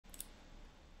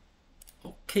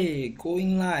Okay,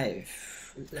 going live.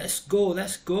 Let's go.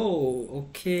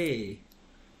 Okay.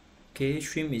 Okay,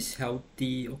 stream is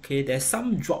healthy. Okay, there's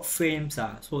some drop frames,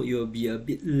 so it will be a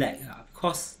bit lag,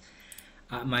 because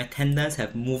my tenants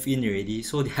have moved in already,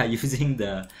 so they are using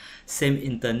the same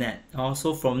internet.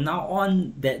 Also, from now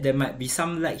on, there might be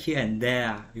some lag here and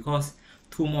there, because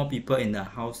two more people in the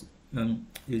house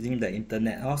using the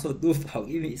internet. Also, do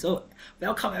forgive me. So,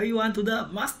 welcome everyone to the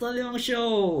Master Leong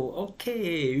Show.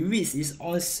 Okay, REITS is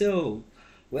on sale.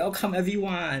 Welcome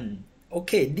everyone.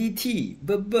 Okay, DT,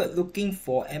 Bird looking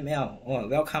for ML. Oh,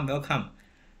 welcome.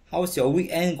 How's your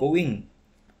weekend going?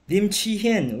 Lim Chi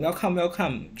Hian,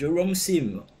 welcome. Jerome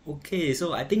Sim. Okay,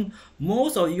 so I think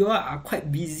most of you are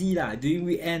quite busy during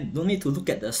weekend. Don't need to look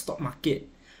at the stock market,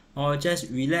 or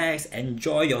just relax,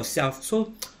 enjoy yourself.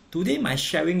 So today my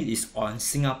sharing is on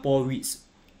Singapore REITs.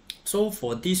 So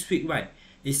for this week, right,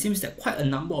 it seems that quite a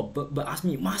number of bird ask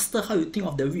me, Master, how you think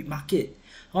of the REIT market?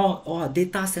 Or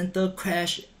data center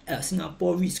crash,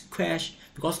 Singapore REITs crash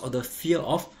because of the fear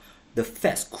of the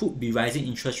Fed could be rising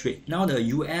interest rate. Now the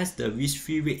US, the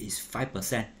risk-free rate is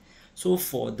 5%. So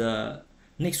for the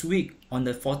next week, on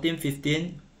the 14th,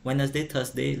 15th, Wednesday,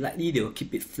 Thursday, likely they will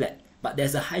keep it flat. But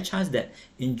there's a high chance that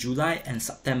in July and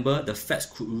September, the Fed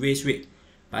could raise rate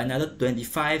by another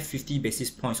 25-50 basis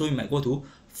points. So it might go to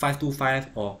 525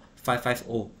 or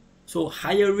 550. So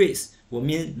higher rates will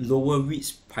mean lower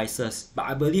REITs prices. But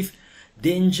I believe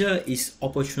danger is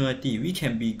opportunity. We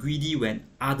can be greedy when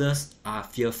others are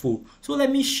fearful. So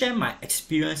let me share my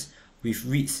experience with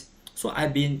REITs. So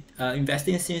I've been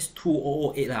investing since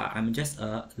 2008 I'm just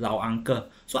a lao uncle.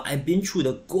 So I've been through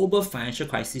the global financial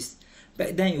crisis.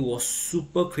 Back then it was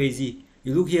super crazy.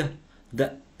 You look here,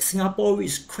 the Singapore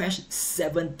REITs crashed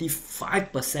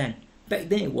 75%. Back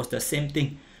then it was the same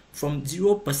thing. From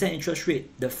 0% interest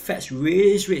rate, the Fed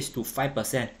raised rates to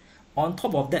 5%. On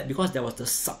top of that, because there was the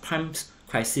subprime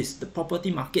crisis, the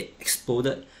property market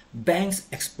exploded, banks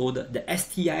exploded, the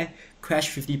STI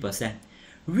crashed 50%.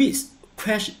 REITs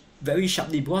crashed very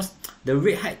sharply because the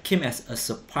rate hike came as a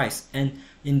surprise, and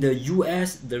in the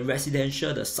US, the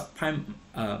residential, the subprime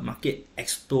market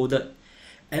exploded.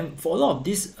 And for a lot of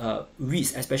these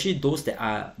REITs, especially those that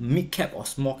are mid cap or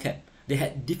small cap, they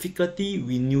had difficulty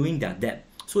renewing their debt.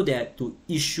 So they had to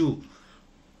issue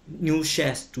new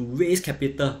shares to raise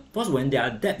capital, because when their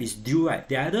debt is due, right,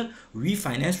 they either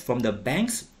refinance from the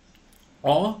banks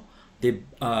or they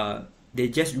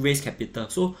just raise capital.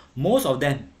 So most of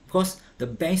them, because the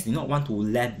banks did not want to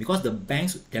lend, because the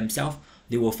banks themselves,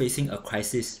 they were facing a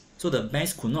crisis. So the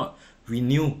banks could not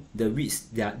renew the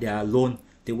REITs, their loan.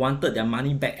 They wanted their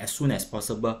money back as soon as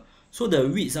possible. So the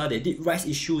REITs, they did rights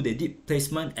issue, they did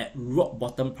placement at rock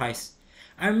bottom price.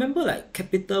 I remember like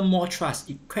Capital Mall Trust,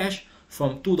 it crashed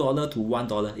from $2 to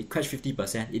 $1. It crashed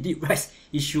 50%. It did rights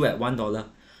issue at $1.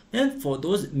 Then for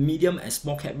those medium and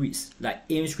small cap REITs like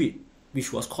Ames REIT,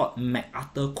 which was called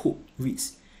MacArthur Cook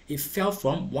REITs, it fell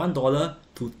from $1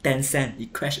 to 10 cents.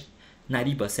 It crashed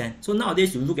 90%. So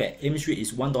nowadays you look at Ames REIT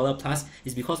is $1 plus.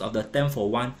 It's because of the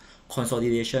 10-for-1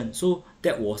 consolidation. So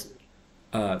that was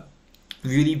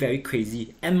really very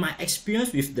crazy. And my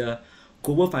experience with the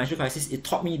global financial crisis, it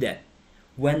taught me that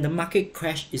when the market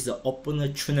crash is the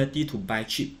opportunity to buy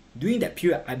cheap. During that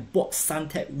period, I bought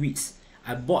Suntec REITs.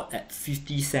 I bought at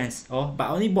 50 cents, but I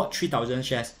only bought 3,000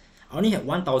 shares. I only had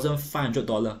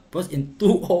 $1,500 because in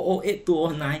 2008,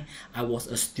 2009, I was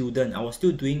a student. I was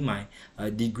still doing my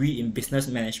degree in business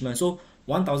management. So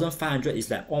 1,500 is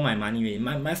like all my money.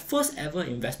 My first ever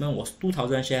investment was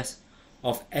 2,000 shares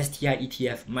of STI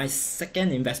ETF. My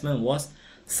second investment was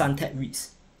Suntec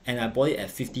REITs, and I bought it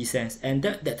at 50 cents. And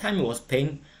that time it was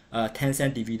paying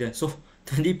 10-cent dividend, so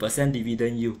 20%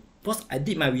 dividend yield. Because I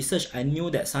did my research, I knew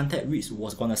that Suntec REITs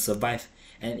was gonna survive,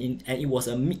 and it was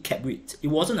a mid-cap REIT. It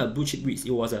wasn't a blue chip REIT,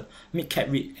 it was a mid-cap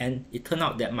REIT, and it turned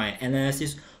out that my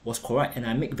analysis was correct, and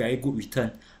I make very good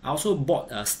return. I also bought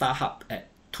StarHub at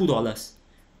 $2.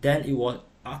 Then it was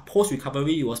post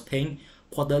recovery, it was paying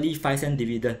quarterly 5-cent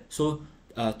dividend, so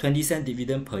 20-cent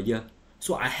dividend per year.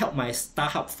 So I held my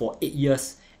StarHub for 8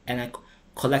 years, and I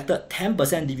collected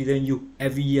 10% dividend yield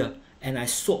every year, and I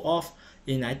sold off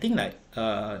in, I think, like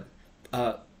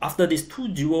after this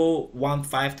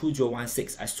 2015,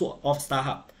 2016, I sold off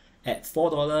StarHub at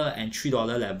 $4 and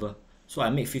 $3 level. So I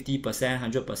made 50%,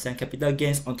 100% capital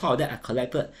gains. On top of that, I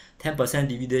collected 10%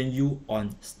 dividend yield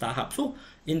on StarHub. So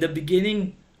in the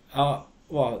beginning, I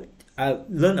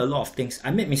learned a lot of things.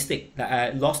 I made mistake, like I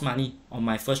lost money on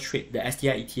my first trade, the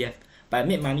STI ETF, but I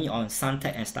made money on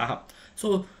Suntec and StarHub.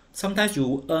 So sometimes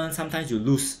you earn, sometimes you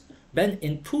lose. Then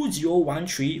in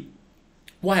 2013,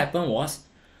 what happened was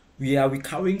we are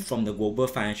recovering from the global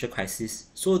financial crisis.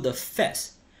 So the Fed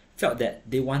felt that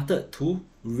they wanted to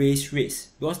raise rates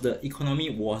because the economy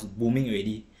was booming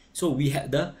already. So we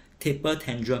had the taper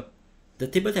tantrum. The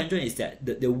taper tantrum is that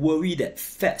the worry that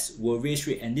Feds will raise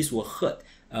rate and this will hurt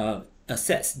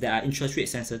assets that are interest rate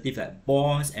sensitive like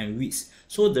bonds and REITs.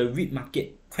 So the REIT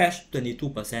market crashed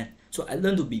 22%. So I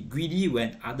learned to be greedy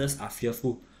when others are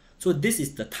fearful. So this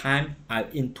is the time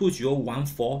in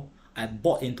 2014 I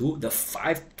bought into the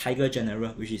 5 Tiger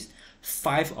General, which is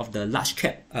 5 of the large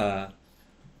cap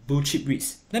blue chip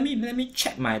REITs. Let me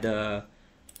check the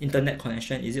internet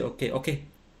connection. Is it okay? Okay.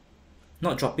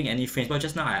 Not dropping any frames, but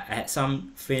just now I had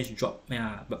some frames drop,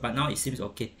 yeah, but now it seems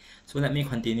okay. So let me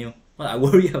continue. Well, I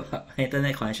worry about my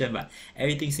internet connection, but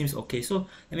everything seems okay. So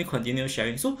let me continue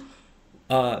sharing. So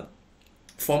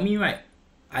for me, right,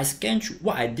 I scanned through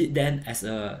what I did then as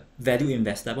a value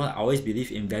investor. But I always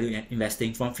believe in value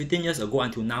investing. From 15 years ago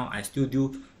until now, I still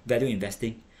do value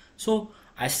investing. So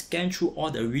I scanned through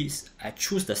all the REITs. I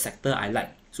choose the sector I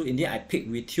like. So in the end, I picked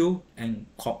retail and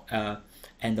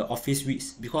the office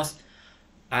REITs because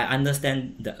I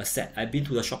understand the asset. I've been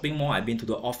to the shopping mall, I've been to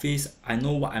the office, I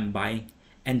know what I'm buying,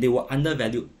 and they were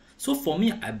undervalued. So for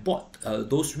me, I bought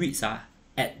those REITs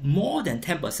at more than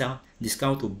 10%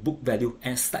 discount to book value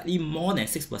and slightly more than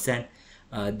 6%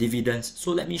 dividends.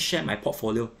 So let me share my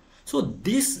portfolio. So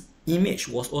this image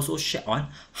was also shared on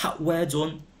Hardware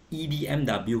Zone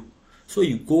EDMW. So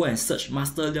you go and search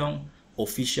Master Leong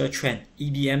official trend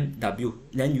EDMW,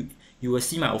 then you will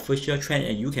see my official trend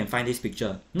and you can find this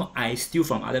picture. Not I steal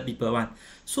from other people one.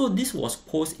 So this was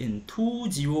posted in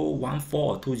 2014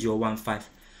 or 2015.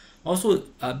 Also,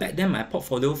 back then my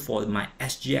portfolio for my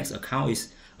SGX account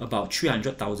is about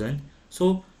 300,000.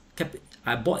 So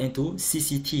I bought into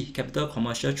CCT, Capital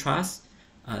Commercial Trust,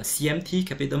 CMT,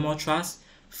 Capital Mall Trust,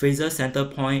 Fraser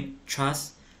Centrepoint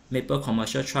Trust, Maple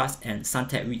Commercial Trust, and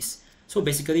Suntec REITs. So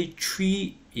basically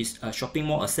 3 is shopping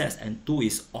mall assets and 2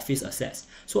 is office assets.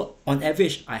 So on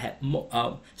average, I had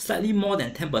slightly more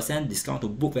than 10% discount to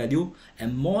book value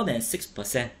and more than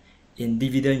 6% in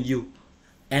dividend yield.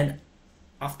 And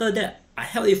after that, I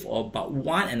held it for about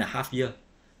 1.5 years.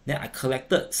 Then I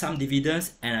collected some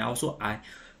dividends and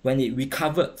when it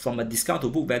recovered from a discount to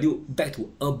book value back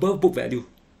to above book value,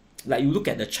 like you look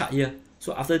at the chart here.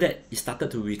 So after that, it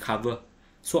started to recover.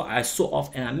 So I sold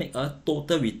off and I made a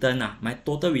total return. My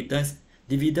total returns,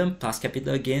 dividend plus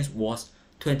capital gains, was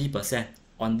 20%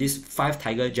 on this 5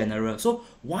 Tiger General. So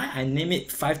why I name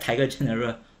it 5 Tiger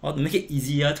General? Or to make it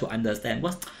easier to understand.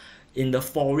 Because in the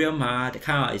forum, the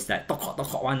kind of is like talk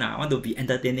one. I want to be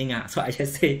entertaining. So I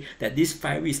just say that these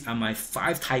 5 REITs are my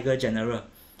 5 Tiger General.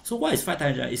 So what is 5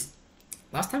 Tiger General? Is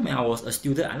last time when I was a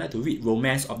student, I like to read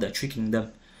Romance of the Three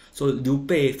Kingdoms. So Liu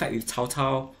Bei fight with Cao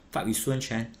Cao, fight with Sun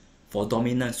Quan for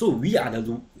dominance. So we are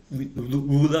the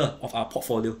ruler of our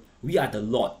portfolio. We are the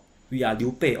lord. We are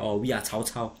Liu Bei or we are Cao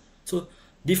Cao. So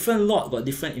different lord got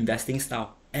different investing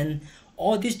style. And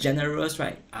all these generals,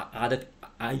 right,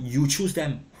 you choose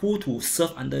them, who to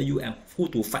serve under you and who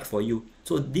to fight for you.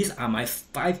 So these are my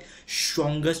 5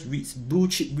 strongest REITs, blue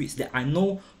chip REITs that I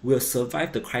know will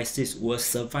survive the crisis, will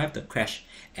survive the crash,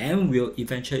 and will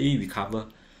eventually recover.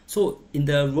 So in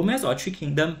the Romance of Three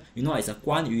Kingdoms, you know, it's a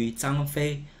Guan Yu, Zhang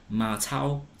Fei, Ma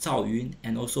Chao, Zhao Yun,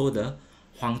 and also the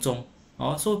Huang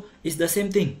Zhong. So it's the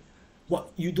same thing.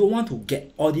 What you don't want to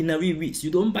get ordinary REITs.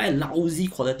 You don't buy lousy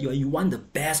quality, or you want the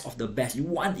best of the best. You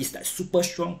want is like super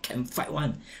strong, can fight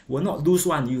one, will not lose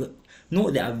one. You know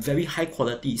they are very high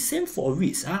quality. Same for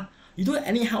REITs. You don't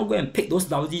anyhow go and pick those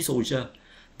lousy soldier.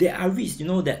 There are REITs, you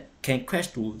know, that can crash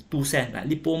to 2 cents. Like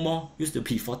Lipo Mall used to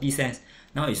be 40 cents.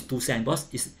 Now it's 2 cents.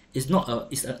 Because it's not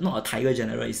a Tiger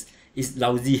General. It's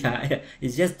lousy.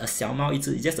 It's just a 小猫一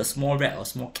只. It's just a small rat or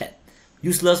small cat.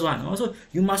 Useless one. Also,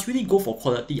 you must really go for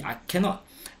quality. I cannot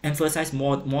emphasize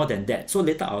more than that. So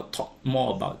later I'll talk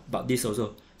more about this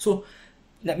also. So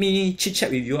let me chit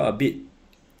chat with you a bit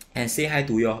and say hi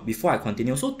to you all before I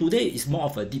continue. So today is more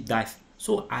of a deep dive.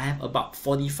 So I have about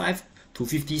 45 to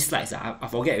 50 slides. I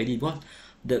forget already because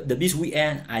this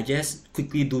weekend I just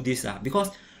quickly do this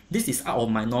because this is out of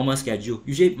my normal schedule.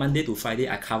 Usually Monday to Friday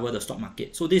I cover the stock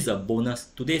market. So this is a bonus.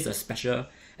 Today is a special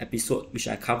episode which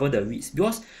I cover the REITs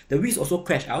because the REITs also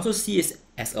crash. I also see it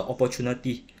as an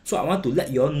opportunity. So I want to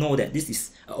let you all know that this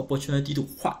is an opportunity to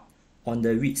whack on the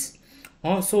REITs.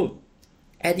 Also,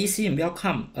 EDC,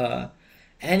 welcome.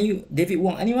 David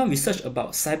Wong, anyone research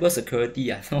about cyber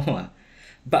security? No.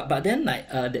 But then like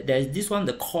there's this one,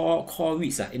 the core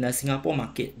REITs in the Singapore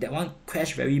market. That one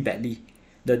crashed very badly.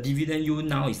 The dividend yield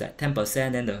now is like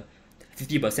 10% and the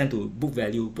 50% to book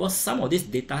value. Because some of these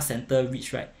data center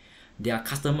REITs, right, their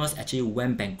customers actually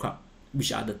went bankrupt,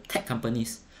 which are the tech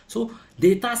companies. So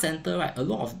data center, right, a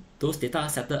lot of those data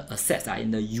center assets are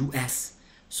in the US.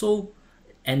 So,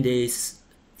 and they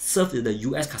serve the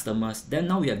US customers. Then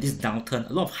now we have this downturn.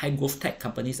 A lot of high growth tech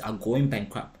companies are going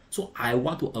bankrupt. So I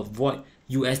want to avoid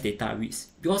US data REITs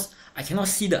because I cannot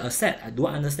see the asset. I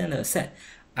don't understand the asset.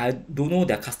 I don't know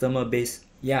their customer base.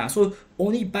 Yeah, so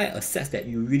only buy assets that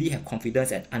you really have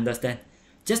confidence and understand.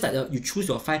 Just like you choose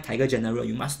your 5 Tiger General,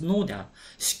 you must know their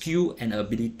skill and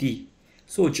ability.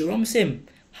 So Jerome same,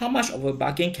 how much of a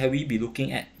bargain can we be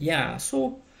looking at? Yeah,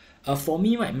 so for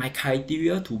me, right, my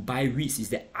criteria to buy REITs is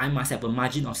that I must have a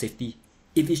margin of safety.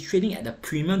 If it's trading at the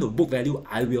premium to book value,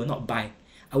 I will not buy.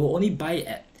 I will only buy it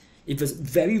at, if it's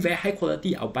very, very high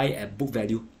quality, I'll buy it at book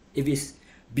value. If it's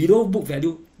below book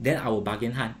value, then I will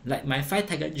bargain hunt. Like my 5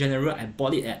 Tiger General, I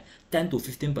bought it at 10 to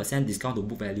 15% discount to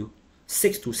book value,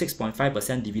 6 to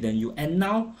 6.5% dividend yield, and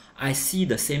now I see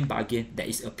the same bargain that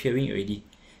is appearing already.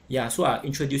 Yeah, so I'll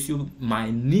introduce you my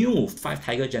new 5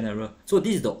 Tiger General. So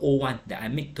this is the old one that I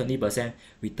make 20%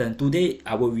 return. Today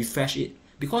I will refresh it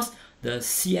because the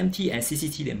CMT and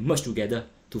CCT, they merge together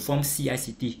to form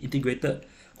CICT, Integrated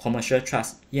Commercial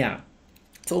Trust. Yeah.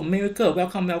 So Miracle,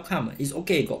 welcome, welcome. It's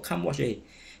okay, got come watch it.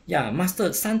 Yeah,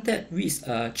 Master Suntec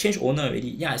REITs change owner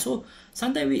already. Yeah, so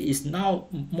Suntec REIT is now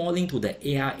more linked to the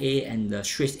ARA and the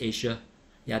Straits Asia.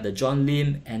 Yeah, the John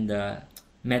Lim and the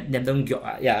it's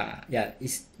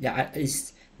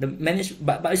the manage,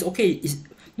 but it's okay. It's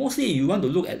mostly you want to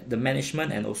look at the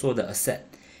management and also the asset.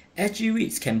 SG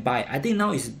REITs can buy. I think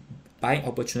now is buying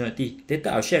opportunity.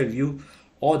 Later I'll share with you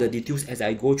all the details as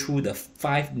I go through the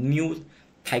 5 new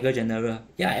Tiger General.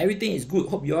 Yeah, everything is good.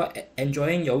 Hope you're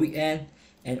enjoying your weekend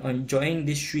and enjoying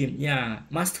this stream. Yeah,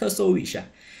 Master so rich.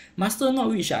 Master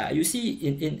not rich. You see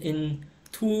in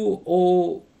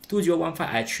 2015 I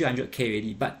had 300k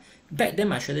already, but back then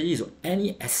my strategy is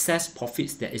any excess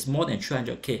profits that is more than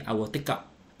 300k I will take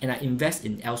up and I invest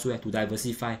in elsewhere to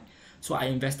diversify. So I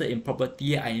invested in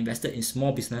property, I invested in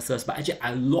small businesses, but actually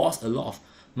I lost a lot of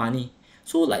money.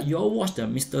 So like you all watch the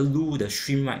Mr. Lu, the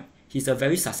stream, right? He's a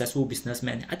very successful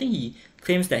businessman. I think he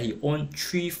claims that he owns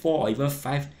 3, 4 or even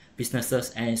 5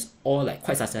 businesses and it's all like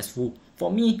quite successful.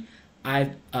 For me,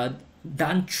 I've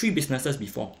done 3 businesses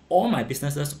before. All my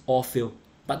businesses all fail.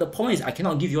 But the point is I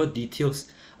cannot give you all details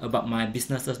about my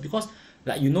businesses because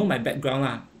like you know my background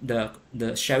lah,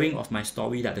 the sharing of my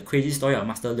story, that the crazy story of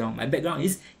Master Leong. My background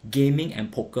is gaming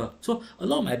and poker. So a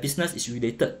lot of my business is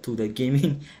related to the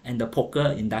gaming and the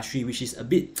poker industry, which is a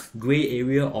bit gray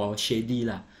area or shady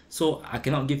lah. So I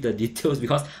cannot give the details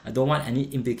because I don't want any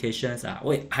implications.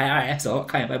 Wait, IRS or what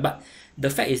kind of, but the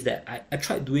fact is that I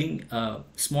tried doing a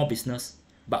small business,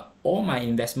 but all my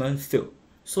investment failed.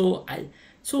 So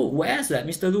whereas like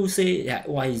Mr. Lu say that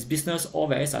why his business all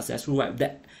very successful, right?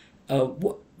 That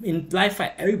in life,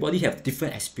 right, everybody have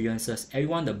different experiences.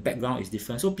 Everyone the background is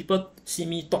different. So people see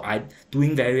me thought I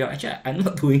doing very well. Actually, I'm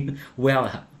not doing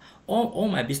well. All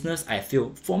my business I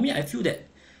fail. For me, I feel that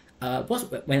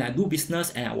when I do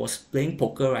business and I was playing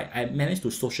poker, right, I managed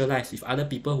to socialize with other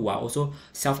people who are also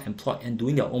self-employed and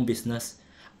doing their own business.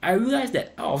 I realized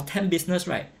that out of 10 business,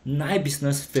 right, 9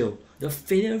 business fail. The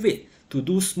failure rate to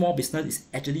do small business is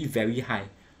actually very high.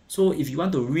 So if you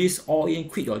want to risk all in,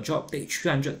 quit your job, take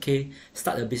 300k,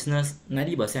 start a business,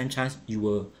 90% chance you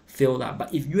will fail lah.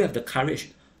 But if you have the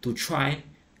courage to try,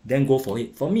 then go for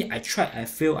it. For me, I try, I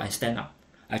fail, I stand up.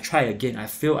 I try again, I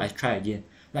fail, I try again.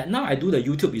 Like now I do the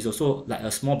YouTube is also like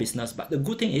a small business, but the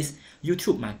good thing is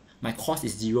YouTube, my cost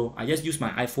is 0. I just use my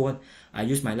iPhone, I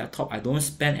use my laptop, I don't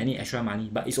spend any extra money,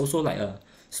 but it's also like a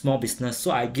small business.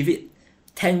 So I give it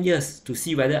 10 years to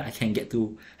see whether I can get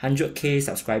to 100k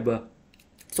subscriber.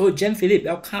 So Jen Philip,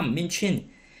 welcome. Min Chin,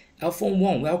 Alphon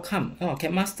Wong, welcome. Oh,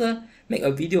 can Master make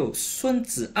a video? 孙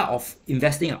子 art of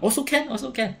investing. Also can.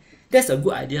 That's a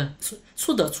good idea.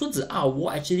 So the 孙子 art of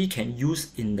what actually can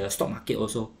use in the stock market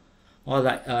also. Or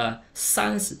like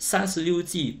 36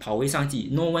计跑为上计,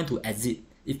 know when to exit.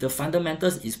 If the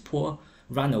fundamentals is poor,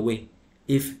 run away.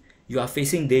 If you are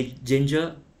facing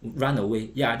danger, run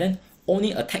away. Yeah, then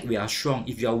only attack we are strong.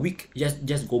 If you are weak,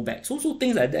 just go back. So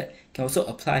things like that can also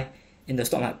apply in the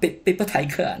stock market. Paper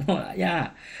tiger, no,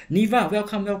 yeah. Niva,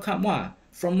 welcome. Wow,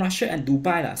 from Russia and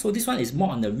Dubai lah. So this one is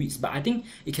more on the REITs, but I think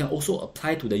it can also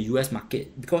apply to the US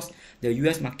market because the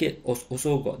US market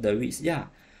also got the REITs. Yeah,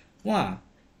 wow.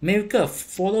 America,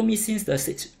 follow me since the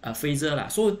Fraser lah.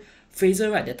 So Fraser,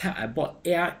 right, that time I bought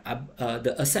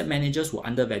the asset managers were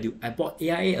undervalued. I bought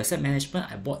AIA Asset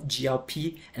Management, I bought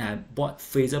GLP, and I bought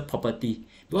Fraser Property.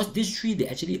 Because these 3, they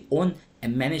actually own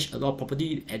and manage a lot of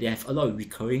property and they have a lot of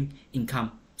recurring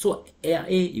income. So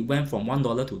AIA, it went from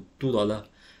 $1 to $2.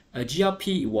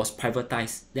 GLP, it was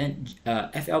privatized. Then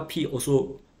FLP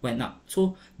also went up.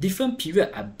 So different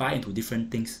period I buy into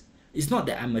different things. It's not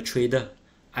that I'm a trader.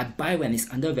 I buy when it's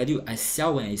undervalued, I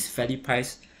sell when it's fairly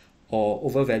priced or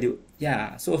overvalued.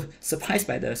 Yeah, so surprised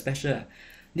by the special.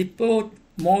 People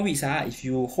more REITs, if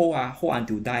you hold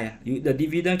until die, the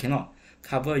dividend cannot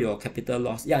cover your capital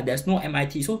loss. Yeah, there's no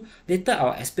MIT. So later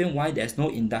I'll explain why there's no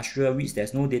industrial REITs,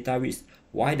 there's no data REITs,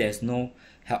 why there's no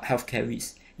healthcare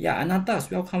REITs. Yeah,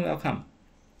 Anatas, welcome.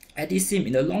 Edisim,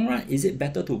 in the long run, is it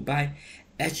better to buy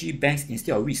SG banks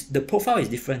instead of REITs? The profile is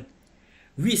different.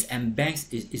 REITs and banks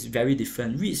is very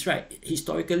different. REITs, right,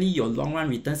 historically your long run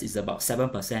returns is about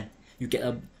 7%. You get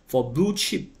for blue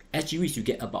chip SG REITs, you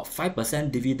get about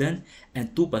 5% dividend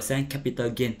and 2% capital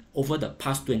gain over the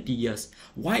past 20 years.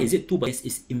 Why is it 2%?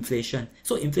 It's inflation.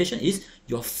 So inflation is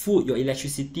your food, your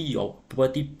electricity, your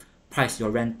property price,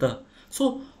 your rental.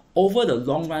 So over the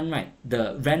long run, right,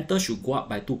 the rental should go up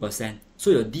by 2%. So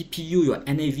your DPU, your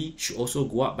NAV should also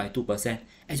go up by 2%.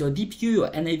 As your DPU,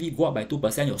 your NAV go up by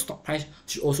 2%, your stock price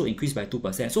should also increase by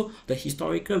 2%. So the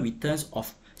historical returns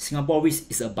of Singapore REITs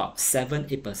is about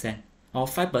 7-8%, or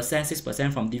 5%,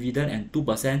 6% from dividend and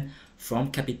 2%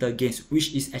 from capital gains,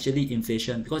 which is actually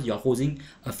inflation because you're holding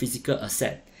a physical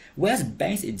asset. Whereas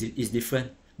banks is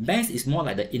different. Banks is more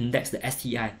like the index, the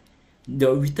STI.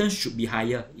 The returns should be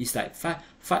higher. It's like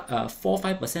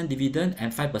 4-5% dividend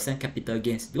and 5% capital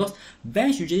gains, because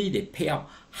banks usually they pay out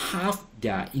half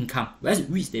their income, whereas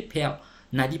REITs they pay out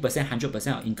 90%,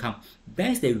 100% of income.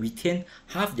 Banks they retain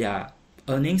half their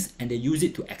earnings and they use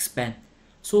it to expand.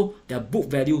 So their book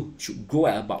value should grow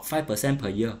at about 5% per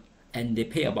year, and they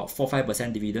pay about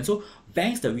 4-5% dividend. So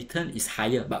banks the return is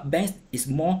higher, but banks is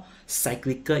more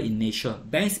cyclical in nature.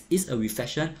 Banks is a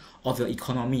reflection of your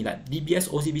economy, like DBS,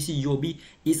 OCBC, UOB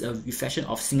is a reflection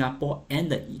of Singapore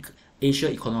and the Asia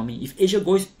economy. If Asia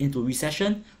goes into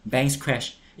recession, banks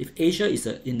crash. If Asia is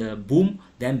in the boom,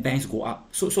 then banks go up.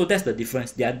 So that's the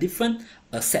difference. They are different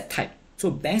asset type.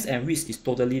 So banks and REITs is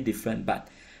totally different. But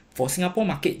for Singapore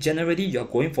market, generally you're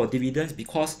going for dividends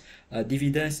because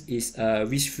dividends is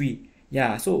risk-free.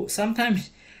 Yeah, so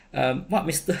sometimes what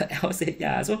Mr. L said,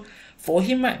 yeah, so for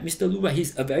him, right, Mr. Lu, right,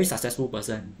 he's a very successful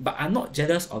person, but I'm not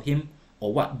jealous of him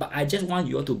or what, but I just want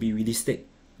you all to be realistic.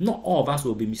 Not all of us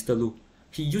will be Mr. Lu.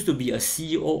 He used to be a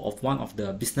CEO of one of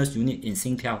the business unit in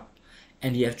Singtel,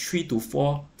 and he have 3 to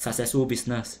 4 successful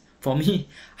business. For me,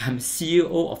 I'm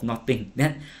CEO of nothing.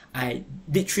 Then I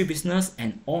did 3 business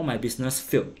and all my business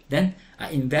failed. Then I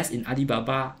invest in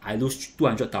Alibaba, I lose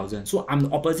 200,000. So I'm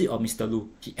the opposite of Mr. Lu.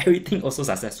 Everything also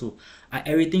successful.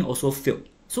 Everything also failed.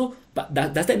 So, but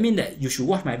does that mean that you should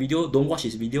watch my video, don't watch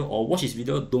his video, or watch his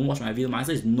video, don't watch my video? My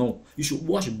answer is no. You should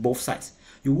watch both sides.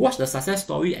 You watch the success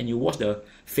story and you watch the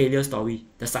failure story.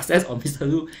 The success of Mr.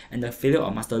 Lu and the failure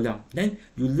of Master Leong. Then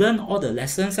you learn all the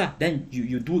lessons. Then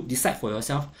you decide for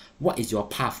yourself what is your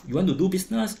path. You want to do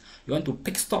business, you want to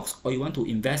pick stocks, or you want to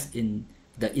invest in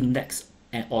the index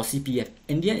or CPF.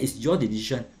 In the end, it's your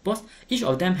decision. Because each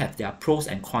of them have their pros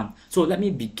and cons. So let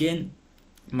me begin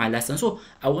my lesson. So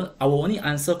I will only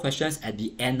answer questions at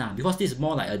the end because this is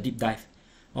more like a deep dive.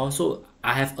 Also,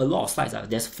 I have a lot of slides.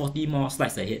 There's 40 more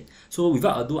slides ahead. So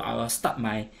without ado, I will start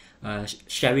my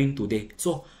sharing today.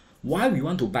 So why we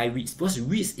want to buy REITs? Because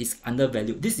REITs is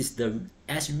undervalued. This is the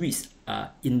S-REITs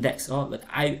index, or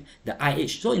the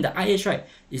IH. So in the IH, right,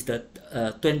 is the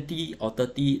 20 or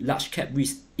 30 large cap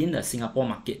REITs in the Singapore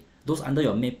market. Those under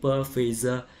your Maple,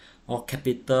 Fraser, or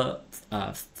Capital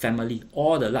family.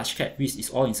 All the large cap REITs is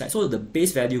all inside. So the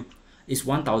base value is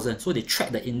 1,000. So they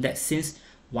track the index since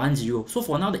 10. So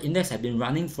for now, the index has been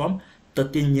running from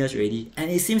 13 years already, and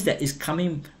it seems that it's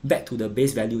coming back to the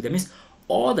base value. That means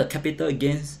all the capital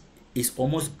gains is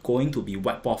almost going to be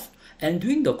wiped off. And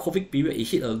during the COVID period, it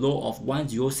hit a low of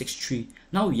 1063.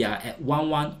 Now we are at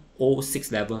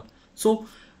 1106 level. So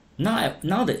now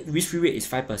the risk-free rate is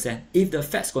 5%. If the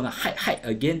Fed's gonna hike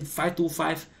again,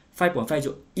 525,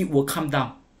 5.50, it will come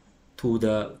down to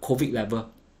the COVID level,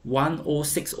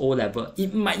 1060 level.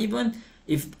 It might even,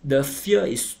 if the fear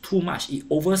is too much, it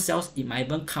oversells, it might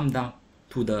even come down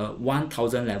to the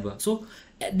 1000 level. So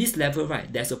at this level,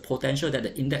 right, there's a potential that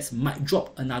the index might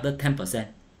drop another 10%.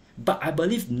 But I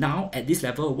believe now at this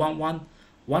level,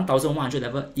 1100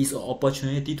 level is an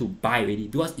opportunity to buy already,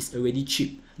 because it's already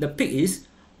cheap. The peak is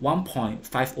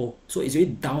 1.50, so it's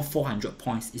already down 400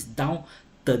 points. It's down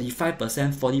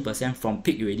 35%, 40% from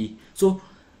peak already. So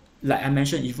like I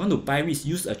mentioned, if you want to buy REITs,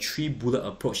 use a 3-bullet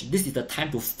approach. This is the time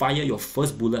to fire your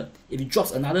first bullet. If it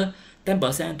drops another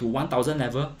 10% to 1000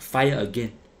 level, fire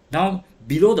again. Now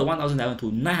below the 1000 level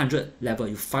to 900 level,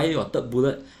 you fire your third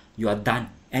bullet, you are done,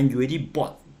 and you already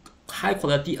bought high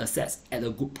quality assets at a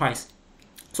good price.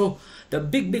 So the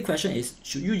big question is,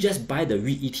 should you just buy the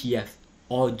REIT ETF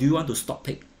or do you want to stock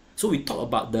pick? So we talk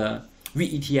about the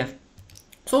REIT ETF.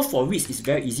 So for REITs, it's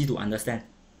very easy to understand.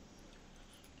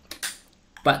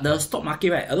 But the stock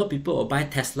market, right, a lot of people will buy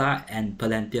Tesla and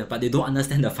Palantir, but they don't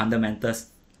understand the fundamentals.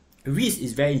 REITs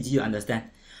is very easy to understand.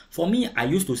 For me, I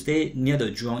used to stay near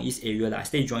the Jurong East area. I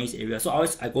stay in Jurong East area. So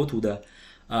I go to the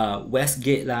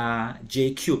Westgate lah,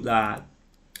 J-Cube lah,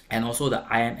 and also the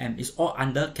IMM. It's all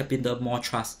under Capital Mall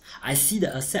Trust. I see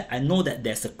the asset. I know that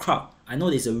there's a crowd. I know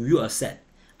there's a real asset.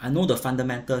 I know the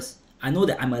fundamentals. I know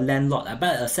that I'm a landlord. I buy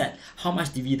an asset. How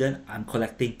much dividend I'm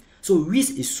collecting. So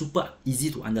risk is super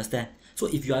easy to understand. So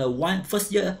if you are a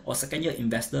first year or second year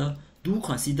investor, do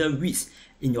consider risk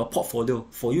in your portfolio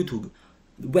for you to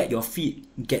wet your feet,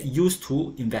 get used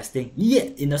to investing.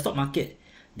 Yet in the stock market,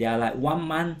 they are like 1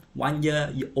 month, 1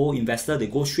 year old investor. They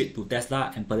go straight to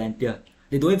Tesla and Palantir.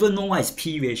 They don't even know what is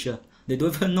P ratio. They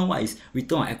don't even know what is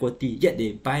return on equity. Yet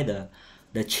they buy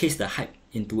the chase the hype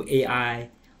into AI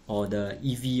or the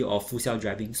EV or full self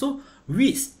driving. So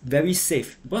REITs very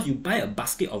safe because you buy a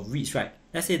basket of REITs, right?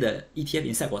 Let's say the ETF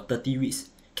inside got 30 REITs.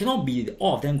 Cannot be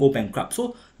all of them go bankrupt.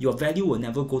 So your value will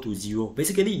never go to zero.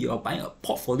 Basically, you are buying a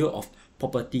portfolio of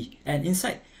property. And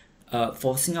inside,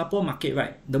 for Singapore market,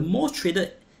 right, the most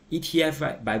traded ETF,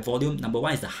 right, by volume, number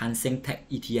 1 is the Hang Seng Tech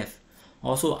ETF.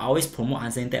 Also, I always promote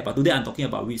Hang Seng Tech, but today I'm talking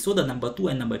about REIT. So the number 2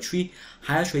 and number 3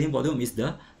 higher trading volume is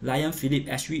the Lion Philippe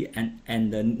S REIT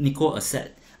and the Nikko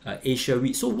Asset Asia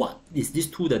REIT. So what is these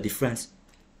two the difference?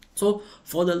 So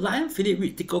for the Lion Philippe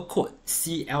REIT, ticker code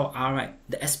CLR, right,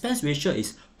 the expense ratio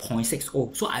is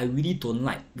 0.60. So I really don't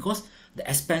like because the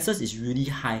expenses is really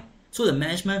high. So the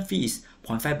management fee is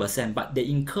 0.5%, but they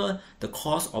incur the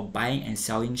cost of buying and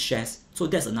selling shares. So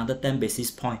that's another 10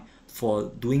 basis point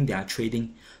for doing their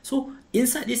trading. So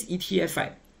inside this ETF,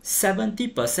 right,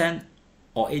 70%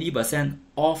 or 80%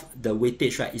 of the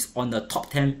weightage, right, is on the top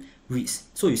 10 REITs.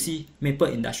 So you see Maple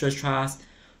Industrial Trust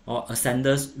or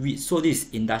Ascenders REIT. So this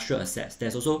is industrial assets.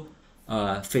 There's also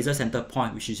Fraser Center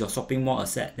Point, which is your shopping mall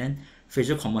asset. Then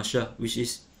Fraser Commercial, which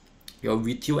is your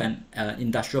retail and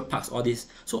industrial parks, all this.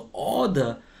 So all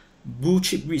the blue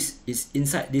chip REITs is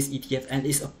inside this ETF and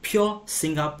it's a pure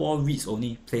Singapore REITs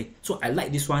only play. So I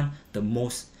like this one the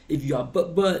most. If you are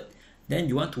bird, then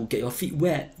you want to get your feet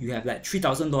wet, you have like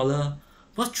 $3,000.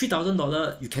 Because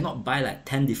 $3,000, you cannot buy like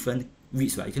 10 different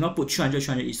REITs, right? You cannot put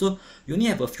 300 each. So you only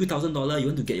have a few $1,000, you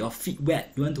want to get your feet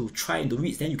wet, you want to try into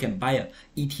REITs, then you can buy a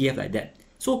ETF like that.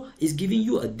 So it's giving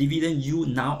you a dividend yield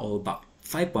now of about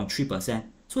 5.3%.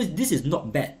 So this is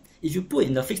not bad. If you put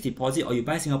in the fixed deposit or you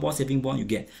buy Singapore saving bond, you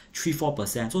get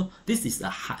 3-4%. So this is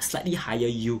a slightly higher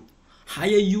yield.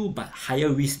 Higher yield but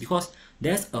higher risk because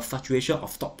there's a fluctuation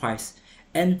of stock price.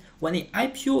 And when it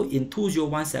IPO in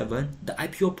 2017, the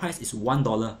IPO price is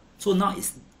 $1. So now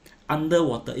it's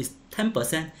underwater. It's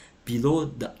 10% below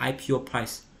the IPO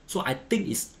price. So I think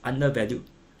it's undervalued.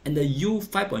 And the yield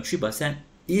 5.3%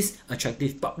 is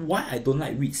attractive. But why I don't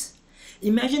like REITs?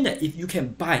 Imagine that if you can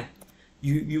buy,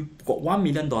 you got $1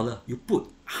 million, you put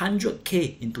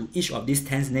 100K into each of these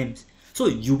 10 names. So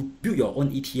you build your own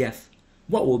ETF.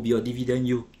 What will be your dividend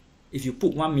yield? If you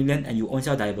put 1 million and you own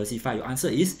self diversify, your answer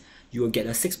is you will get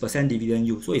a 6% dividend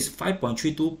yield. So it's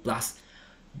 5.32 plus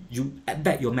you add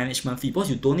back your management fee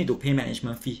because you don't need to pay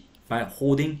management fee by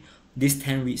holding these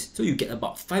 10 REITs. So you get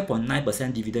about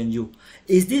 5.9% dividend yield.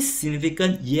 Is this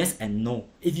significant? Yes and no.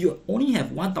 If you only have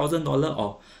 $1,000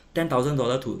 or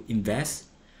 $10,000 to invest,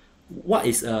 what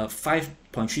is a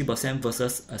 5.3%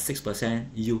 versus a 6%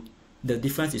 yield? The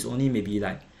difference is only maybe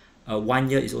like 1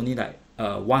 year is only like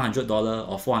 $100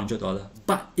 or $400.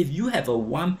 But if you have a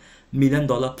 $1 million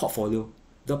portfolio,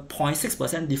 the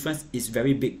 0.6% difference is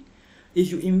very big. If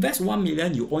you invest 1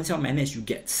 million, you own self manage, you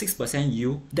get 6%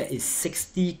 yield. That is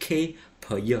 60K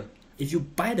per year. If you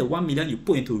buy the 1 million, you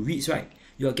put into REITs, right,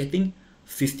 you are getting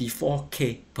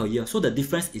 54K per year. So the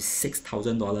difference is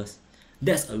 $6,000.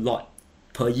 That's a lot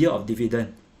per year of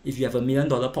dividend. If you have $1 million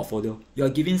portfolio, you are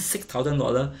giving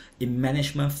 $6,000 in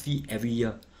management fee every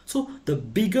year. So the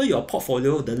bigger your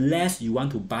portfolio, the less you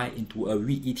want to buy into a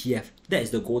REIT ETF. That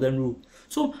is the golden rule.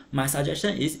 So my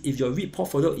suggestion is if your REIT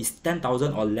portfolio is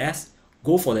 10,000 or less,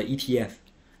 go for the ETF.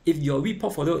 If your REIT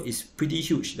portfolio is pretty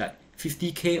huge, like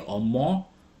 50K or more,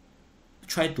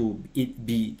 try to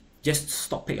be just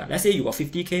stock pick. Let's say you got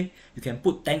 50K, you can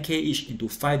put 10K each into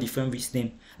 5 different REITs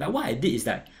names. Like what I did is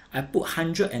that I put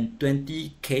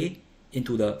 120K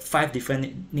into the 5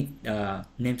 different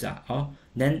names.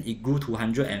 Then it grew to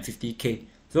 150K.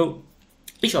 So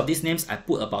each of these names I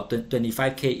put about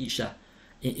 25K each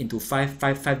into five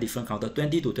different counters,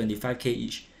 20 to 25K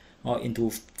each, or into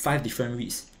 5 different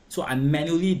REITs. So I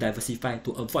manually diversify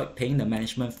to avoid paying the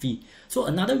management fee. So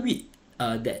another REIT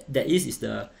that is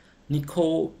the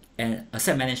Nickel and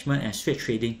Asset Management and Straight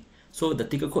Trading. So the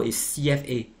ticker code is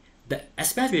CFA. The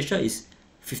expense ratio is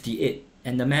 58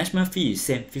 and the management fee is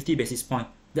same, 50 basis point.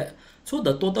 So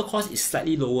the total cost is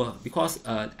slightly lower because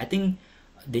I think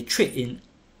they trade in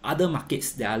other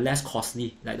markets that are less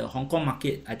costly, like the Hong Kong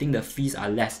market. I think the fees are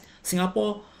less.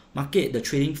 Singapore market, the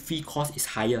trading fee cost is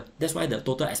higher. That's why the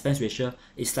total expense ratio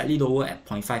is slightly lower at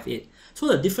 0.58. So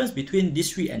the difference between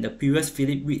this REIT and the previous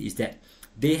Philip REIT is that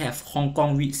they have Hong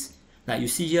Kong REITs. Like you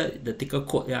see here, the ticker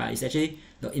code, yeah, is actually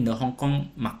in the Hong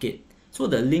Kong market. So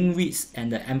the Link REITs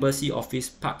and the Embassy Office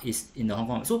Park is in the Hong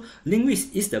Kong. So Link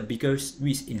REITs is the biggest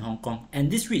REITs in Hong Kong, and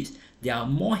these REITs, they are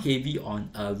more heavy on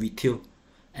retail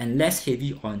and less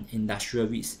heavy on industrial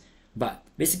REITs. But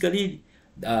basically,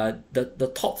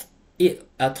 the top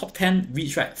 10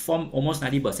 REITs, right, form almost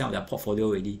 90% of their portfolio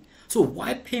already. So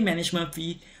why pay management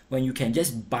fee when you can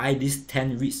just buy these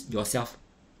 10 REITs yourself?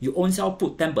 You own self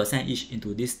put 10% each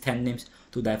into these 10 names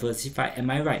to diversify. Am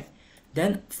I right?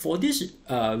 Then for this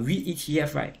REIT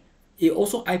ETF, right, it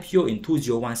also IPO in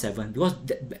 2017 because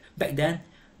back then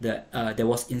there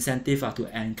was incentive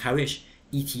to encourage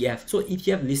ETF. So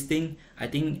ETF listing, I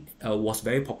think, was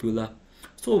very popular.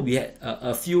 So we had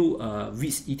a few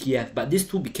REITs ETF, but these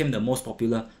two became the most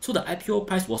popular. So the IPO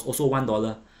price was also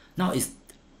 $1. Now it's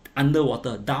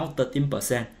underwater, down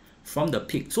 13% from the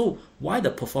peak. So why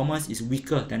the performance is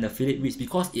weaker than the Philip REITs?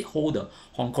 Because it hold the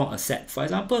Hong Kong asset. For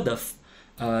example,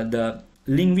 the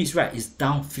Link REITs, right, is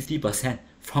down 50%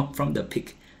 from the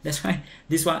peak. That's why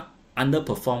this one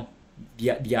underperformed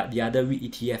the other REIT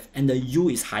ETF, and the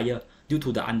yield is higher due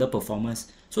to the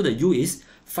underperformance. So the yield is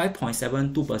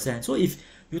 5.72%. So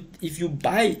if you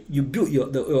build your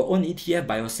own ETF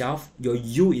by yourself, your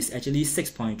yield is actually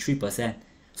 6.3%.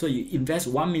 So you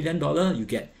invest $1 million, you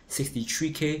get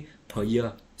 63K per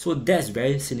year. So that's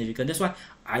very significant. That's why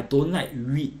I don't like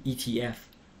REIT ETF.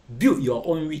 Build your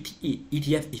own REIT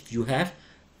ETF if you have,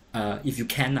 if you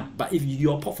can. But if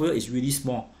your portfolio is really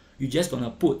small, you're just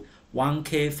gonna put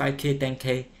 1K, 5K,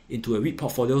 10K into a REIT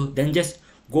portfolio, then just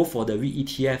go for the REIT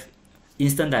ETF,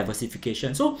 instant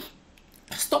diversification. So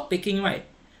stock picking, right,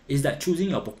 is like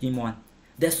choosing your Pokemon.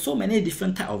 There's so many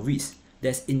different type of REITs.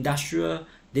 There's industrial,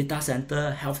 data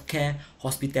center, healthcare,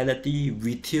 hospitality,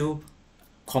 retail,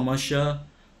 commercial,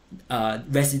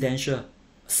 residential,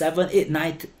 7, 8,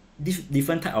 9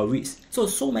 different type of REITs.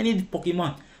 So many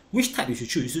Pokemon. Which type you should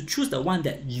choose? You should choose the one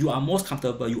that you are most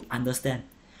comfortable, you understand.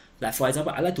 Like for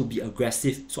example, I like to be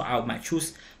aggressive, so I might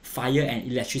choose fire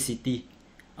and electricity.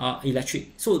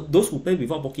 Electric. So those who play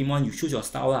without Pokemon, you choose your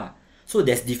style lah. So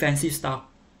there's defensive style.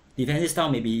 Defensive style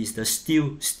maybe is the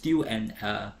steel and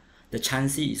the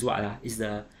Chansey is what lah? Is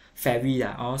the fairy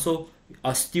lah. Also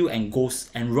steel and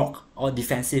ghost and rock, or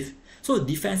defensive. So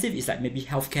defensive is like maybe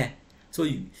healthcare. So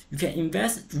you can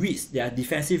invest REITs. There are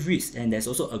defensive REITs and there's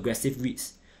also aggressive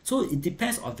REITs. So it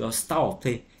depends on your style of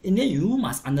play. And then you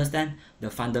must understand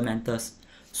the fundamentals.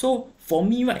 So for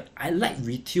me, right, I like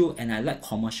retail and I like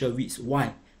commercial REITs.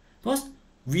 Why? Because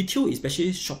retail is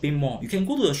especially shopping mall. You can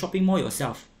go to the shopping mall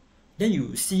yourself. Then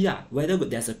you see whether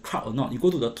there's a crowd or not. You go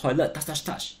to the toilet,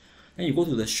 touch. Then you go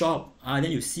to the shop.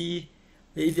 Then you see,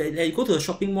 if you go to the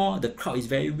shopping mall, the crowd is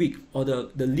very weak, or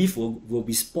the lift will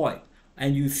be spoiled,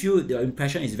 and you feel the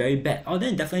impression is very bad.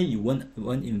 Then definitely you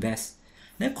won't invest.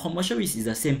 Then commercial REITs is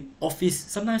the same. Office,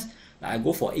 sometimes like I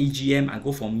go for AGM, I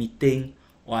go for meeting,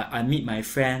 or I meet my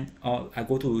friend, or I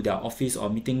go to their office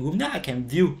or meeting room. Then I can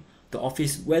view the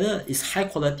office whether it's high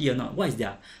quality or not. What is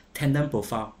their tenant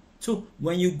profile? So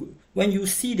when you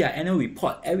see their annual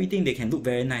report, everything they can look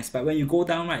very nice. But when you go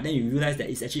down, right, then you realize that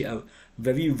it's actually a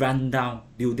very rundown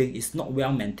building. It's not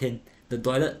well maintained. The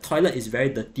toilet is very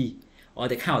dirty, or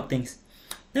that kind of things.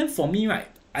 Then for me, right,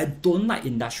 I don't like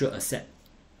industrial asset.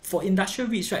 For industrial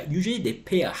REITs, right, usually they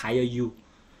pay a higher yield.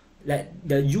 Like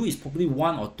the yield is probably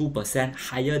 1 or 2%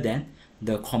 higher than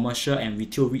the commercial and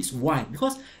retail REITs. Why?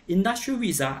 Because industrial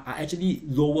REITs are actually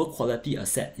lower quality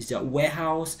asset. It's your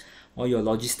warehouse or your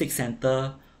logistics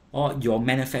center or your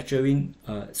manufacturing.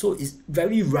 So it's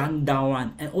very run down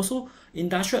one. And also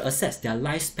industrial assets, their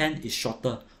lifespan is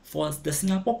shorter. For the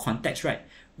Singapore context, right,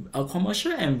 a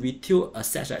commercial and retail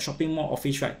assets, like shopping mall,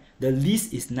 office, right, the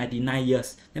lease is 99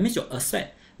 years. That means your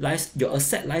asset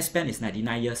lifespan is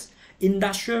 99 years.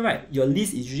 Industrial, right, your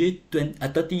lease is usually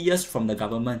 30 years from the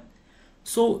government.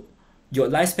 So your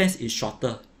lifespan is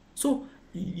shorter. So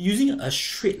using a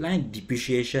straight line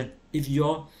depreciation, if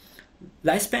your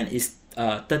lifespan is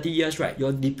 30 years, right,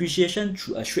 your depreciation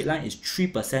through a straight line is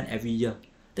 3% every year.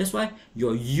 That's why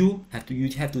your yield you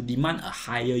have to demand a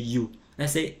higher yield.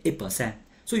 Let's say 8%.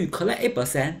 So you collect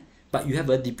 8%, but you have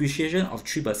a depreciation of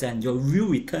 3%. Your real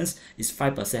returns is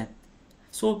 5%.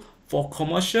 So for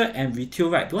commercial and retail,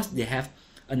 right, because they have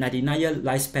a 99-year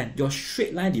lifespan, your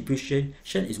straight line depreciation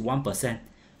is 1%.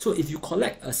 So if you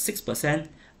collect a 6%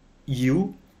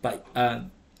 yield, but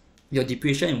your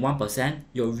depreciation is 1%,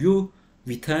 your real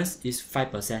returns is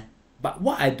 5%. But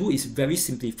what I do is very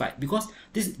simplified, because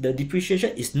the depreciation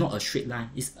is not a straight line.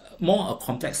 It's more a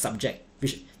complex subject,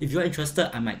 which if you're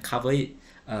interested, I might cover it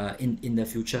in the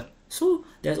future. So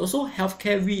there's also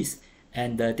healthcare REITs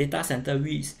and the data center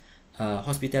REITs,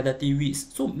 hospitality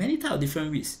REITs. So many types of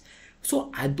different REITs.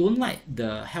 So I don't like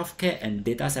the healthcare and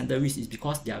data center REITs is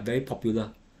because they are very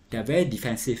popular. They are very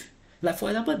defensive. Like for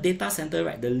example, data center,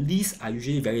 right, the lease are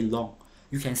usually very long.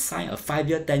 You can sign a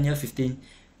 5-year, 10-year,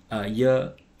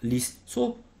 15-year lease.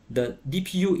 So the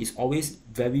DPU is always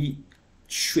very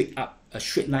straight up, a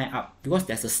straight line up, because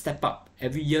there's a step up.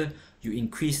 Every year you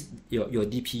increase your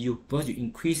DPU because you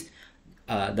increase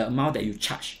the amount that you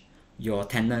charge your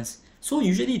tenants. So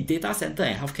usually data center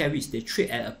and healthcare REITs, they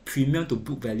trade at a premium to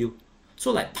book value.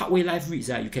 So like Parkway Life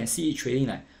REITs, you can see it trading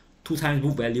like 2 times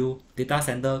book value, data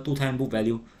center 2 times book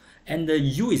value, and the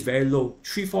yield is very low,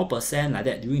 3-4% like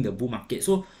that during the bull market.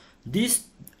 So this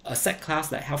asset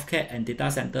class like healthcare and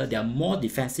data center, they are more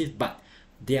defensive, but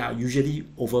they are usually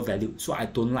overvalued. So I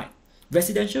don't like.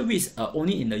 Residential REITs are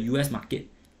only in the US market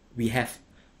we have,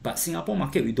 but Singapore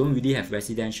market we don't really have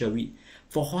residential REIT.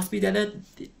 For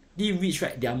hospitality REITs,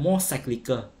 right, they are more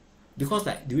cyclical, because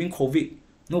like during COVID,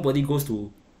 nobody goes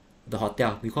to the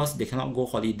hotel because they cannot go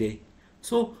holiday.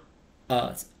 So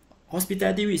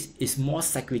hospitality REITs is more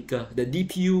cyclical. The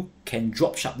DPU can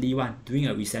drop sharply during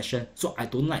a recession. So I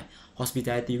don't like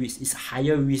hospitality REITs. It's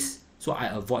higher risk, so I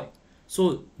avoid.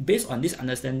 So based on this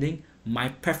understanding, my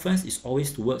preference is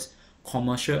always towards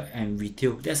commercial and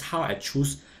retail. That's how I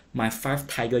choose my 5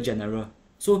 tiger general.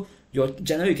 So your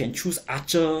general, you can choose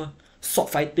archer, sword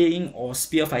fighting, or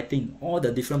spear fighting, all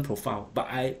the different profile. But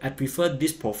I prefer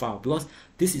this profile because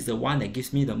this is the one that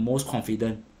gives me the most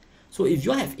confidence. So if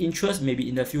you have interest, maybe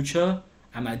in the future,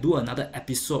 I might do another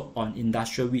episode on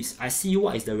industrial REITs. I see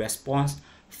what is the response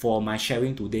for my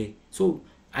sharing today. So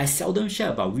I seldom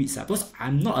share about REITs because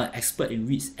I'm not an expert in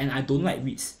REITs and I don't like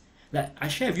REITs. Like I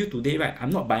share with you today, right?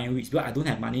 I'm not buying REITs because I don't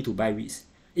have money to buy REITs.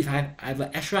 If I have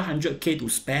an extra 100k to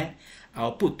spare,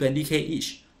 I'll put 20k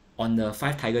each on the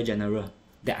 5 tiger general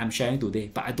that I'm sharing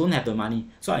today. But I don't have the money,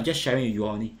 so I'm just sharing with you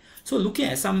only. So looking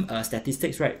at some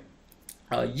statistics, right?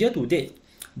 Year to date,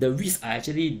 the REITs are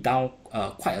actually down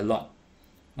quite a lot.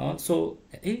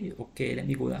 Okay, let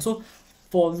me go down. So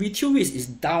for retail REITs, is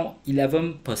down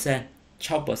 11%,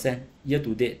 12% year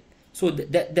to date. So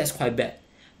that's quite bad.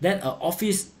 Then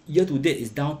office year to date is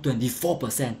down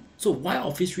 24%. So why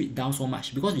office REIT down so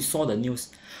much? Because we saw the news.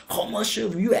 Commercial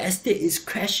real estate is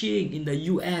crashing in the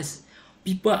US.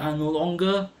 People are no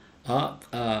longer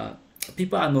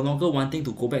wanting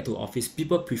to go back to office.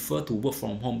 People prefer to work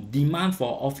from home. Demand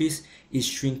for office is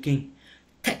shrinking.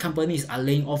 Tech companies are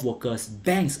laying off workers.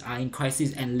 Banks are in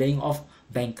crisis and laying off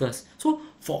bankers. So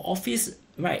for office,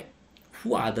 right,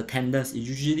 who are the tenants?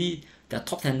 Usually the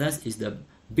top tenants is the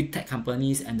big tech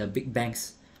companies and the big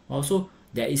banks. Also,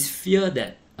 there is fear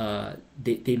that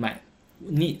they might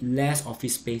need less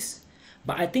office space.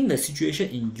 But I think the situation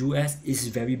in US is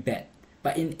very bad.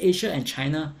 But in Asia and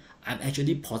China, I'm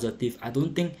actually positive. I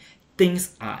don't think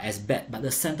things are as bad, but the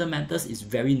sentimentals is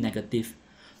very negative.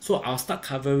 So I'll start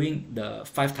covering the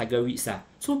 5 tiger REITs.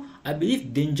 So I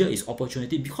believe danger is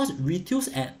opportunity because retails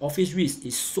and office REITs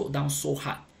is sold down so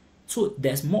hard. So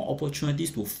there's more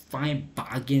opportunities to find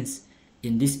bargains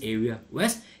in this area.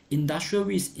 Whereas industrial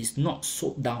REITs is not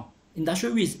sold down.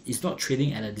 Industrial REITs is not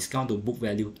trading at a discount to book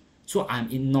value. So I'm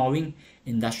ignoring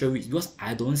industrial REITs because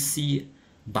I don't see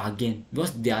bargain,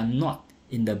 because they are not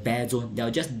in the bear zone. They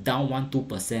are just down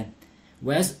 1-2%.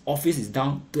 Whereas office is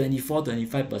down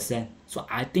 24-25%. So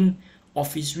I think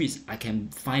office REITs, I can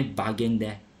find bargain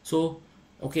there. So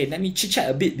okay, let me chit chat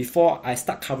a bit before I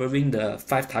start covering the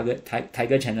 5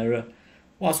 tiger general.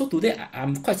 Wow, so today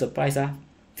I'm quite surprised.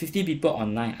 50 people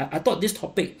online. I thought this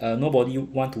topic nobody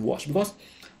want to watch because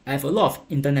I have a lot of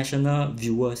international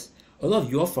viewers, a lot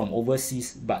of you all from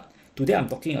overseas, but today I'm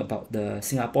talking about the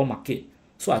Singapore market.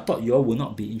 So I thought you all would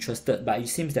not be interested, but it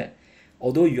seems that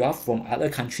although you are from other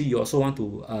country, you also want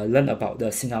to learn about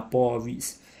the Singapore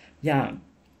REITs. Yeah.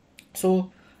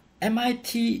 So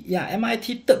MIT,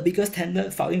 third biggest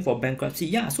tenant filing for bankruptcy.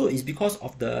 Yeah, so it's because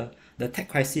of the tech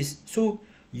crisis. So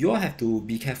you all have to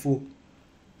be careful.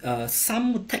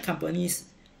 Some tech companies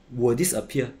will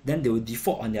disappear, then they will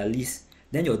default on their lease,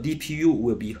 then your DPU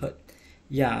will be hurt.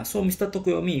 Yeah, so Mr.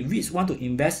 Tokuyomi, REITs want to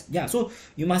invest. Yeah, so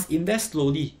you must invest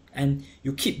slowly and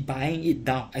you keep buying it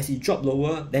down. As it drop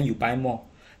lower, then you buy more.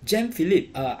 Jem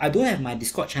Philip, I don't have my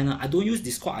Discord channel. I don't use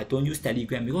Discord. I don't use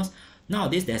Telegram because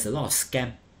nowadays there's a lot of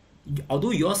scam.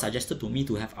 Although you all suggested to me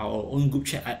to have our own group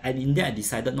chat, in there I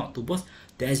decided not to because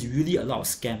there's really a lot of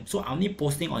scam. So I'm only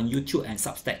posting on YouTube and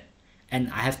Substack. And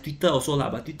I have Twitter also lah,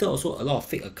 but Twitter also a lot of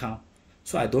fake account.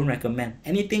 So I don't recommend.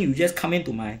 Anything you just come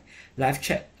into my live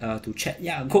chat to chat.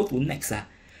 Yeah, go to next.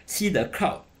 See the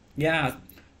crowd. Yeah.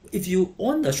 If you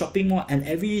own the shopping mall and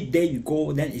every day you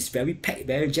go, then it's very packed,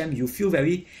 very jammed. You feel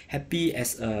very happy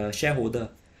as a shareholder.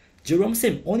 Jerome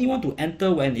Sim, only want to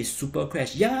enter when it's super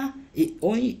crash. Yeah, it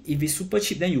only if it's super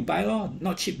cheap, then you buy lor.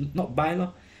 Not cheap, not buy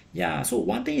lor. Yeah, so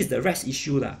one thing is the rest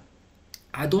issue lah.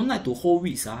 I don't like to hold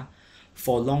REITs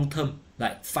for long term,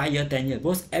 like 5 years, 10 years,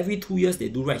 because every 2 years they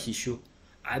do rights issue.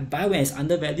 I buy when it's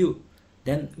undervalued,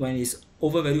 then when it's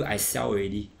overvalued, I sell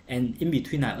already. And in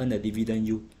between, I earn the dividend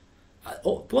yield.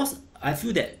 Because I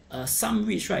feel that some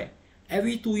REITs, right,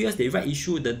 every 2 years they right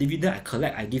issue, the dividend I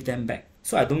collect, I give them back.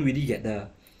 So I don't really get the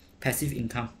passive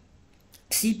income.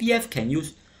 CPF can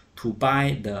use to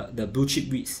buy the blue chip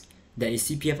REITs that is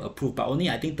CPF approved, but only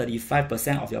I think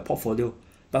 35% of your portfolio.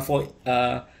 But for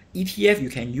ETF, you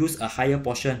can use a higher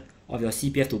portion of your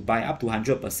CPF to buy up to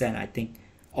 100%, I think,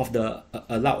 of the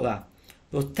allowed lah.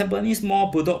 So Tampines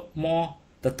Mall, Bedok Mall,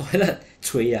 the toilet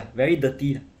very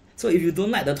dirty. So if you don't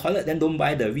like the toilet, then don't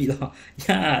buy the REIT.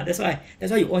 Yeah, that's why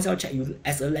you also check. You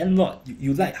as a landlord,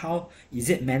 you like how is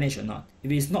it managed or not.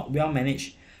 If it's not well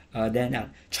managed,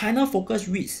 then China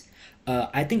focused REITs,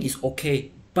 I think it's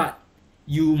okay, but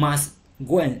you must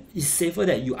go and it's safer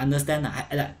that you understand.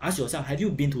 Like, ask yourself, have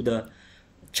you been to the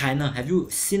China? Have you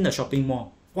seen the shopping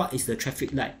mall? What is the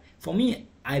traffic like? For me,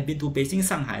 I've been to Beijing,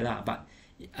 Shanghai lah, but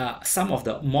some of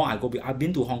the mall I've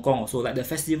been to Hong Kong also, like the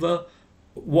festival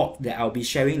walk that I'll be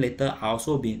sharing later. I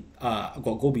also been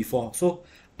go before, so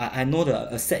I know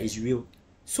the asset is real.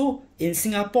 So in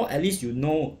Singapore, at least you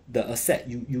know the asset.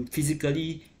 You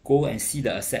physically go and see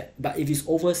the asset. But if it's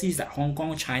overseas like Hong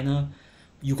Kong, China,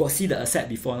 you got see the asset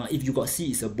before now. If you got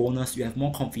see, it's a bonus. You have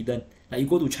more confidence. Like you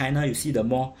go to China, you see the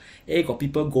mall, got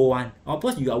people go on. Of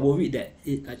course, you are worried that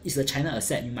it's a China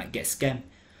asset, you might get scammed.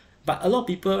 But a lot of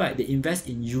people, right, they invest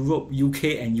in Europe,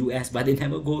 UK, and US, but they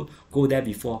never go there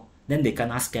before. Then they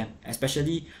kena scam,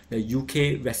 especially the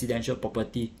UK residential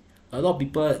property. A lot of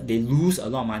people, they lose a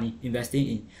lot of money investing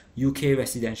in UK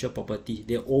residential property.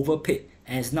 They overpaid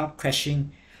and it's now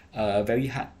crashing very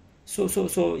hard.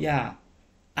 So yeah,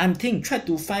 I'm thinking, try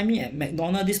to find me at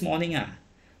McDonald's this morning.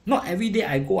 Not every day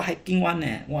I go hiking one.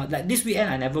 Like this weekend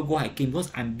I never go hiking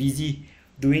because I'm busy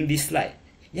doing this slide.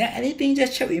 Yeah, anything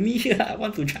just chat with me here. I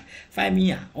want to try find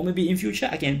me. Or maybe in future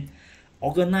I can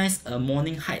organize a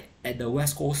morning hike at the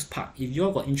West Coast Park. If you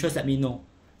all got interest, let me know.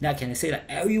 Then I can say like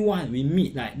everyone we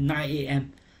meet like 9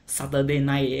 a.m. Saturday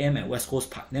 9 a.m. at West Coast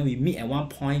Park. Then we meet at one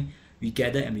point, we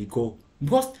gather and we go.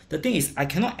 Because the thing is, I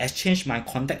cannot exchange my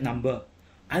contact number.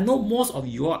 I know most of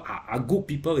you all are good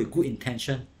people with good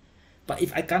intention. But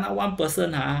if I cannot one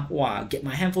person, get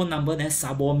my handphone number, then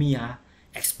sabo me,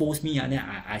 expose me, then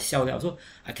I sell that. So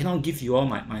I cannot give you all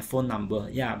my phone number.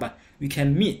 Yeah, but we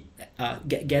can meet,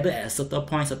 gather at a certain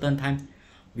point, certain time.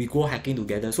 We go hiking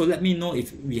together. So let me know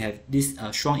if we have this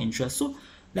strong interest. So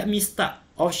let me start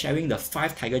off sharing the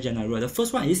 5 Tiger General. The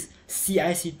first one is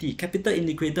CICT, Capital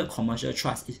Integrated Commercial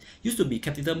Trust. It used to be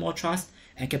Capital Mall Trust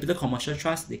and Capital Commercial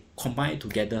Trust. They combine it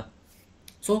together.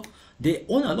 So they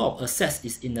own a lot of assets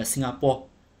is in the Singapore.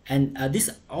 And this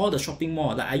all the shopping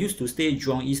mall. Like I used to stay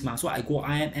Jurong East, so I go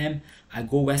IMM, I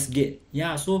go Westgate.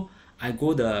 Yeah, so I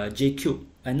go the J-Cube.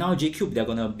 And now J-Cube, they're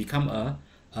gonna become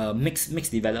a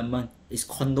mixed development. It's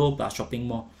condo plus shopping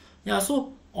mall. Yeah,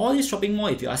 so all these shopping mall,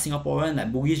 if you are Singaporean,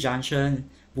 like Bugis Junction,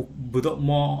 Bedok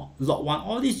Mall, Lot 1,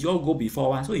 all these you all go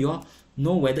before one, so you all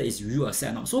know whether it's real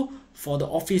asset or not. So for the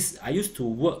office, I used to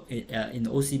work in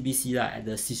OCBC at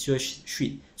the Cecil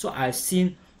Street. So I've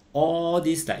seen all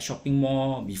these like shopping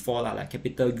mall before like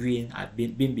Capital Green. I've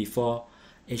been before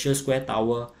Asia Square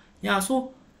Tower. Yeah,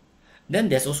 so then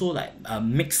there's also like a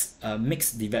mixed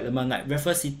development like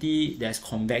Raffles City. There's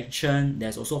convention,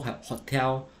 there's also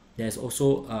hotel, there's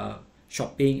also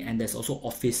shopping, and there's also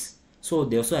office. So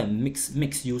they also have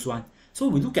mixed use one. So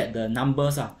we look at the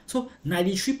numbers. So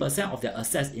 93% of their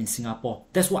assets in Singapore.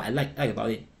 That's what I like about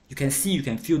it. You can see, you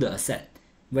can feel the asset,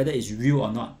 whether it's real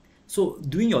or not. So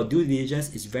doing your due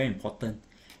diligence is very important.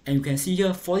 And you can see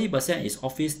here 40% is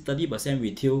office, 30%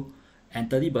 retail, and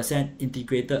 30%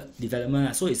 integrated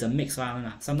development. So it's a mix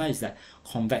one. Sometimes it's like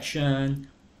convection,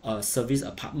 service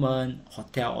apartment,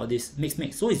 hotel, all this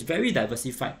mix. So it's very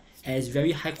diversified. and it's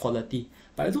very high quality.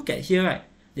 But look at here, right?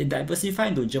 They diversify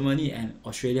into Germany and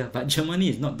Australia, but Germany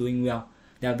is not doing well.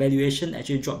 Their valuation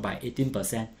actually dropped by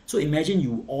 18%. So imagine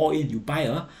you all in, you buy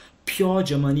a pure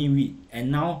Germany REIT,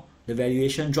 and now the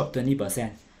valuation dropped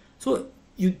 20%. So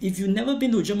if you've never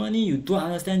been to Germany, you don't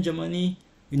understand Germany,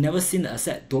 you never seen the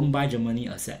asset, don't buy Germany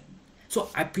asset. So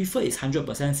I prefer it's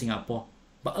 100% Singapore.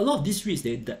 But a lot of these REITs,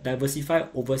 they diversify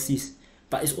overseas,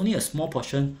 but it's only a small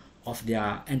portion of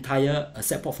their entire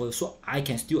asset portfolio, so I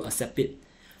can still accept it.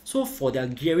 So for their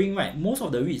gearing, right, most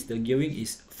of the REITs, the gearing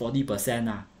is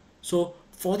 40%. So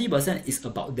 40% is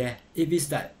about there. If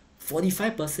it's like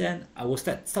 45%, I will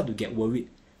start to get worried.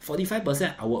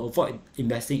 45%, I will avoid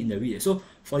investing in the REIT. So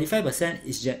 45%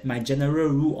 is my general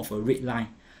rule of a red line.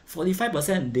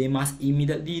 45%, they must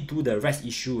immediately do the rights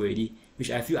issue already, which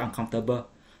I feel uncomfortable.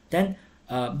 Then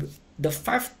the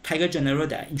 5 Tiger General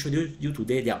that I introduced you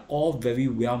today, they are all very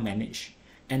well managed.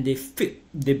 And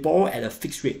they borrow at a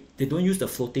fixed rate. They don't use the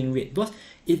floating rate. Because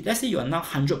if let's say you are now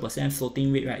 100%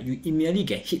 floating rate, right, you immediately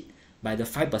get hit by the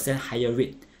 5% higher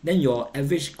rate. Then your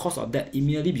average cost of debt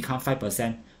immediately becomes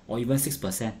 5% or even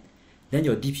 6%. Then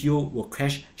your DPU will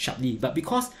crash sharply. But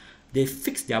because they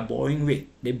fix their borrowing rate,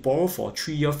 they borrow for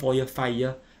 3 year, 4 year, 5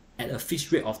 year at a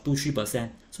fixed rate of 2-3%.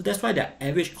 So that's why their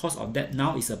average cost of debt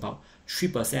now is about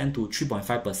 3% to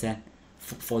 3.5%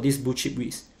 for these blue chip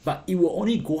REITs. But it will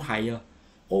only go higher.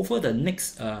 Over the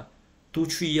next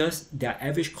 2-3 years, their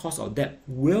average cost of debt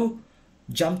will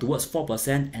jump towards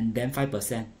 4% and then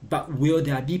 5%. But will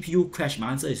their DPU crash?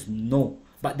 My answer is no.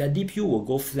 But their DPU will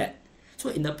go flat. So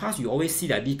in the past, you always see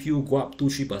that DPU go up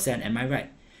 2-3%. Am I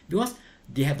right? Because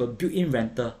they have a built-in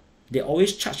rental. They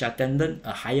always charge their tenant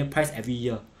a higher price every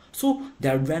year. So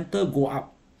their rental go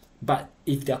up. But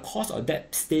if their cost of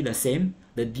debt stay the same,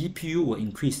 the DPU will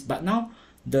increase. But now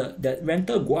the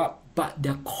rental go up, but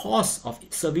their cost of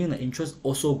serving the interest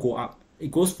also go up. It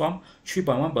goes from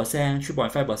 3.1%,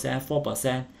 3.5%,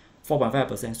 4%,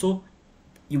 4.5%. So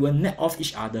it will net off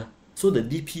each other. So the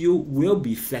DPU will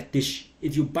be flattish.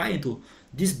 If you buy into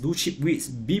these blue chip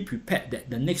REITs, be prepared that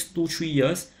the next 2-3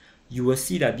 years, you will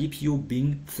see the DPU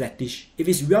being flattish. If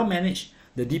it's well managed,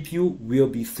 the DPU will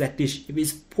be flattish. If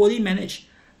it's poorly managed,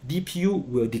 DPU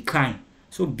will decline.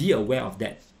 So be aware of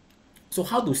that. So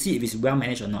how to see if it's well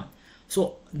managed or not?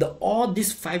 So all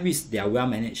these 5 REITs, they are well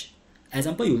managed.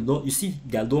 Example, you see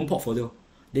their loan portfolio.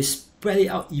 They spread it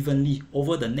out evenly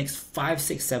over the next 5,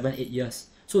 6, 7, 8 years.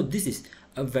 So this is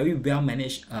a very well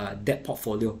managed debt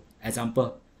portfolio.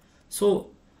 Example.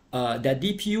 So their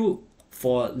DPU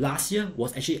for last year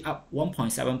was actually up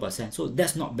 1.7%. So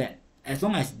that's not bad. As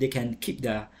long as they can keep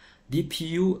the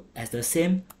DPU as the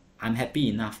same, I'm happy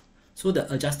enough. So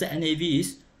the adjusted NAV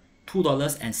is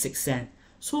 $2.06.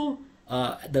 So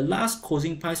the last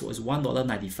closing price was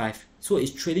 $1.95. So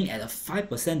it's trading at a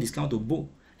 5% discount to book,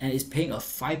 and it's paying a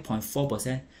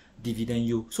 5.4% dividend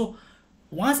yield. So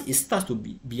once it starts to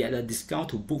be at a discount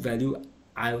to book value,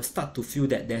 I will start to feel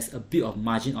that there's a bit of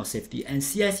margin of safety. And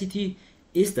CICT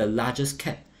is the largest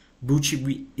cap blue chip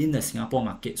REIT in the Singapore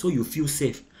market, so you feel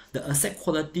safe. The asset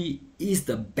quality is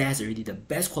the best already, the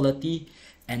best quality,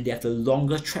 and they have the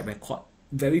longest track record.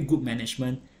 Very good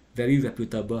management, very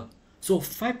reputable. So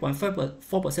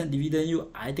 5.4% dividend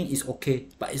yield, I think is okay,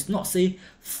 but it's not say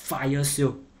fire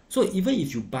sale. So even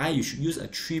if you buy, you should use a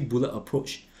 3-bullet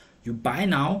approach. You buy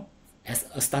now as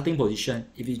a starting position.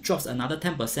 If it drops another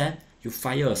 10%, you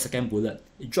fire a second bullet.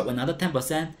 It drop another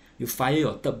 10%, you fire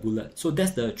your third bullet. So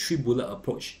that's the 3-bullet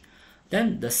approach.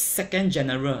 Then the second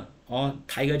general or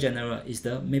Tiger General is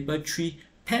the Mapletree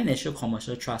Pan-Asia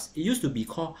Commercial Trust. It used to be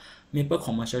called Maple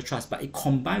Commercial Trust, but it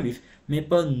combined with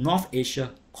Maple North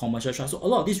Asia Commercial Trust. So a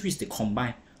lot of these REITs, they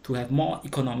combine to have more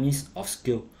economies of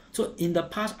scale. So in the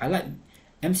past, I like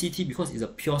MCT because it's a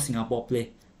pure Singapore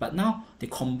play. But now they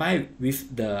combine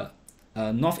with the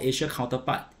North Asia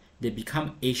counterpart, they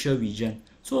become Asia region.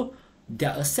 So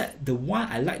their asset, the one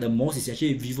I like the most is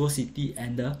actually VivoCity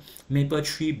and the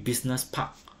Mapletree Business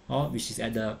Park, which is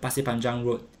at the Pasir Panjang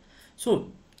Road.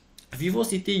 So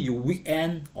VivoCity, you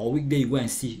weekend or weekday you go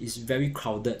and see, it's very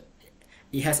crowded.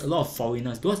 It has a lot of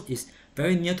foreigners because it's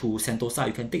very near to Sentosa.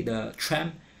 You can take the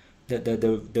tram,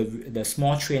 the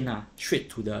small train straight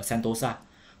to the Sentosa.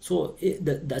 So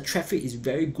the traffic is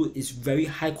very good. It's very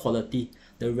high quality.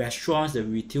 The restaurants, the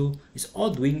retail, is all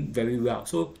doing very well.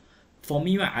 So for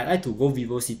me, right, I like to go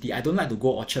VivoCity. I don't like to go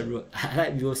Orchard Road. I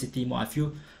like VivoCity more. I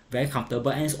feel very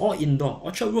comfortable, and it's all indoor.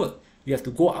 Orchard Road, you have to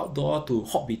go outdoor to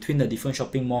hop between the different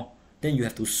shopping mall. Then you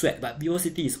have to sweat. But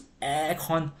VivoCity is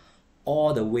aircon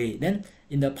all the way. Then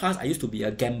in the past, I used to be a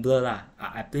gambler lah.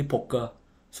 I play poker.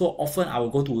 So often I will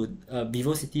go to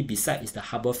Vivo City. Beside is the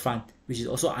Harbourfront, which is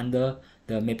also under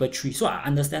the maple tree. So I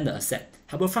understand the asset.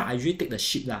 Harbourfront, I usually take the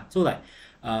ship lah. So like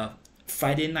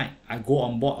Friday night I go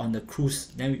on board on the cruise,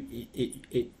 then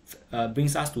it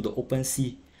brings us to the open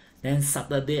sea. Then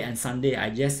Saturday and Sunday I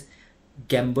just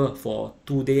gamble for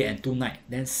 2 days and 2 nights.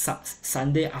 Then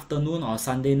Sunday afternoon or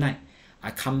Sunday night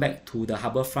I come back to the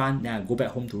Harbourfront, then I go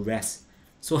back home to rest.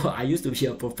 So I used to be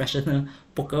a professional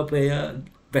poker player,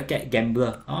 bracket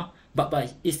gambler,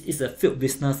 but it's a field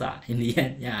business in the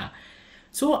end. Yeah.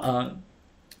 So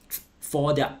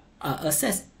for their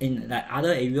assets in like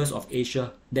other areas of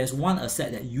Asia, there's one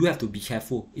asset that you have to be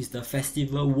careful. It's the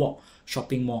Festival Walk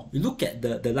shopping mall. You look at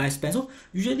the lifespan. So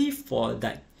usually for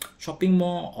that shopping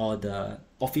mall or the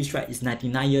office, right, it's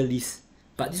 99-year lease.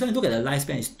 But this one, you look at the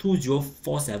lifespan, it's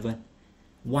 2047.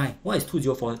 Why? What is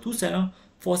 2047?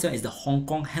 2047 is the Hong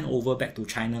Kong handover back to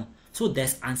China. So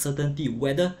there's uncertainty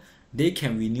whether they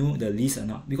can renew the lease or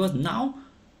not. Because now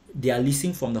they are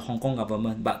leasing from the Hong Kong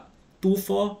government, but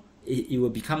 24 it will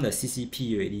become the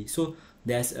CCP already. So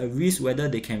there's a risk whether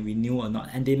they can renew or not,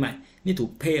 and they might need to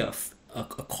pay a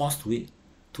cost to it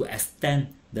to extend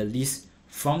the lease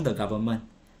from the government.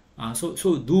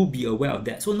 So do be aware of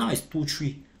that. So now it's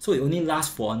 2-3, so it only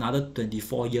lasts for another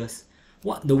 24 years.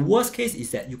 What the worst case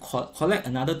is that you collect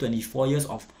another 24 years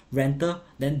of rental,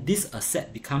 then this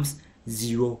asset becomes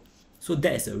zero. So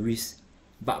that is a risk.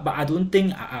 But I don't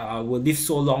think I will live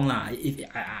so long lah. If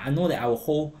I know that I will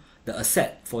hold the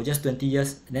asset for just 20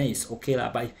 years, then it's okay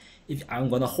lah. But if I'm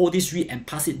gonna hold this REIT and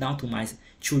pass it down to my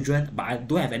children, but I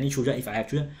don't have any children, if I have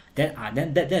children,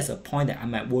 then that's a point that I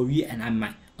might worry and I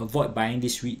might avoid buying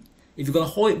this REIT. If you're gonna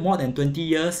hold it more than 20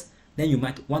 years, then you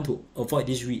might want to avoid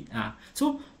this REIT.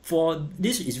 So for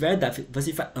this, is very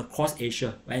diversified across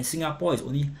Asia, right? And Singapore is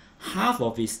only half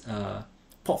of its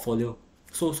portfolio.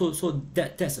 So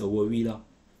that's a worry lah,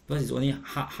 because it's only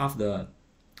half the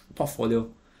portfolio.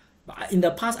 But in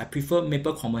the past, I prefer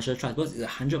Maple Commercial Trust because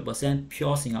it's 100%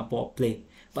 pure Singapore play.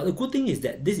 But the good thing is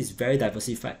that this is very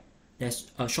diversified.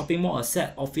 There's a shopping mall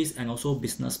asset, office, and also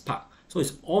business park. So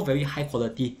it's all very high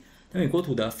quality. Then we go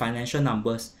to the financial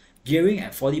numbers. Gearing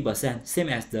at 40%, same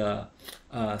as the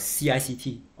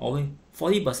CICT. Okay,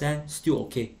 40% still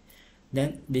okay.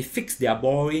 Then they fix their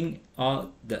borrowing,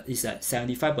 is at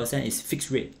 75% is fixed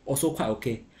rate, also quite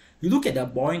okay. You look at the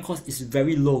borrowing cost, is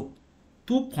very low,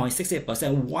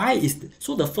 2.68%. Why is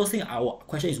so? The first thing our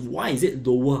question is, why is it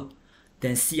lower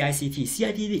than CICT?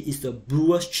 CICT is the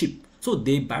brewer's cheap, so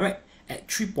they buy at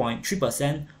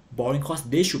 3.3% borrowing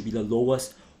cost. They should be the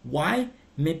lowest. Why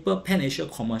Maple Pan Asia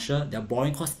Commercial, their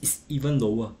borrowing cost is even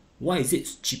lower? Why is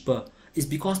it cheaper? It's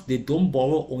because they don't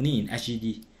borrow only in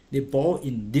SGD. They borrow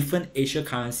in different Asia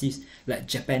currencies like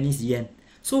Japanese yen.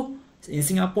 So in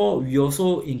Singapore, we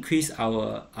also increase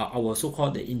our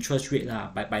so-called the interest rate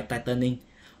by tightening.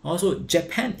 Also,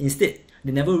 Japan instead,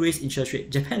 they never raise interest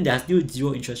rate. Japan, they are still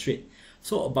zero interest rate.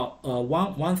 So about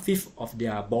 1/5 of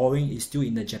their borrowing is still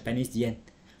in the Japanese yen.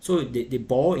 So they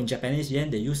borrow in Japanese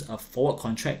yen. They use a forward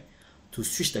contract to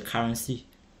switch the currency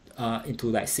into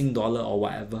like Sing dollar or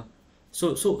whatever.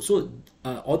 So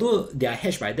although they are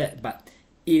hedged by that, but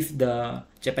if the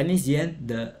Japanese yen,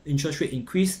 the interest rate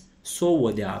increase, so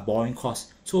will their borrowing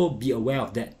costs. So be aware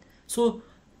of that. So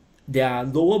their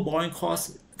lower borrowing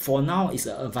costs for now is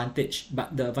an advantage,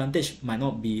 but the advantage might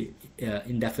not be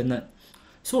indefinite.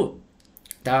 So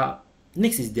the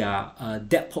next is their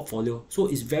debt portfolio. So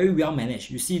it's very well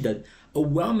managed. You see that a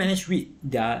well managed REIT,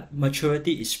 their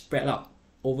maturity is spread out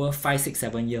over 5, 6,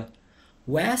 7 years.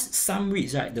 Whereas some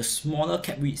REITs, right, the smaller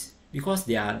cap REITs, because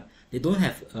they don't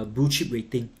have a blue chip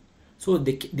rating, so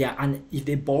if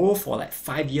they borrow for like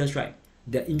 5 years, right,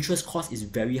 the interest cost is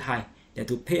very high. They have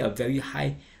to pay a very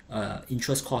high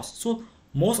interest cost. So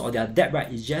most of their debt, right,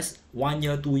 is just 1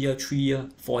 year, 2 year, 3 year,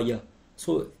 4 year.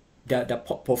 So their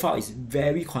profile is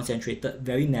very concentrated,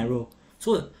 very narrow.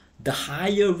 So the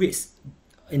higher rates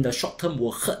in the short term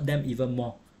will hurt them even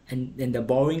more, and the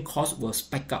borrowing cost will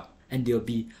spike up, and they'll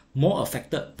be more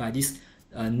affected by this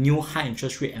new high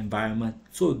interest rate environment.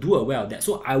 So do aware of that.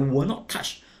 So I will not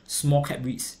touch small cap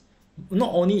REITs.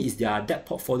 Not only is their debt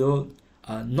portfolio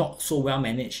not so well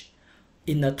managed,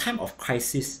 in a time of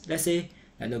crisis, let's say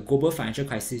like the global financial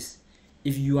crisis,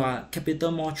 if you are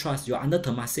Capital Mall Trust, you're under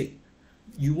Temasek,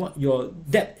 you want your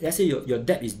debt, let's say your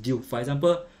debt is due. For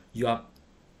example, you are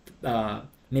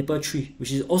Maple Tree,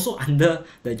 which is also under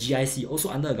the GIC, also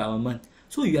under the government.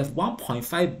 So you have $1.5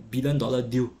 billion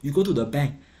due. You go to the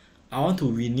bank, I want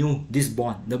to renew this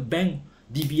bond. The bank,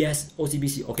 DBS,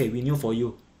 OCBC, okay, renew for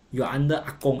you. You're under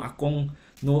Akong.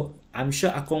 No, I'm sure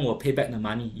Akong will pay back the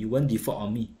money. You won't default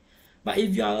on me. But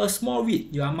if you are a small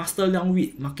REIT, you are master long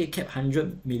REIT, market cap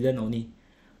 100 million only,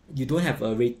 you don't have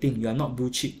a rating, you are not blue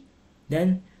chip,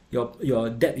 then your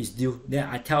debt is due. Then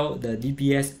I tell the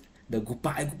DPS, the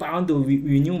Gupa, I want to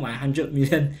renew my 100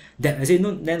 million debt. I say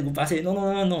no. Then Gupa say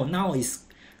no. Now is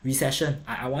recession.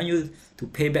 I want you to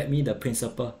pay back me the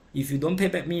principal. If you don't pay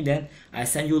back me, then I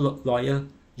send you lawyer.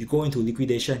 You go into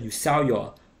liquidation. You sell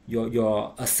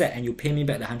your asset and you pay me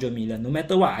back the 100 million. No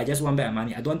matter what, I just want back my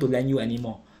money. I don't want to lend you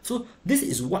anymore. So this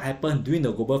is what happened during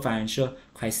the global financial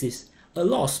crisis. A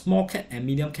lot of small cap and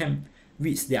medium cap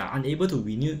REITs, they are unable to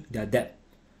renew their debt.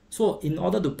 So in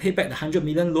order to pay back the 100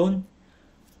 million loan,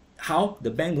 how the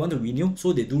bank want to renew?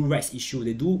 So they do rights issue,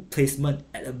 they do placement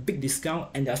at a big discount,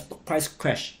 and their stock price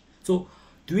crash. So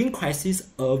during crisis,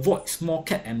 avoid small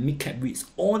cap and mid cap REITs.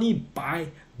 Only buy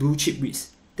blue chip REITs.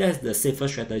 That's the safer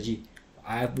strategy.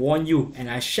 I have warned you and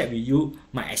I shared with you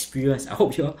my experience. I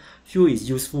hope you feel it's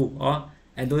useful,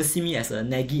 and don't see me as a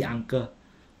naggy uncle.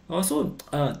 Also,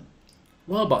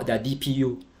 what about their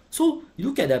DPU? So you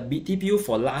look at the DPU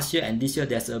for last year and this year,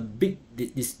 there's a big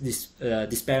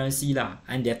disparity lah,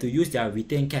 and they have to use their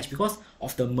retained cash because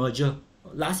of the merger.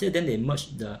 Last year, then they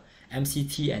merged the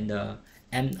MCT and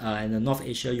the North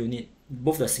Asia unit,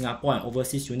 both the Singapore and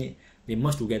overseas unit, they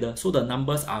merged together. So the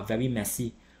numbers are very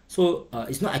messy. So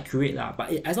it's not accurate lah,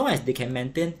 but as long as they can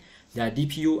maintain their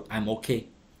DPU, I'm okay.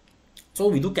 So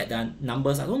we look at the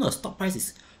numbers. I don't know, the stock price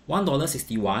is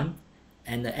 $1.61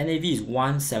 and the NAV is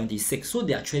 176. So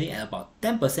they are trading at about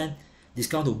 10%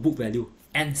 discount to book value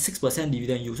and 6%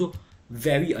 dividend yield. So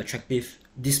very attractive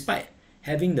despite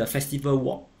having the festival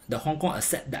walk, the Hong Kong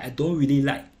asset that I don't really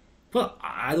like. But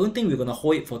I don't think we're going to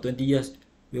hold it for 20 years.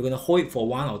 We're going to hold it for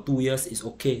 1 or 2 years. It's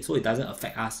okay. So it doesn't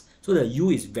affect us. So the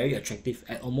yield is very attractive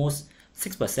at almost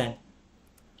 6%.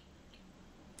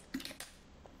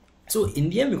 So in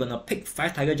the end, we're going to pick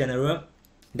 5 Tiger General.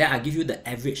 Then I give you the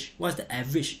average. What's the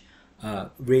average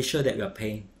ratio that we are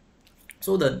paying?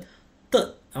 So the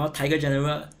third Tiger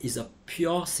General is a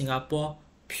pure Singapore,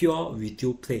 pure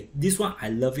retail play. This one, I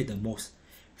love it the most.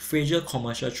 Fraser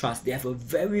Commercial Trust, they have a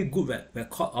very good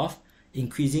record of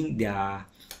increasing their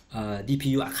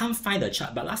DPU. I can't find the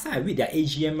chart, but last time I read their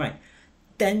AGM, right,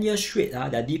 10 years straight,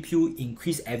 their DPU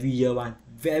increase every year one.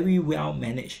 Very well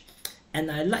managed. And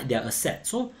I like their asset.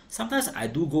 So sometimes I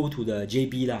do go to the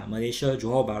JB lah, Malaysia,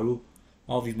 Johor Bahru,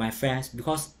 or with my friends,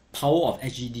 because power of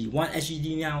SGD. One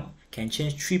SGD now can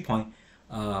change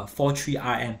 3.43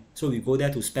 RM. So we go there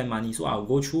to spend money. So I'll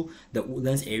go through the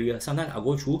Woodlands area. Sometimes I'll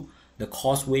go through the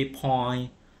Causeway Point,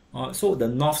 so the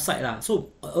north side lah.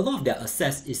 So a lot of their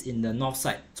assets is in the north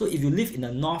side. So if you live in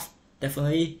the north,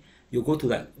 definitely you go to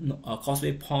like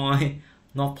Causeway Point,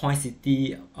 North Point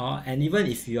City, and even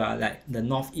if you are like the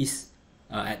northeast,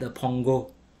 at the Punggol,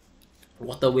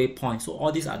 Waterway Point. So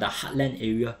all these are the heartland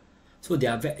area. So they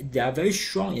are very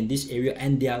strong in this area,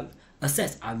 and their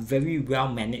assets are very well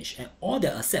managed, and all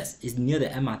their assets is near the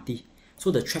MRT.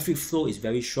 So the traffic flow is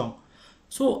very strong.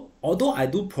 So although I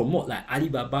do promote like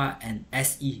Alibaba and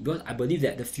SE, because I believe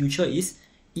that the future is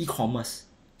e-commerce.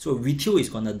 So retail is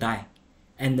gonna die,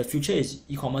 and the future is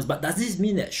e-commerce. But does this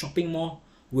mean that shopping mall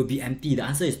will be empty? The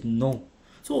answer is no.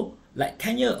 So like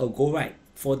 10 years ago, right,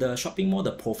 for the shopping mall,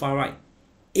 the profile, right,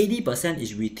 80%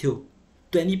 is retail,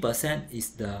 20% is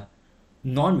the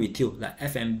non-retail like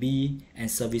F&B and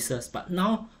services. But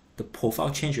now the profile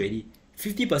changed already.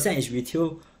 50% is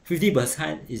retail,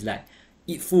 50% is like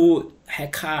eat food,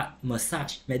 haircut,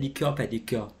 massage, manicure,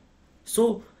 pedicure.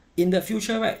 So in the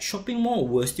future, right, shopping mall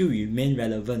will still remain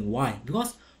relevant. Why?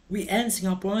 Because weekend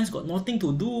Singaporeans got nothing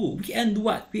to do. Weekend do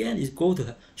what? Weekend is go to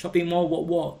the shopping mall,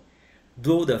 walk,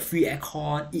 blow the free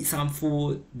aircon, eat some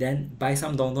food, then buy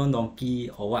some Don Donki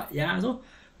or what. Yeah, so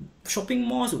shopping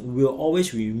malls will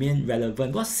always remain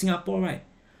relevant because Singapore, right,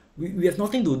 we have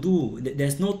nothing to do.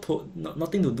 There's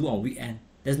nothing to do on weekend.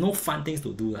 There's no fun things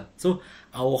to do. So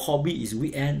our hobby is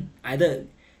weekend. Either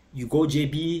you go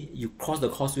JB, you cross the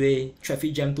causeway,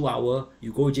 traffic jam 2 hours,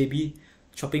 you go JB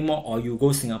shopping mall, or you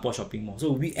go Singapore shopping mall.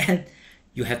 So weekend,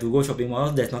 you have to go shopping mall.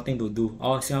 There's nothing to do.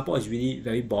 Singapore is really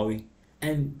very boring.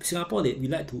 And Singapore, we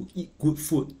like to eat good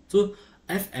food. So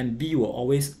F&B will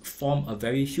always form a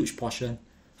very huge portion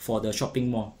for the shopping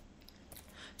mall.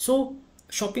 So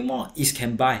shopping mall is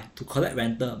can buy to collect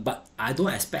rental, but I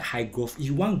don't expect high growth. If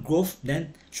you want growth,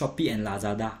 then Shopee and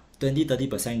Lazada,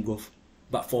 20-30% growth.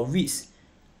 But for REITs,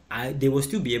 they will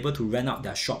still be able to rent out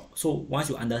their shop. So once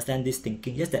you understand this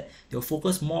thinking, just that they'll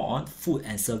focus more on food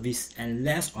and service and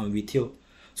less on retail.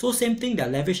 So same thing, their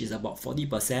leverage is about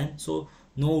 40%. So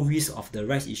no risk of the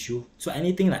rights issue. So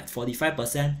anything like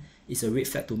 45% is a red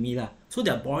flag to me lah. So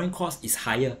their borrowing cost is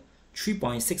higher,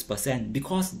 3.6%,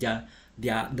 because the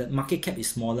the market cap is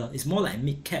smaller. It's more like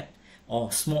mid cap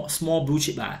or small blue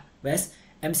chip whereas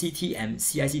MCT and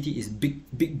CICT is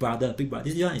big brother.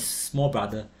 This one is small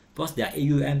brother because their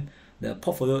AUM, the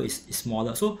portfolio is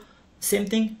smaller. So same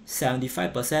thing,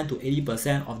 75% to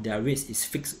 80% of their rates is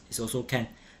fixed, is also can.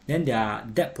 Then their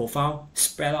debt profile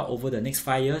spread out over the next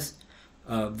 5 years.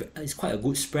 It's quite a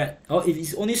good spread. Or if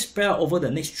it's only spread out over the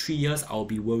next 3 years, I'll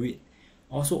be worried.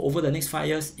 Also over the next 5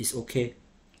 years is okay.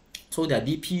 So their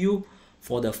DPU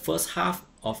for the first half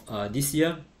of this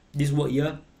work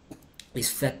year is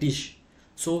flattish.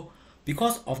 So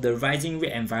because of the rising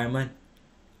rate environment,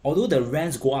 although the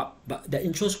rents go up, but the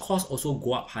interest costs also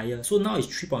go up higher. So now it's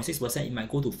 3.6%, it might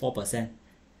go to 4%.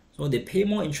 So they pay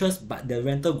more interest, but the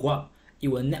rental go up, it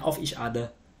will net off each other.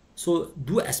 So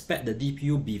do expect the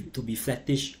DPU to be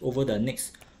flattish over the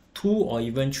next 2 or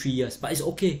even 3 years, but it's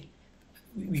okay.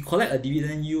 We collect a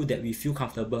dividend yield that we feel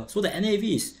comfortable. So the NAV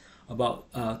is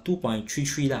about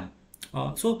 2.33 lah.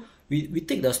 So we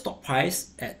take the stock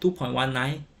price at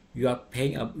 2.19. We are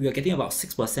getting about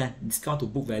 6% discount to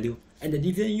book value, and the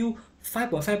dividend yield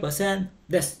 5.5%.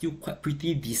 That's still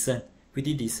pretty decent.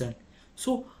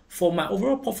 So for my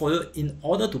overall portfolio, in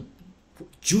order to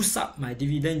juice up my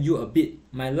dividend yield a bit,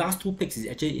 my last 2 picks is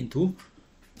actually into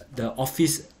the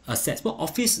office assets. But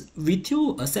office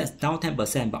retail assets down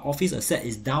 10%, but office asset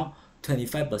is down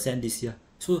 25% this year.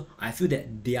 So I feel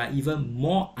that they are even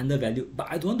more undervalued. But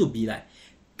I don't want to be like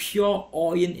pure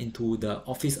all in into the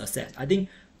office asset. I think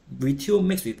retail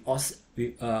mixed with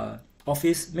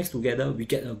office mixed together, we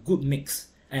get a good mix,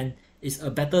 and it's a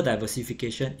better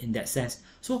diversification in that sense.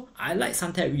 So I like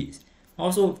Suntec REITs.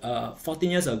 Also,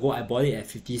 14 years ago, I bought it at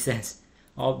 50 cents.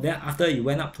 Then after it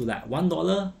went up to like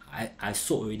 $1, I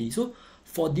sold already. So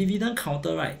for dividend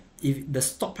counter, right, if the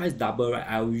stock price double, right,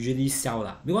 I will usually sell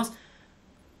lah. Because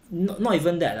not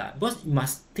even that lah. Because you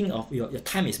must think of your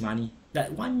time is money.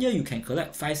 That 1 year you can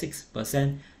collect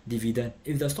 5-6% dividend.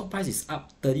 If the stock price is up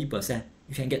 30%,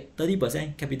 you can get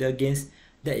 30% capital gains.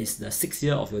 That is the 6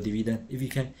 year of your dividend. If you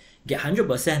can get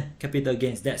 100% capital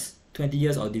gains, that's 20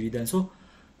 years of dividend. So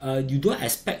you don't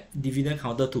expect dividend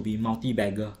counter to be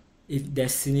multi-bagger. If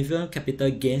there's significant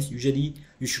capital gains, usually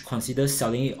you should consider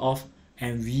selling it off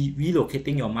and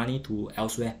relocating your money to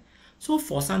elsewhere. So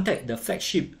for Suntec, the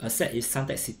flagship asset is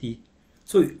Suntec City.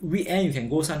 So weekend you can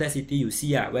go Suntec City, you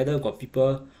see whether got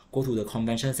people go to the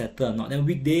convention center or not. Then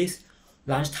weekdays,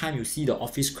 lunchtime, you see the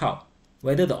office crowd.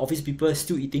 Whether the office people are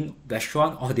still eating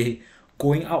restaurant or they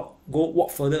going out, go walk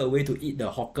further away to eat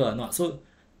the hawker or not. So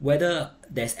whether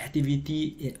there's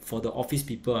activity for the office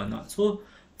people or not. So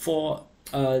for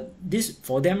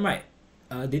for them, right,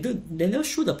 they don't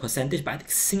show the percentage, but I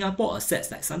think Singapore assets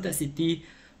like Suntec City,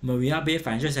 Marina Bay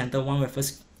Financial Center, One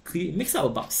Raffles makes up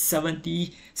about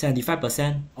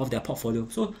 70-75% of their portfolio.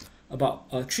 So about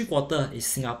 3/4 is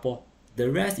Singapore. The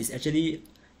rest is actually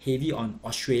heavy on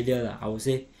Australia, I would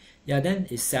say. Yeah, then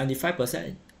it's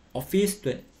 75% office,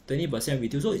 20%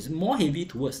 retail. So it's more heavy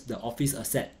towards the office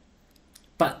asset.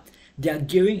 But their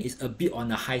gearing is a bit on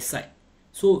the high side.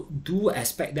 So do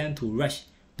expect them to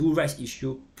do rights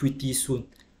issue pretty soon.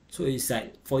 So it's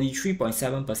like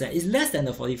 43.7%. It's less than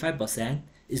the 45%.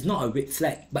 It's not a red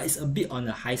flag, but it's a bit on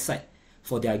the high side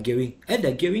for their gearing. And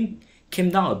their gearing came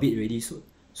down a bit already. So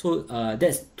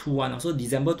that's 2:1. Also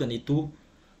December 22,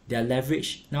 their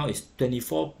leverage now is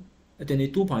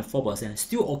 22.4%.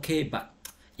 Still okay, but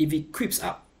if it creeps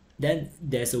up, then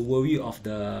there's a worry of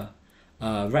the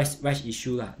rights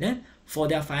issue lah. Then for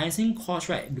their financing cost,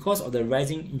 right, because of the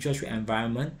rising interest rate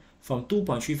environment, from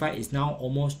 2.35 is now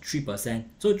almost 3%.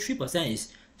 So 3%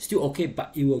 is still okay,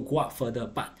 but it will go up further.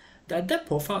 But the debt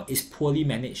profile is poorly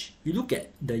managed. You look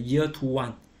at the year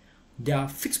 21, their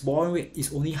fixed borrowing rate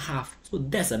is only half. So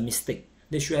that's a mistake.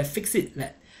 They should have fixed it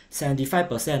like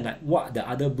 75%, like what the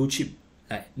other blue chip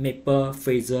like Maple,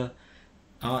 Fraser,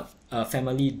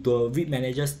 family, the REIT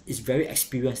managers is very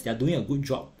experienced. They are doing a good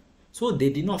job. So they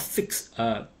did not fix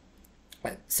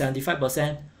like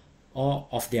 75%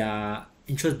 of their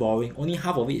interest borrowing. Only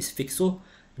half of it is fixed. So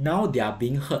now they are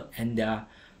being hurt and their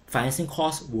financing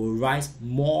costs will rise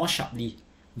more sharply.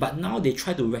 But now they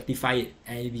try to rectify it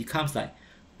and it becomes like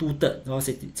 2/3,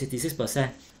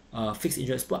 66% fixed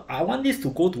interest. But I want this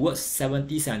to go towards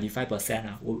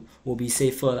 70-75%. Will be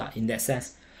safer in that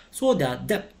sense. So their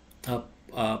debt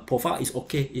profile is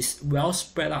okay. It's well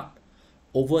spread up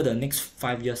over the next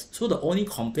 5 years. So the only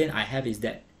complaint I have is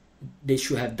that they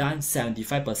should have done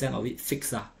 75% of it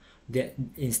fixed that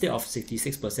instead of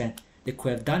 66%. They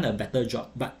could have done a better job.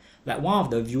 But like one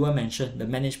of the viewer mentioned, the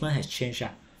management has changed.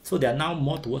 So they are now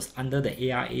more towards under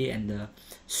the ARA and the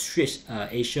Straits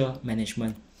Asia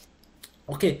management.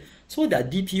 Okay, So the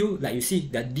DPU, like you see,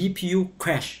 the DPU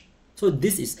crash. So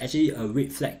this is actually a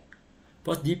red flag.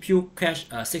 Because DPU crashed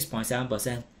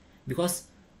 6.7% because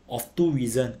of two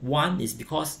reasons. One is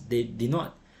because they did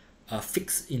not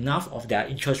fix enough of their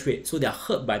interest rate, so they are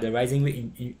hurt by the rising rate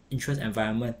in interest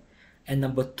environment. And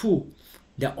number two,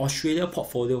 their Australia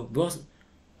portfolio, because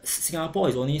Singapore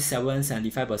is only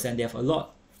 7.75%, they have a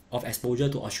lot of exposure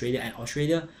to Australia, and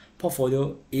Australia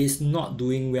portfolio is not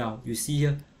doing well. You see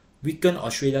here, weakened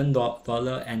Australian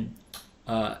dollar and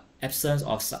absence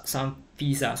of some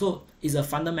fees. So it's a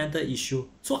fundamental issue.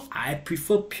 So I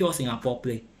prefer pure Singapore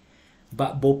play.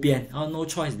 But bo pian, no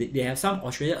choice. They have some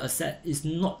Australia asset. It's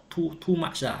not too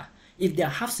much. If they are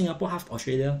half Singapore, half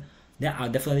Australia, then I'll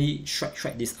definitely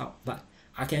strike this out. But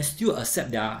I can still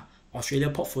accept their Australia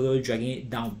portfolio dragging it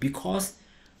down because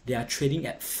they are trading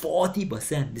at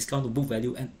 40% discount to book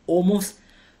value and almost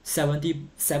 77%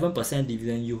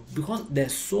 dividend yield. Because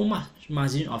there's so much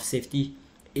margin of safety,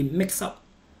 it makes up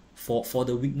for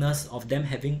the weakness of them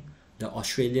having the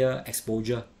Australia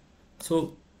exposure.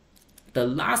 So the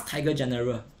last Tiger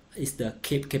General is the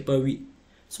kekeke REIT.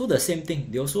 So the same thing,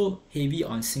 they also heavy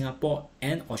on Singapore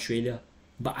and Australia,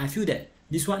 but I feel that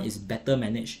this one is better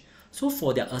managed. So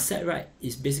for their asset, right,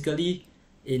 is basically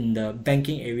in the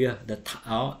banking area. The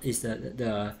is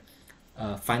the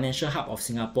financial hub of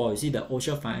Singapore. You see the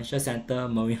Ocean Financial Center,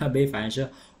 Marina Bay Financial,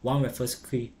 One Raffles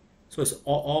Kreit. So it's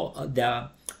all their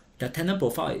tenant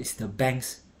profile is the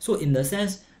banks. So in the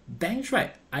sense, banks,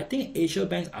 right, I think Asia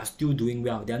banks are still doing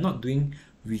well. They are not doing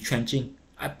retrenching.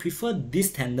 I prefer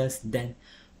these tenants than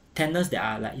tenants that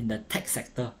are like in the tech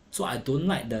sector. So I don't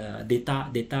like the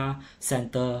data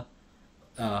center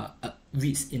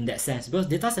REITs in that sense, because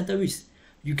data center REITs,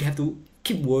 you have to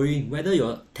keep worrying whether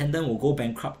your tenant will go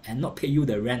bankrupt and not pay you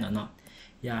the rent or not.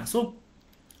 Yeah, so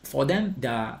for them,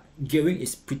 their gearing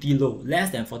is pretty low,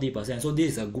 less than 40%. So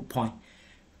this is a good point.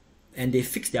 And they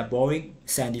fix their borrowing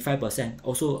 75%,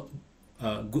 also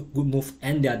a good move.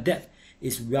 And their debt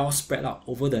is well spread out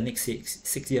over the next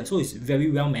six years. So it's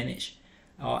very well managed.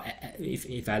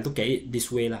 If I look at it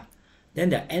this way lah. Then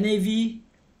the NAV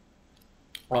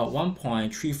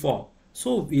 1.34.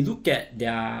 So we look at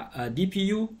their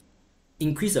DPU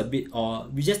increase a bit, or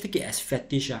we just take it as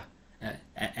flattish,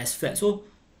 as flat. So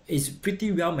it's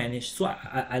pretty well managed. So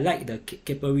I like the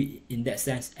kekeke REIT in that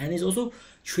sense. And it's also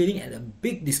trading at a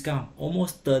big discount,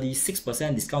 almost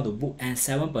 36% discount to book and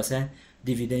 7%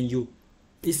 dividend yield.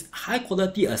 It's high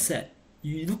quality asset.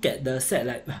 You look at the asset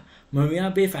like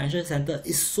Marina Bay Financial Center,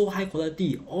 is so high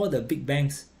quality. All the big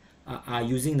banks are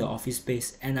using the office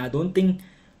space, and I don't think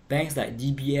banks like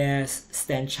DBS,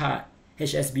 Stanchart,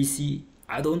 HSBC,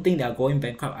 I don't think they are going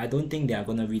bankrupt. I don't think they are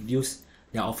going to reduce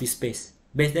their office space.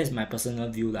 That's my personal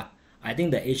view lah. I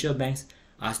think the Asia banks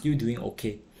are still doing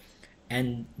okay.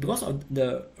 And because of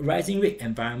the rising rate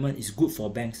environment is good for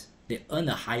banks, they earn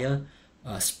a higher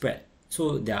spread,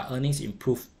 so their earnings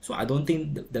improve. So I don't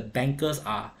think the bankers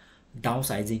are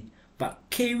downsizing. But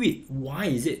K-REIT, why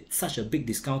is it such a big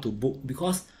discount to book?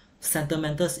 Because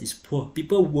sentimentals is poor.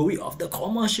 People worry of the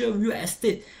commercial real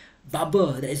estate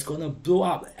bubble that is gonna blow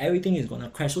up, everything is gonna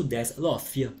crash. So there's a lot of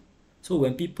fear. So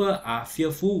when people are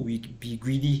fearful, we be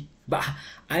greedy. But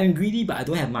I'm greedy, but I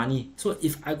don't have money. So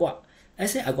if I got,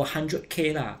 let's say I got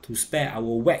 100k lah to spare, I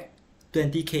will whack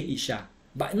 20k each lah.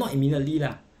 But not immediately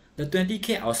lah. The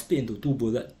 20k I'll split into two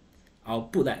bullets. I'll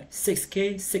put like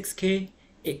 6k, 6k,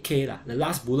 8k lah. The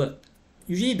last bullet.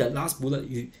 Usually the last bullet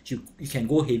you can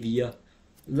go heavier.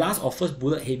 Last or first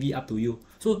bullet heavy, up to you.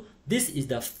 So this is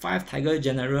the 5 Tiger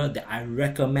General that I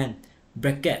recommend.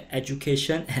 Bracket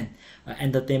education and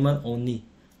entertainment only.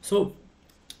 So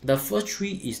the first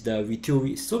 3 is the retail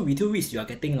REITs. So retail REITs, you are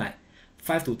getting like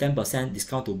 5 to 10%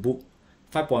 discount to book,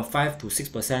 5.5 to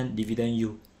 6% dividend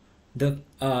yield. The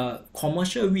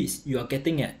commercial REITs, you are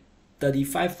getting at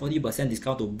 35-40%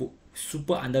 discount to book,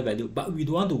 super undervalued, but we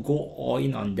don't want to go all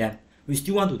in on them. We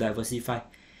still want to diversify.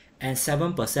 And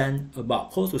 7%,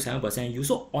 about close to 7% yield.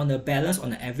 So on the balance,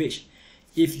 on the average,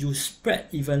 if you spread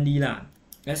evenly lah,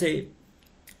 let's say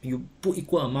you put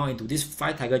equal amount into this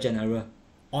 5 Tiger General,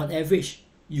 on average,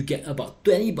 you get about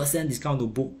 20% discount to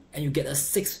book and you get a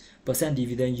 6%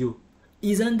 dividend yield.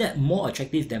 Isn't that more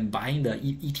attractive than buying the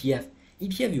ETF?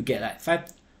 ETF, you get like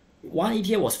one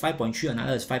ETF was 5.3,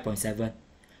 another is 5.7.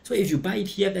 So if you buy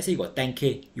ETF, let's say you got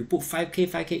 10k, you put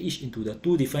 5k each into the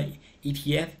 2 different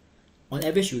ETF, on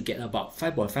average you get about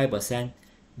 5.5%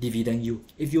 dividend yield.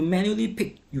 If you manually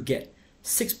pick, you get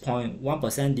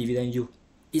 6.1% dividend yield.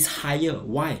 It's higher.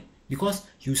 Why? Because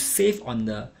you save on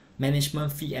the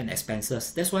management fee and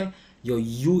expenses. That's why your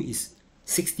yield is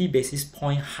 60 basis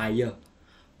point higher.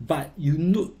 But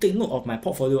you take note of my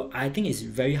portfolio. I think it's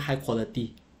very high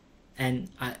quality, and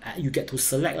you get to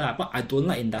select lah. But I don't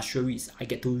like industrial REITs. I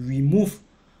get to remove.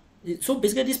 So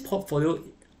basically, this portfolio,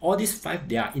 all these 5,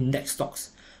 they are index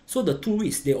stocks. So the 2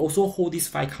 REITs, they also hold this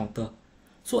 5 counter.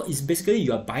 So it's basically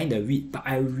you are buying the REIT, but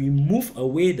I remove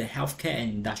away the healthcare and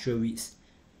industrial REITs.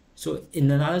 So in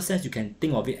another sense, you can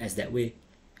think of it as that way.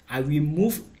 I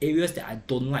remove areas that I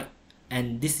don't like,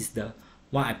 and this is the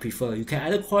one I prefer. You can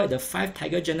either call it the 5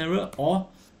 Tiger General, or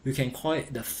you can call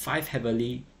it the 5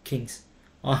 Heavenly Kings.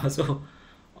 So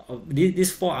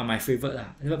these 4 are my favorite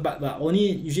lah. But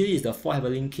only usually is the 4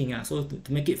 Heavenly King. So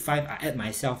to make it 5, I add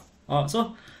myself.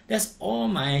 So that's all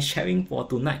my sharing for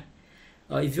tonight.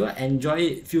 If you all enjoy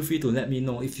it, feel free to let me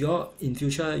know. If you all in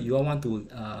future you all want to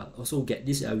also get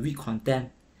this REIT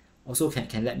content, also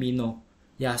can let me know.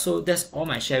 Yeah, so that's all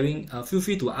my sharing. Feel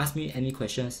free to ask me any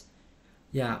questions.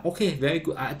 Yeah, okay, very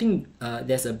good. I think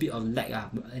there's a bit of lag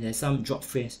and there's some drop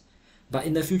frames, but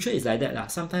in the future it's like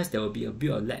that sometimes there will be a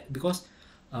bit of lag because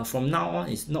from now on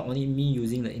it's not only me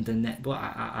using the internet, but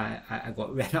I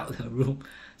got rent out the room,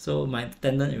 so my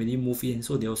tenant already moved in,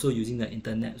 so they're also using the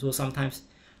internet. So sometimes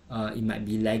it might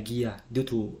be laggy due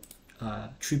to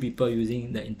 3 people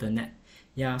using the internet.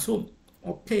 Yeah, so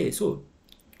okay, so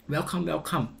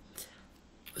welcome.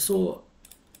 So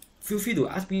feel free to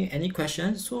ask me any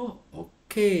questions. So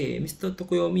okay, Mr.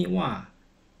 Tokoyomi, wow,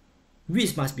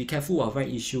 REITs must be careful of right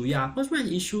issue. Yeah, because right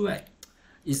issue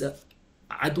is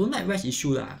I don't like right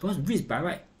issue because REITs by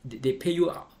right they pay you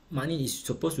money, is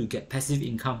supposed to get passive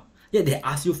income. Yeah, they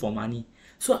ask you for money.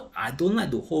 So I don't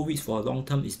like to hold REITs for long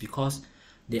term, is because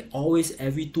they always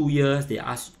every 2 years they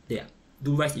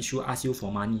do right issue, ask you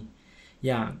for money.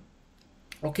 Yeah,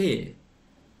 okay.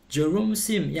 Jerome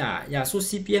Sim, yeah. So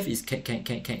CPF is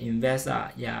can invest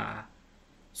yeah.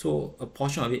 So a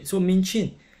portion of it. So Min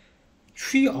Chin,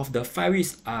 3 of the 5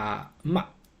 REITs are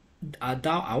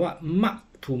down,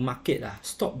 marked to market.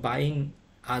 Stop buying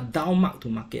down, marked to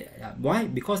market. Why?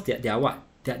 Because they are what?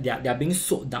 They are being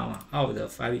sold down out of the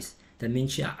 5 REITs. The Min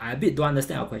Chin, I a bit don't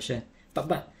understand your question.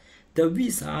 But the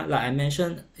REITs like I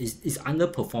mentioned is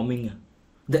underperforming.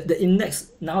 The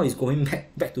index now is going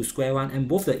back to square one, and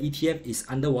both the ETF is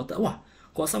underwater. Wow,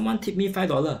 got someone tip me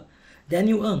 $5.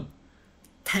 Daniel Ng,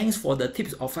 thanks for the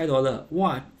tips of $5.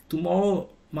 Wow, tomorrow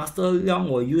Master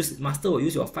will use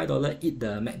your $5, eat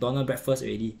the McDonald's breakfast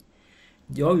already.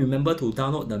 You all remember to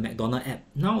download the McDonald's app.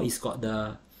 Now it's got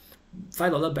the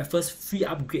 $5 breakfast free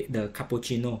upgrade, the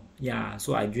cappuccino. Yeah,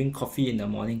 so I drink coffee in the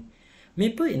morning.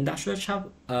 Maple Industrial Trust,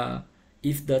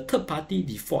 if the third party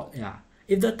default,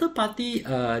 if the third party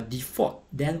default,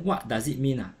 then what does it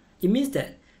mean? It means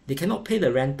that they cannot pay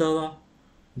the rental.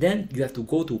 Then you have to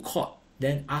go to court,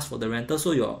 then ask for the rental.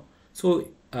 So your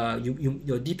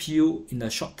DPU in the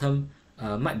short term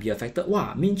might be affected.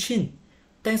 Wow, Min Chin,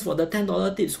 thanks for the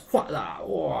 $10 tips. What lah?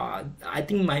 Wow, I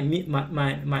think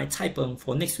my cai peng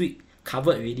for next week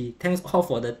covered already. Thanks all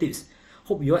for the tips.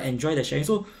 Hope you all enjoy the sharing.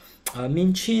 So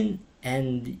Min Chin,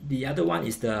 and the other one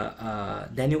is the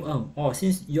Daniel Ng.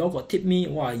 Since you all got tipped me,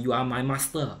 wow, you are my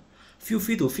master. Feel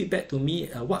free to feedback to me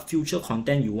what future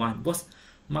content you want, because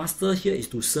master here is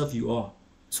to serve you all.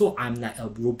 So I'm like a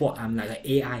robot, I'm like an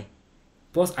AI.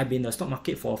 Because I've been in the stock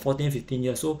market for 14-15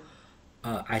 years, so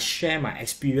I share my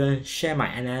experience, share my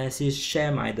analysis,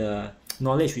 share the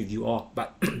knowledge with you all.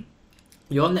 But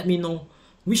you all let me know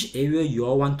which area you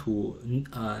all want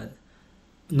to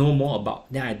know more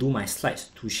about, then I do my slides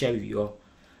to share with you all.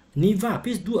 Niva,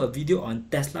 please do a video on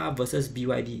Tesla versus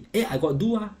BYD. I got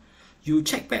do you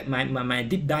check back my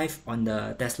deep dive on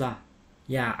the Tesla.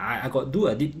 Yeah, I got do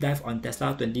a deep dive on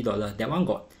Tesla, $20. That one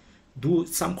got do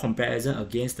some comparison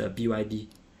against the BYD.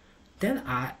 Then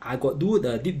I got do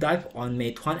the deep dive on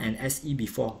Meituan and SE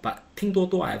before, but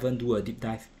Pinduoduo I haven't do a deep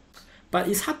dive. But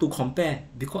it's hard to compare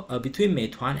because between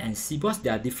Meituan and C, because they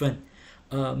are different.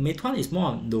 Meituan is more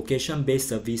on location-based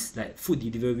service like food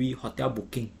delivery, hotel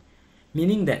booking,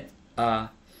 meaning that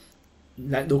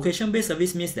like location-based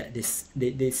service means that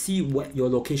they see what your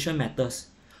location matters,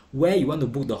 where you want to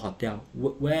book the hotel,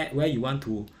 where you want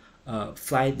to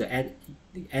fly the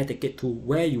air ticket to,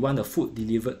 where you want the food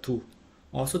delivered to.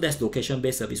 Also, that's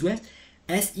location-based service. Whereas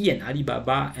SE and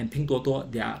Alibaba and Pinduoduo,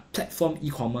 they are platform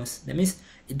e-commerce. That means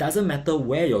it doesn't matter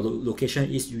where your location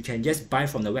is, you can just buy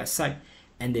from the website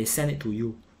and they send it to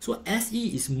you. So SE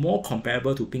is more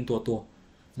comparable to Pinduoduo,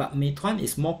 but Meituan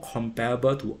is more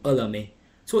comparable to Ele.me.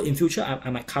 So in future, I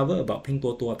might cover about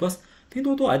Pinduoduo, because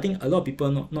Pinduoduo, I think a lot of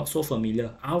people not so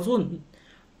familiar.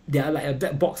 They are like a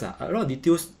black box. A lot of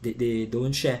details they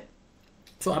don't share.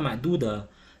 So I might do the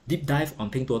deep dive on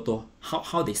Pinduoduo,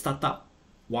 how they start up,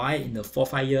 why in the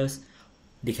 4-5 years,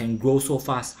 they can grow so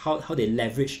fast, how they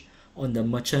leverage on the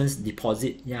merchants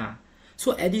deposit. Yeah,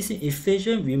 so at this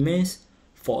inflation remains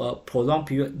for a prolonged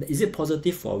period. Is it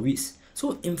positive for REITs?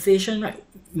 So inflation, right,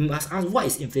 you must ask, what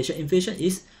is inflation? Inflation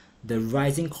is the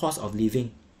rising cost of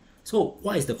living. So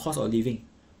what is the cost of living?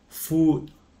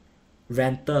 Food,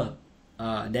 rental,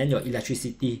 then your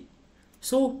electricity.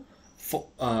 So for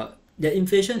the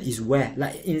inflation is where,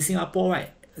 like in Singapore, right,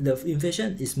 the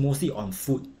inflation is mostly on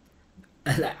food.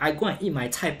 Like I go and eat my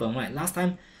cai peng, right, last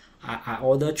time I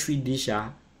order 3 dish,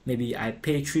 maybe I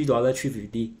pay $3,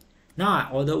 $3.50. Now I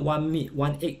order 1 meat,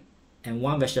 1 egg, and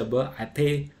 1 vegetable, I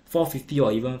pay $4.50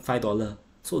 or even $5.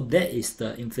 So that is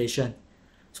the inflation.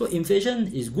 So inflation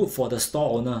is good for the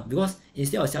store owner, because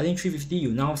instead of selling $3.50,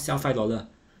 you now sell $5.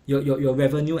 Your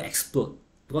revenue explode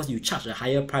because you charge a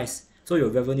higher price, so your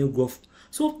revenue growth.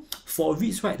 So for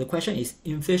REITs, right, the question is,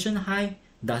 inflation high,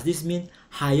 does this mean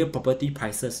higher property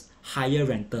prices, higher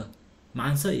rental? My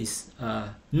answer is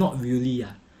not really.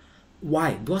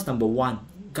 Why? Because number one,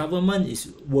 government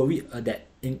is worried that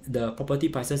the property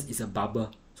prices is a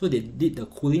bubble. So they did the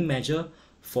cooling measure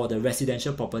for the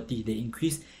residential property. They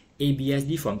increased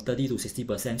ABSD from 30 to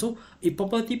 60%. So if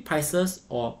property prices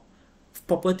or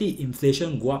property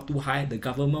inflation go up too high, the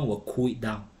government will cool it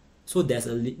down. So there's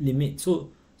a limit. So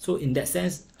in that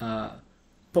sense,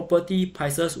 property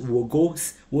prices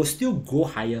will still go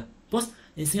higher, because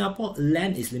in Singapore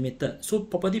land is limited, so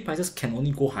property prices can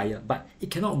only go higher, but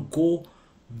it cannot go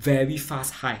very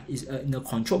fast high. It's in a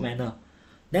controlled manner.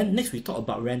 Then next we talk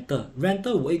about rental.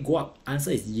 Will it go up?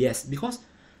 Answer is yes, because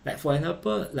like for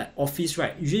example, like office,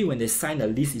 right, usually when they sign the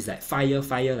lease is like 5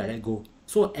 year like that go.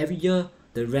 So every year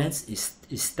the rents is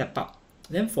step up.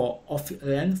 Then for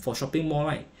shopping mall,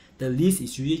 right, the lease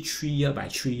is usually 3 year by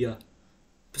 3 year.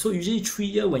 So usually 3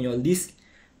 year when your lease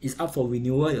is up for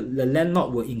renewal, the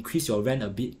landlord will increase your rent a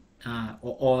bit,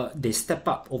 or they step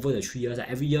up over the 3 years. Like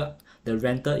every year the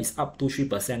rental is up to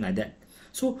 3% like that.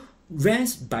 So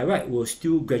rents by right will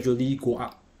still gradually go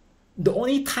up. The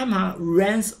only time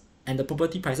rents and the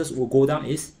property prices will go down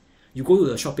is you go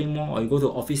to the shopping mall or you go to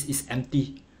the office, it's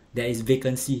empty, there is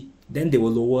vacancy, then they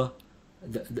will lower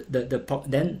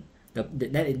then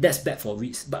that's bad for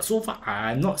REITs. But so far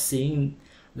I'm not seeing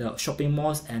the shopping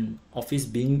malls and office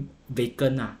being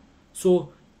vacant.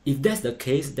 So if that's the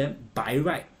case, then by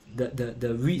right the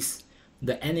REITs,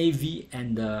 the NAV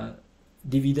and the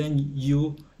dividend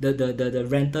yield, the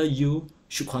rental yield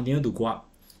should continue to go up.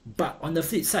 But on the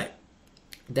flip side,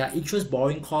 their interest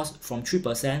borrowing cost from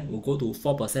 3% will go to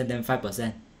 4%, then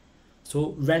 5%.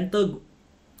 So rental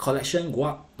collection go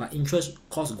up, but interest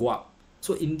costs go up.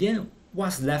 So in the end,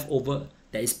 what's left over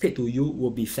that is paid to you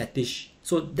will be flattish.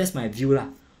 So that's my view lah.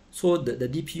 So the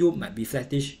DPU might be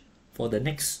flattish for the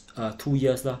next 2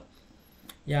 years lah.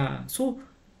 Yeah. So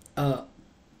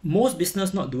most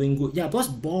business not doing good. Yeah, because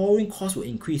borrowing costs will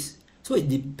increase. So it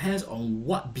depends on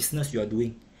what business you are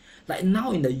doing. Like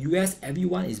now in the US,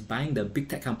 everyone is buying the big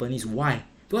tech companies. Why?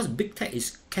 Because big tech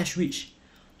is cash rich.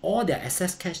 All their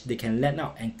excess cash they can lend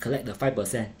out and collect the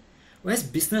 5%. Whereas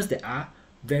business that are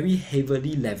very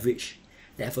heavily leveraged,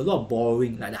 they have a lot of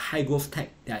borrowing, like the high growth tech,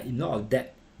 they are in a lot of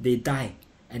debt, they die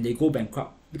and they go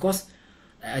bankrupt. Because,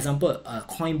 example,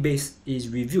 Coinbase is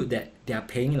reviewed that they are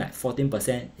paying like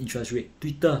 14% interest rate.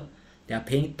 Twitter, they are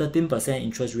paying 13%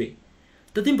 interest rate.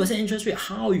 13% interest rate,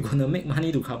 how are you going to make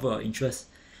money to cover your interest?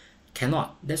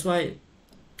 Cannot. That's why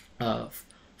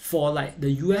for like the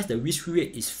US, the risk-free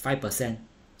rate is 5%.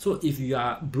 So if you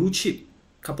are blue chip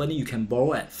company, you can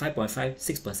borrow at 5.5,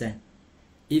 6%.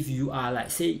 If you are like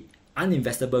say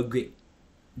uninvestable grade,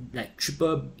 like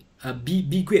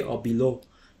B grade or below,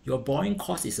 your borrowing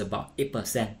cost is about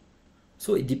 8%.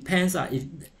 So it depends. If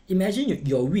imagine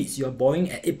your REITs, you're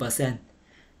borrowing at 8%,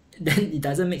 then it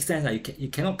doesn't make sense. You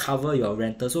cannot cover your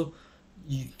rental, so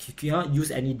you cannot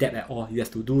use any debt at all. You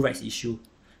have to do rights issue.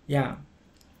 Yeah.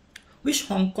 Which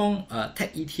Hong Kong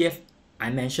tech ETF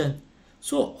I mentioned?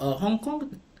 So Hong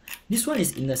Kong, this one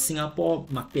is in the Singapore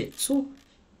market. So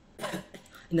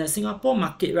in the Singapore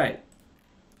market, right,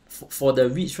 for the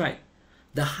REITs, right,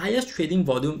 the highest trading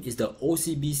volume is the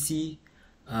OCBC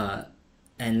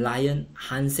and Lion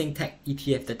Hang Seng Tech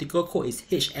ETF. The ticker code is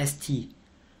HST.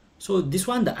 So this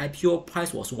one, the IPO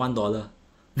price was $1.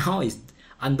 Now it's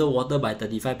underwater by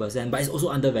 35%, but it's also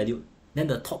undervalued. Then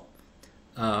the top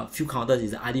few counters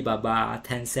is Alibaba,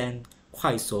 Tencent,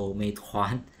 Kuaishou,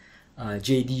 Meituan,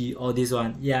 JD, all this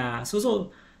one. Yeah,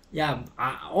 so yeah,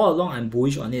 all along I'm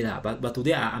bullish on it, but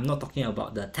today I'm not talking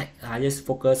about the tech. I just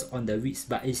focus on the REITs,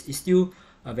 but it's still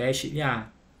very cheap. Yeah,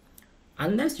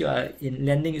 unless you are in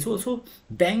lending. So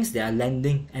banks, they are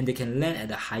lending and they can lend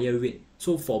at a higher rate.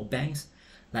 So for banks,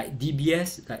 like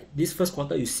DBS, like this first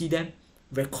quarter, you see them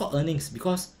record earnings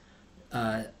because,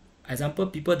 example,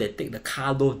 people that take the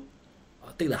car loan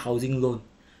or take the housing loan,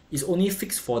 it's only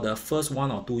fixed for the first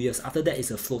 1 or 2 years. After that,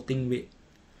 it's a floating rate.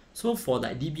 So for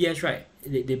like DBS, right,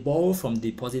 they borrow from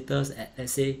depositors at,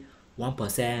 let's say,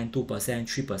 1%, 2%,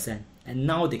 3%, and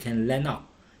now they can lend out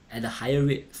at a higher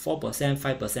rate, 4%,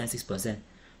 5%, 6%.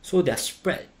 So their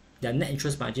spread, their net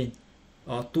interest margin,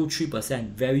 or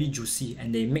 2-3%, very juicy,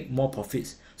 and they make more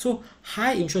profits. So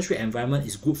high interest rate environment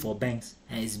is good for banks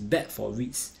and it's bad for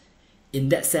REITs in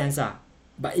that sense.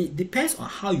 But it depends on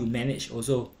how you manage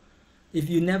also. If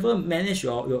you never manage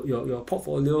your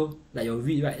portfolio, like your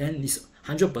REIT, right, then it's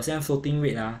 100% floating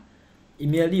rate.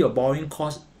 Immediately your borrowing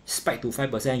cost spike to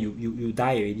 5%, you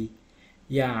die already.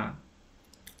 Yeah.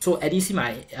 So ADC,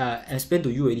 I explained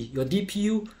to you already. Your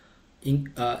DPU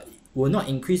will not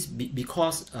increase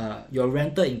because your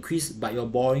rental increase, but your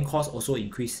borrowing cost also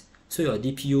increase. So your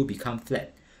DPU become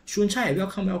flat. Shunchai,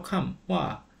 welcome.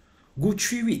 Wow,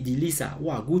 Gucci REIT delist.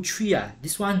 Wow, Gucci.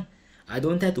 This one I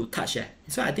don't dare to touch.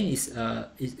 So I think it's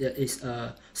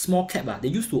a small cap. They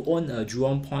used to own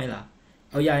Jurong Point.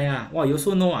 Oh yeah. Wow, you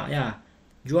also know. Yeah,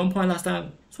 Jurong Point last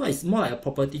time. So it's more like a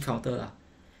property counter.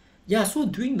 Yeah, so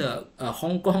during the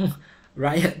Hong Kong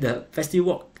riot, the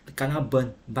festival walk kena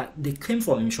burn, but they claim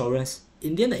from insurance.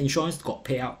 In the end, the insurance got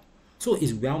payout. So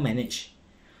it's well managed.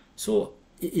 So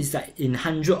it's like in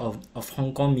hundred of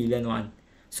Hong Kong million one.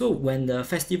 So when the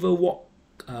festival walk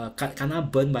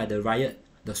kena burned by the riot,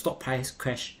 the stock price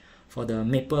crash for the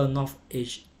Maple North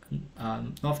Asia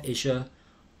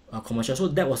commercial. So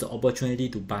that was the opportunity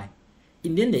to buy.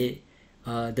 In the end,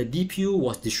 the DPU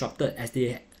was disrupted as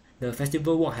the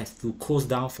festival walk has to close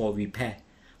down for repair.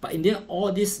 But in the end,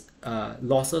 all these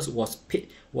losses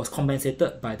was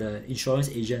compensated by the insurance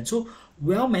agent. So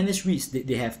well-managed REITs,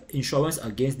 they have insurance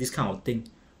against this kind of thing.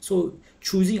 So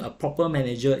choosing a proper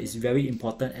manager is very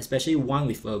important, especially one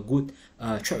with a good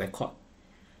track record.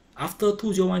 After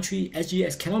 2013,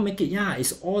 SGX cannot make it. Yeah,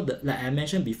 it's all the, like I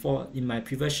mentioned before in my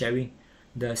previous sharing,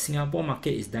 the Singapore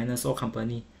market is dinosaur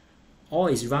company. All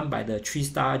is run by the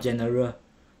 3-star general.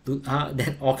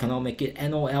 Then all cannot make it.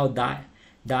 NOL die,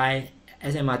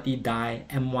 SMRT die,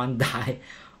 M1 die,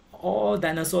 all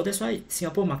dinosaur. That's why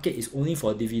Singapore market is only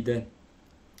for dividend.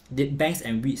 The banks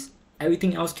and REITs,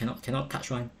 everything else cannot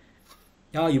touch one.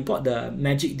 Yeah, you bought the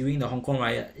magic during the Hong Kong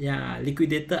riot. Yeah,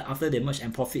 liquidated after they merged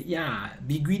and profit. Yeah,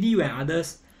 be greedy when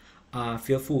others are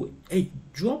fearful. Hey,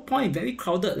 Jurong Point very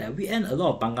crowded. Like weekend a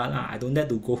lot of bangala. I don't dare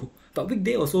to go. But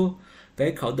weekday also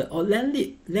very crowded. Or land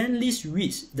lease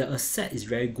REITs, the asset is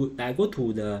very good. Like I go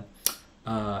to the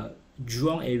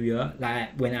Jurong area,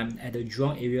 like when I'm at the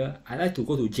Jurong area, I like to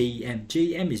go to JEM.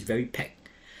 JEM is very packed.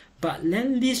 But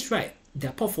land lease, right,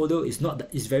 their portfolio is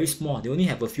very small. They only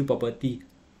have a few property.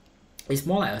 It's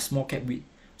more like a small cap REIT.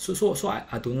 So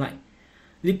I don't like.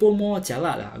 Lipo more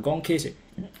jialat gone case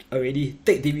already.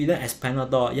 Take dividend as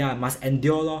Panadol. Yeah, must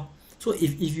endure lor. So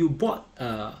if you bought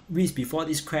REITs before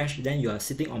this crash, then you are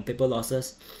sitting on paper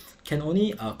losses. Can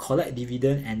only collect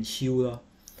dividend and heal lor.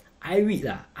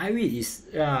 iREIT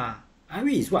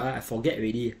is what I forget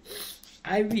already.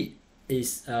 iREIT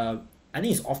is I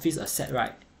think it's office asset,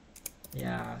 right?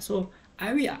 Yeah. So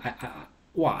iREIT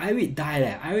iREIT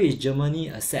die iREIT is Germany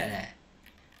asset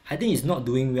I think it's not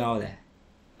doing well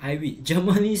iREIT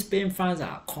Germany, Spain, France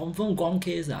confirm gone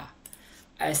case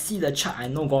I see the chart, I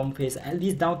know gone case at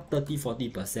least down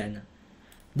 30-40%.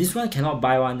 This one cannot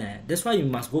buy one That's why you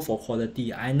must go for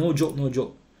quality. I no joke.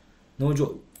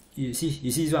 You see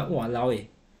this one, walao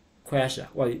crash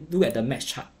wow, look at the match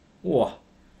chart. Wow,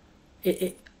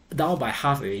 it down by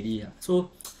half already.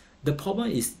 So the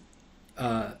problem is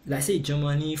let's say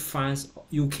Germany, France,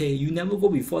 UK, you never go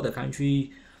before the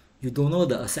country, you don't know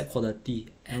the asset quality,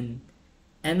 and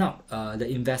end up the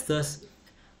investors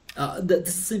the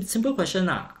simple question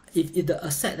if the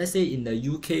asset, let's say in the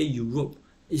UK, Europe,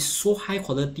 is so high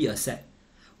quality asset,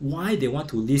 why they want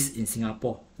to list in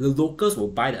Singapore? The locals will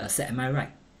buy the asset, am I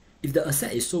right? If the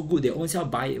asset is so good, they own self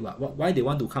buy it. Why they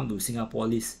want to come to Singapore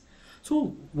list?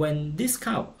 So when this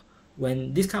kind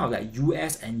of like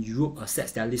US and Europe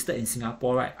assets that are listed in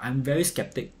Singapore, right, I'm very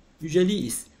skeptic. Usually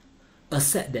it's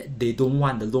asset that they don't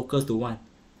want, the locals don't want.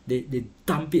 They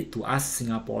dump it to us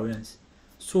Singaporeans.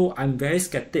 So I'm very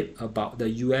skeptic about the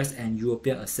US and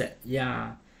European asset.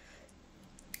 Yeah.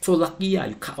 So lucky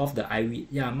you cut off the iREIT.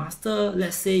 Yeah, master,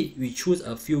 let's say we choose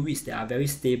a few REITs that are very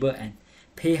stable and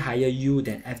pay higher yield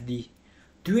than FD.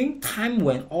 During time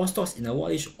when all stocks in the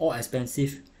world is all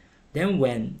expensive, then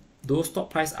when those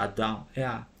stock prices are down,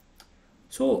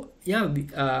 so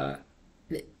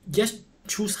just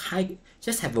choose high,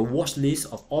 just have a watch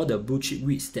list of all the blue chip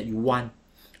REITs that you want.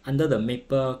 under the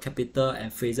Maple, Capital,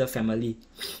 and Fraser family.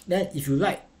 Then if you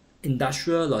like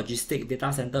industrial, logistic,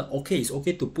 data center, okay, it's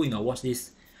okay to put in a watch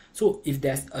list. So if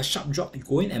there's a sharp drop, you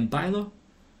go in and buy lor.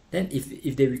 Then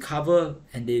if they recover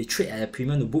and they trade at a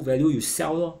premium to book value, you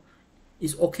sell lor.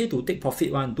 It's okay to take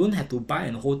profit one. Don't have to buy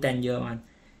and hold 10-year one.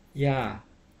 Yeah,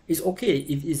 it's okay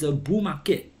if it's a bull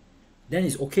market. Then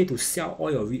it's okay to sell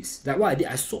all your REITs. Like what I did,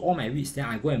 I sold all my REITs. Then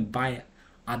I go and buy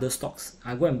other stocks.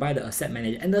 I go and buy the asset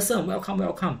manager. Anderson, welcome,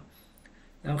 welcome.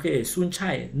 Okay,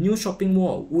 Suntec, new shopping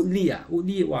mall, Woodley,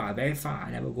 wow, very far,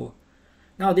 I never go.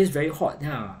 Nowadays very hot.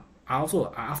 Yeah, I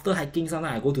also after hiking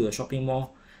sometimes I go to the shopping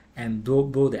mall and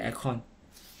blow the aircon.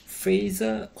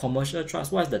 Fraser Commercial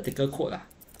Trust, what is the ticker code?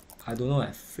 I don't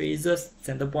know. Fraser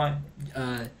Centerpoint,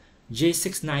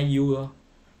 J69U.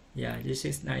 Yeah,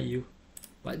 J69U.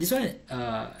 But this one,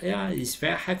 yeah, it's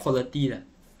very high quality.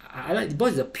 I like it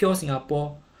because it's a pure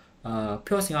Singapore,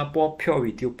 pure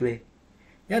retail play.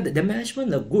 Yeah, the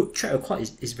management, the good track record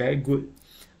is very good.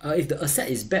 If the asset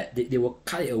is bad, they will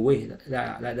cut it away.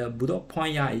 Like the Budok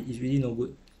Point, yeah, it's really no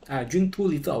good. Drink 2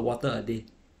 liters of water a day.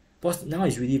 Because now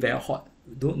it's really very hot.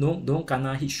 Don't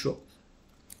kena heat stroke.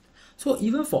 So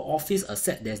even for office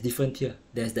asset, there's different tier.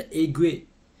 There's the A grade,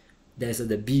 there's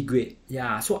the B grade.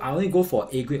 Yeah, so I only go for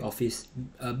A grade office.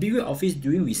 B grade office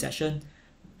during recession,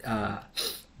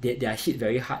 they are hit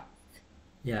very hard.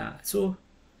 Yeah, so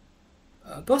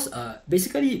because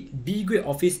basically B grade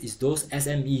office is those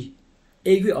SME,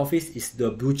 A grade office is the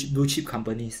blue chip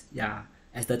companies. Yeah,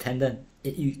 as the tenant.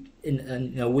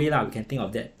 In a way lah, we can think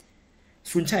of that.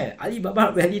 Suntec,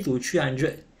 Alibaba rally to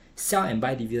 300, sell and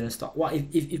buy dividend stock. What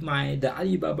if the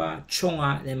Alibaba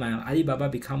chong then my Alibaba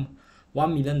become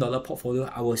 $1 million portfolio,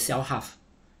 I will sell half.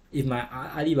 If my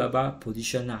Alibaba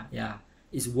position yeah,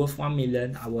 is worth 1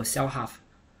 million, I will sell half.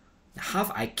 Half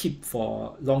I keep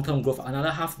for long-term growth. Another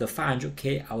half, the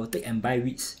 500k, I will take and buy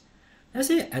REITs. Let's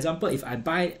say, example, if I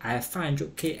have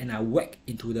 500k and I whack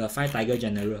into the 5 Tiger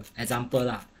General. Example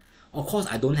lah. Of course,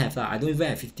 I don't have lah. I don't even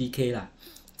have 50k lah.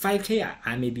 5k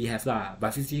I maybe have lah,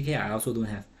 but 50k I also don't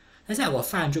have. Let's say I got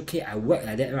 500k, I whack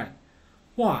like that, right?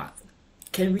 Wow,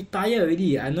 can retire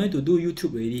already. I don't need to do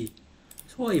YouTube already.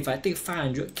 So if I take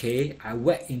 500k, I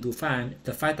whack into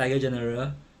the 5 Tiger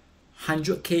General,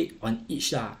 100k on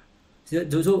each lah.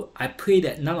 So I pray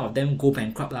that none of them go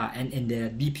bankrupt lah, and their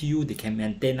DPU they can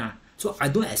maintain lah. So I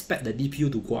don't expect the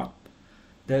DPU to go up.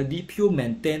 The DPU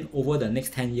maintain over the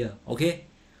next 10 years. Okay,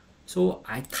 so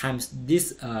I times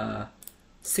this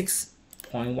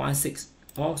 6.16.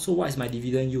 Oh, so what is my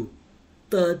dividend yield?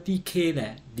 30k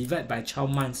leh, divide by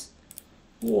 12 months.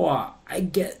 Wow, I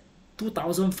get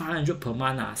 2,500 per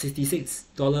month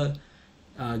 $66.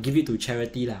 Give it to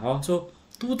charity lah. Oh, so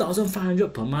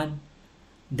 2,500 per month.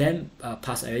 Then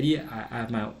plus already I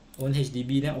have my own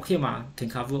HDB. Then okay can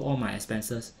cover all my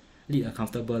expenses, lead a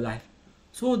comfortable life.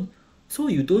 So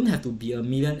you don't have to be a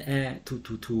millionaire to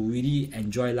really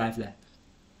enjoy life leh.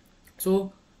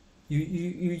 So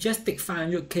you just take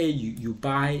 500k, you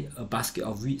buy a basket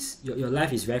of REITs. Your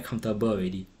life is very comfortable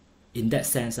already, in that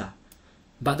sense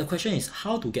But the question is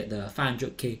how to get the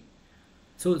 500k.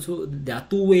 So there are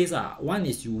two ways One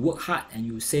is you work hard and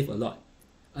you save a lot.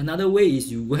 Another way is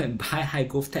you go and buy high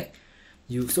growth tech.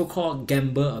 You so-called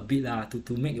gamble a bit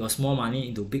to make your small money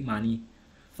into big money.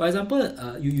 For example,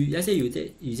 let's say you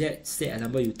take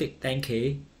example, you take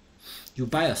 10k, you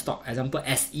buy a stock, example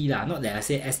SE not that I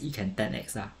say SE can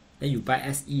 10x Then you buy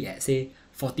SE at say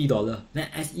 $40. Then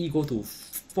SE go to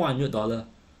 $400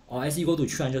 or SE go to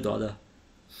 $300.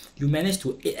 You manage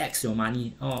to 8x your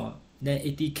money. Then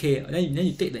 80k. Then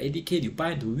you take the 80k, you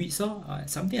buy into REITs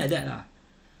something like that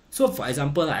So for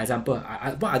example, I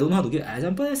don't know how to give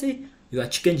example. Let's say you are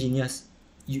chicken genius.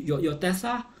 Your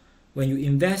Tesla, when you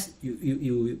invest,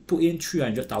 you put in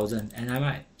 300,000, and I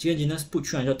might chicken genius put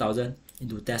 300,000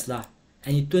 into Tesla,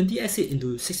 and you 20x it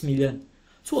into 6 million.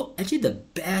 So actually the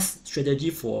best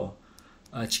strategy for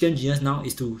chicken genius now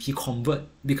is he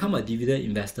become a dividend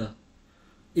investor.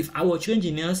 If I were chicken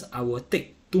genius, I will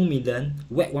take 2 million,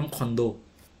 whack one condo.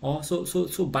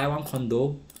 So buy one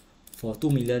condo for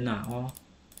 2 million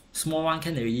small one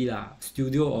can already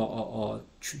studio or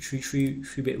three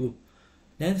bedroom.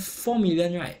 Then 4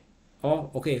 million, right?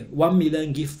 Okay, 1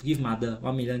 million give mother,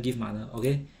 1 million give mother,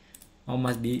 okay? Or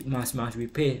must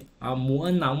repay. Mu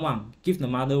en nan wang, give the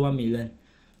mother 1 million.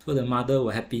 So the mother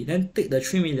will happy. Then take the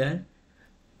 3 million,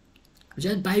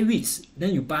 just buy REITs.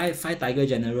 Then you buy 5 Tiger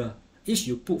General. Each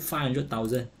you put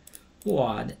 500,000.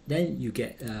 Wow, then you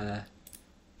get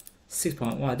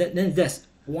 6.1. Then that's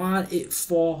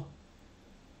 184k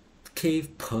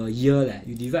per year.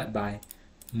 You divide by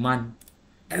month.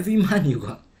 Every month you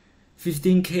got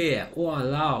 15k.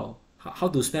 Wow, how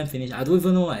to spend finish. I don't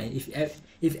even know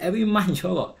if every month you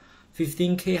all got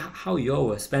 15k, how you all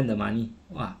will spend the money.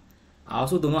 Wow. I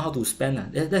also don't know how to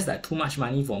spend. That's like too much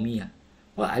money for me.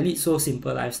 Well, I lead so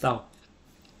simple lifestyle.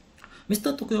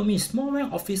 Mr. Tokuyomi, small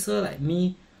rank officer like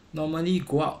me, normally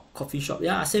go out coffee shop.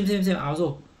 Yeah, same. I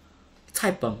also.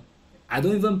 Cai peng. I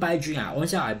don't even buy drink.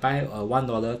 I buy a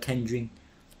 $1 can drink.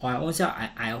 Or I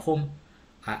at home,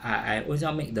 I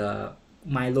make the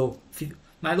Milo.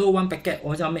 Milo 1 packet,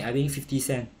 make I think 50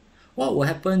 cents. What will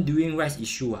happen during rights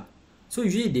issue? So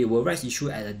usually they will rights issue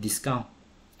at a discount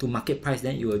to market price,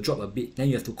 then it will drop a bit. Then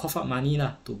you have to cough up money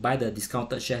to buy the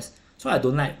discounted shares. So I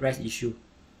don't like rights issue.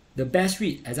 The best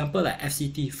REIT, example like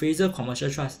FCT, Fraser Commercial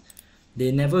Trust,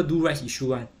 they never do rights issue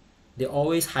one. They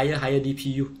always higher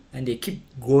DPU and they keep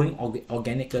growing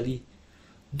organically.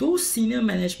 Those senior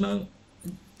management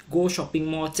go shopping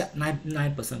mall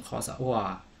 9% cost.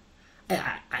 Wow.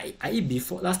 I eat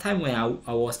before. Last time when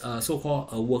I was a so-called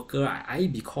a worker, I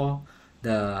eat because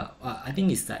the I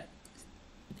think it's like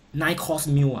 9-course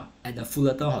meal at the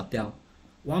Fullerton Hotel.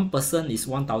 One person is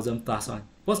 1,000 plus one.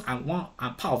 Because I'm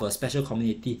part of a special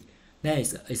community. Then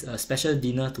it's a special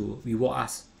dinner to reward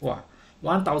us. Wow,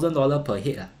 $1,000 per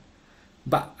head.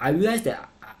 But I realized that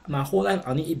my whole life I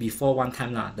only eat before one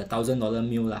time the $1,000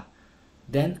 meal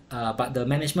Then but the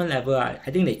management level I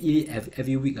think they eat it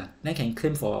every week Then can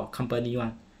claim for company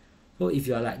one. So if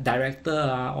you're like director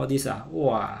all this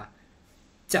wow,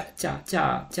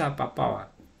 价包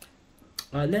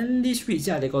Then this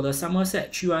REITs they got the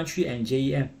Somerset 313 and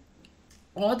JEM.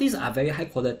 All these are very high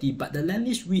quality, but the land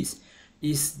lease REITs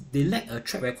they lack a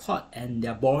track record and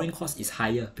their borrowing cost is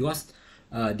higher because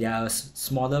they are a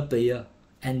smaller player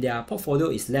and their portfolio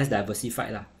is less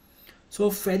diversified So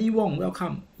Freddie Wong,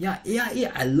 welcome. Yeah,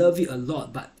 AIA, I love it a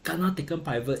lot, but Ghana taken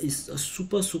private is a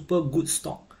super good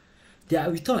stock.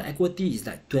 Their return on equity is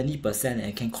like 20%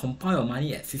 and can compound your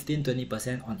money at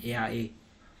 15-20% on AIA.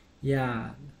 Yeah,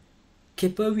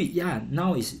 Keppel REIT,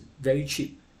 now is very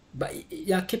cheap. But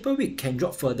Keppel REIT can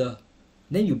drop further.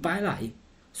 Then you buy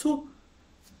So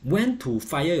when to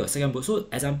fire your second bullet? So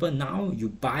example, now you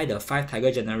buy the 5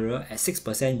 Tiger General at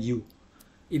 6% yield.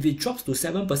 If it drops to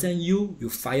 7% yield, you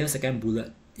fire second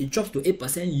bullet. It drops to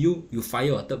 8% yield, you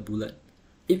fire a third bullet.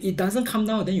 If it doesn't come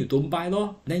down, then you don't buy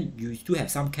Then you still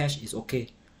have some cash, it's okay.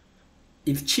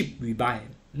 If cheap, we buy.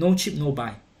 No cheap, no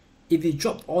buy. If it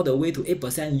dropped all the way to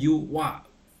 8% yield, wow,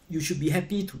 you should be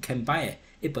happy to can buy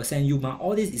at 8% yield.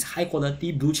 All this is high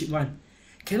quality blue chip one.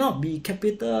 Cannot be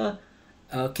Capital,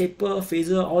 Keppel,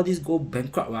 Fraser, all these go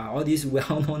bankrupt. All these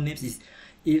well-known names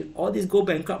if all this go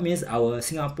bankrupt means our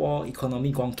Singapore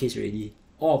economy gone case already.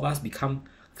 All of us become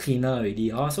cleaner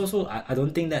already. So I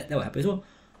don't think that will happen. So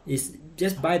it's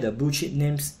just buy the blue chip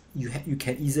names. You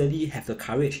can easily have the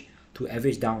courage to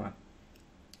average down.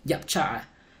 Yapcha,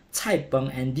 Cai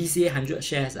Peng and DCA 100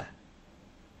 shares.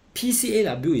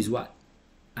 PCAW is what?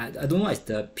 I don't know what's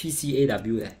the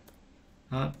PCAW.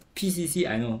 PCC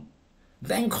I know.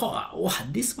 Bangkok. Wow,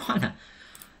 this one.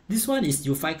 This one is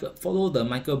you follow the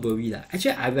Michael Burry.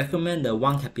 Actually, I recommend the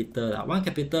One Capital. One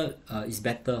Capital is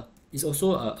better. It's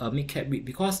also a mid-cap REIT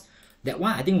because that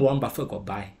one I think Warren Buffett got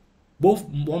buy. Both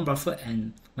Warren Buffett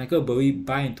and Michael Burry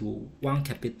buy into One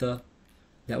Capital.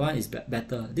 That one is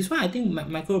better. This one I think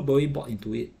Michael Burry bought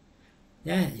into it.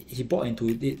 Yeah, he bought into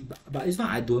it. But this one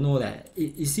I don't know that.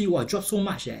 You see what dropped so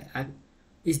much.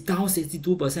 It's down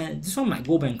 62%. This one might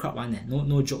go bankrupt one.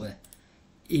 No joke.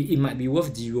 It might be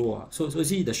worth zero. So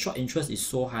see the short interest is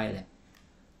so high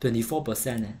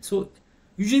 24%. So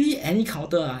usually any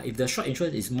counter if the short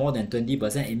interest is more than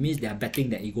 20%, it means they are betting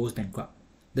that it goes bankrupt.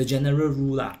 The general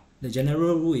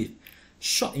rule if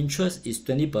short interest is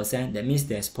 20%, that means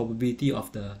there's probability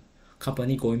of the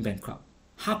company going bankrupt.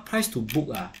 Hard price to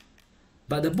book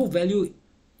but the book value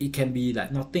it can be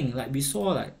like nothing. Like we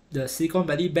saw like the Silicon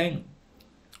Valley Bank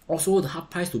also the hard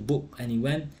price to book and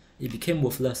it became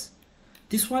worthless.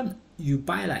 This one you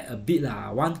buy like a bit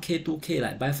 1k 2k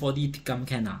like buy 40 tikam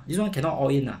can This one cannot all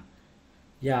in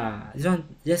Yeah, this one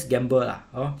just gamble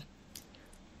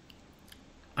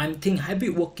I'm thinking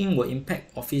hybrid working will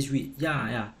impact office REIT.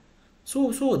 Yeah.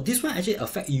 So this one actually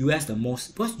affect US the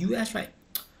most because US right,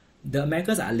 the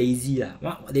Americans are lazy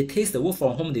They taste the work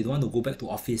from home, they don't want to go back to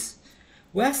office.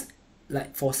 Whereas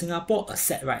like for Singapore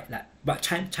asset right, but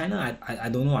China I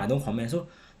don't know, I don't comment. So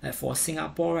like for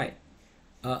Singapore right,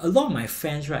 a lot of my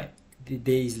friends right,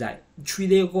 they is like 3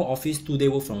 day go office, 2 day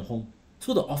work from home.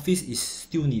 So the office is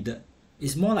still needed.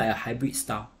 It's more like a hybrid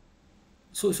style.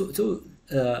 So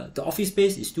the office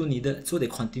space is still needed, so they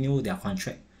continue their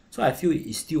contract. So I feel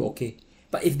it's still okay.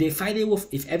 But if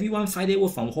if everyone 5 day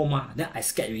work from home then I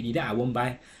scared already. Then I won't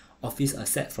buy office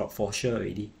asset for sure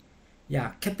already.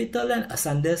 Yeah, CapitaLand,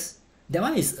 Ascendas, that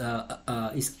one is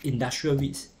industrial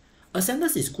REITs.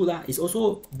 Ascendas is good lah. It's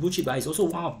also blue chip, but it's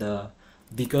also one of the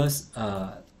biggest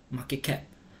market cap.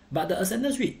 But the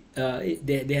Ascendas REIT,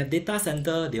 they have data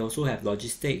center, they also have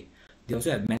logistic, they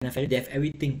also have manufacturing, they have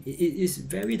everything. It is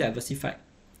very diversified.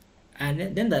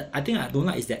 And then the I think I don't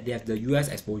like is that they have the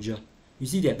US exposure. You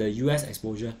see, they have the US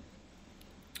exposure,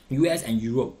 US and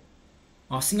Europe.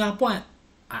 Or Singapore,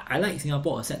 I like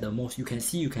Singapore asset the most. You can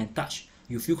see, you can touch,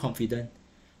 you feel confident.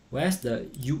 Whereas the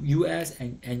US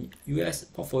and US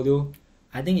portfolio,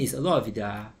 I think it's a lot of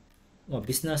their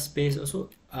business space also.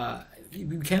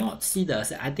 We cannot see the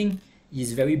asset. I think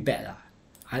it's very bad.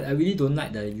 I really don't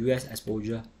like the US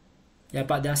exposure. Yeah,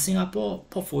 but their Singapore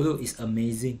portfolio is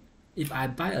amazing. If I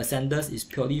buy Ascendas, it's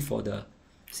purely for the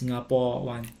Singapore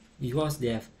one because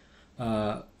they have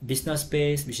business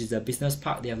space, which is the business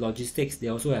park. They have logistics. They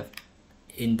also have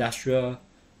industrial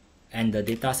and the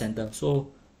data center.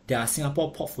 So their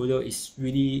Singapore portfolio is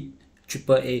really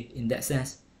AAA in that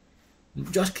sense.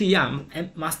 Josh Key, yeah,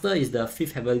 Master is the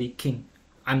fifth heavenly king.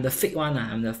 I'm the fake one.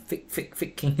 I'm the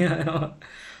fake king. The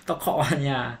hot one,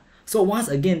 yeah. So once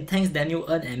again, thanks Daniel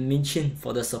Ng and Min Chin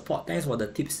for the support. Thanks for the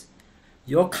tips.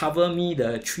 You all cover me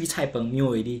the 3 cai per meal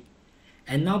already.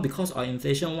 And now because of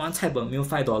inflation, 1 cai per meal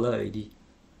 $5 already.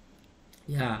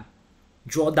 Yeah.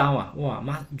 Draw down,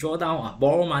 draw down,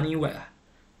 borrow money where?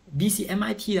 DC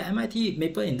MIT, MIT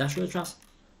Maple Industrial Trust.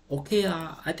 Okay,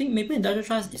 I think Maple Industrial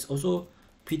Trust is also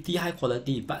pretty high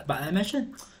quality. But I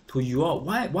mentioned to you all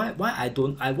why I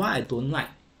don't like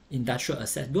industrial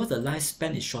assets, because the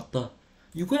lifespan is shorter.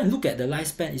 You go and look at the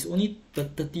lifespan, it's only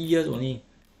 30 years only.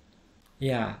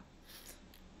 Yeah.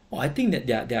 Oh, I think that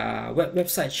their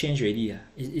website changed already.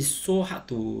 It's so hard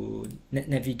to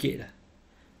navigate.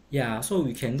 Yeah, so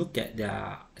we can look at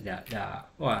their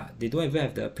they don't even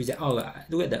have the present.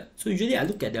 Look at the. So usually I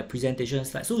look at their presentation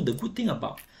slide. So the good thing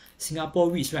about Singapore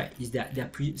REITs, right, is that their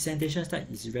presentation slide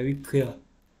is very clear.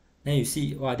 Then you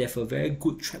see, they have a very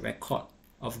good track record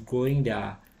of growing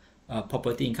their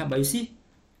property income. But you see,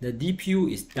 the DPU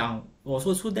is down.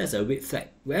 Also, so that's a red flag.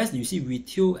 Whereas you see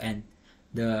retail and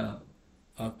the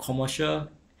commercial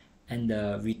and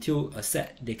the retail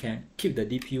asset, they can keep the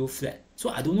DPU flat. So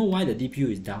I don't know why the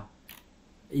DPU is down.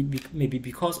 It may be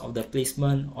because of the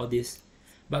placement or this.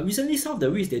 But recently some of the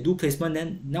REITs, they do placement,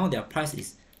 then now their price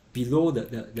is below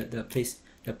the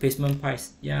placement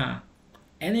price. Yeah.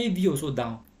 NAV also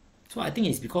down. So I think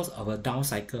it's because of a down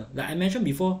cycle. Like I mentioned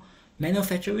before,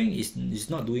 manufacturing is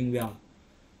not doing well.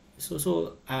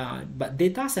 But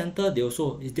data center, they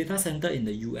also is data center in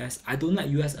the US. I don't like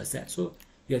US assets, so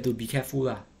you have to be careful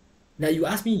lah. Like you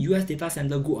ask me US data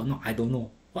center good or not, I don't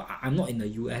know. Well, I'm not in the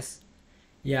US.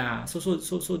 Yeah, so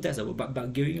that's a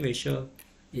but gearing ratio,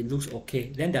 it looks okay.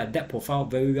 Then their debt profile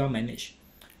very well managed,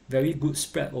 very good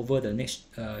spread over the next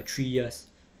 3 years,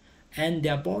 and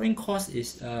their borrowing cost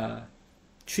is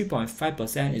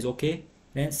 3.5% is okay.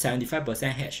 Then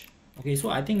 75% hedge. Okay, so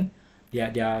I think they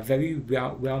are very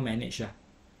well managed.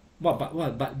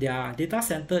 But their data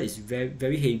center is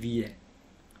very heavy.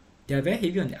 They are very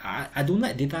heavy on I don't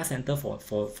like data center for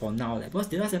now. Because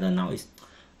data center now is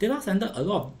a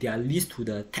lot of they are leased to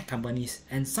the tech companies,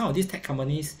 and some of these tech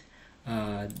companies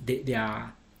they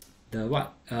are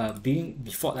being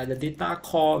default, like the data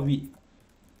core REIT.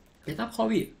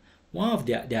 One of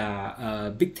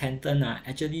their big tenant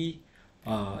actually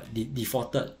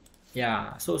defaulted.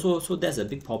 Yeah, so that's a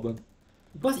big problem.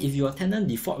 Because if your tenant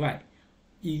default, right,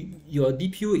 your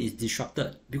DPU is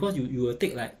disrupted, because you will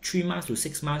take like 3 months to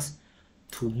 6 months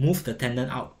to move the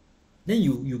tenant out. Then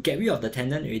you get rid of the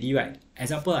tenant already, right?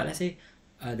 Example, let's say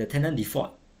the tenant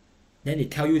default, then they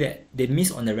tell you that they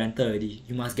miss on the rental already.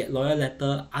 You must get lawyer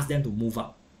letter, ask them to move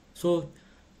out. So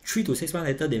 3 to 6 months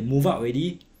later, they move out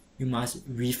already. You must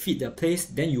refit the place,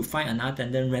 then you find another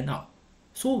tenant rent out.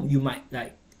 So you might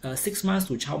like 6 months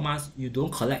to 12 months, you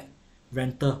don't collect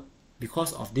rental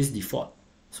because of this default.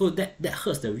 So that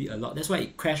hurts the REIT a lot. That's why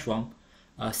it crashed from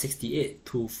 68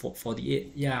 to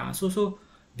 48. Yeah, so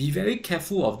be very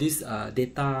careful of this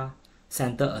data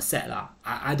center asset lah.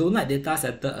 I don't like data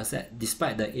center asset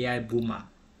despite the AI boom.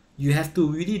 You have to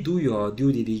really do your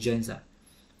due diligence.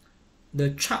 The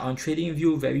chart on trading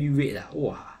view very red.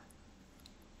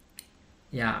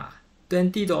 Yeah,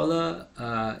 $20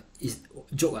 is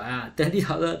joke.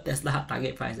 $20 Tesla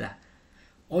target price.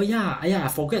 Oh yeah, I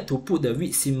forget to put the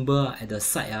REIT symbol at the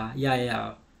side.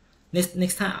 Yeah.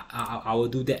 Next time I will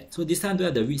do that. So this time don't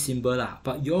have the REIT symbol lah,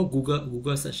 but you all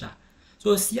Google search .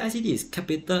 So CICT is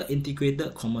Capital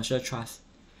Integrated Commercial Trust.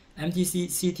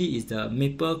 MCT is the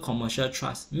Maple Commercial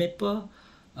Trust. Maple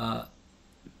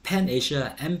Pan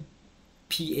Asia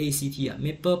MAPACT,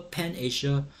 Maple Pan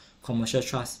Asia Commercial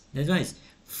Trust. This one is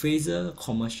Fraser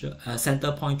Commercial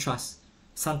Centrepoint Trust,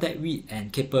 Suntec REIT,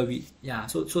 and Keppel REIT. Yeah,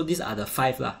 so these are the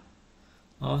 5 lah.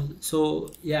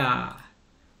 So yeah,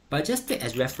 but just take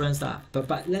as reference lah.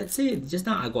 But let's say just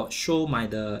now I got show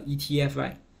the ETF,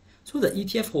 right? So the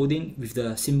ETF holding with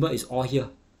the symbol is all here.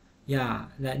 Yeah,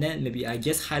 then maybe I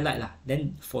just highlight lah.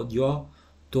 Then for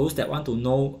those that want to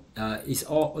know, it's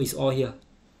all here.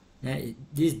 Then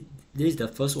this is the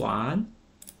first one.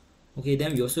 Okay,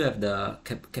 then we also have the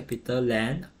Capital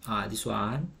Land, this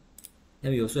one.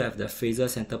 Then we also have the Fraser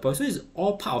Centrepoint. So it's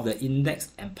all part of the index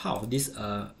and part of this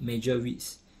major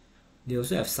REITs. They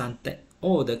also have Suntec.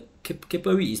 Oh, the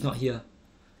Keppel REIT is not here.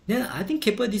 Then I think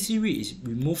Keppel DC REIT is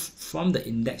removed from the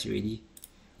index already.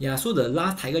 Yeah, so the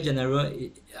last Tiger General,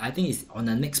 I think it's on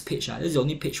the next page. This is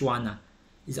only page 1.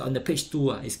 It's on the page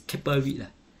 2. It's Keppel REIT.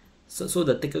 So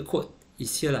the ticker code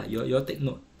is here. You all take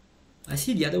note. I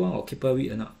see the other one or Keppel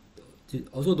REIT or not.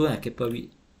 Also don't have Keppel REIT.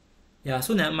 Yeah,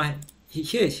 so never mind.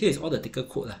 Here is all the ticker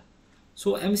code.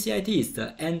 So MCT is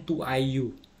the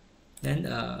N2IU. Then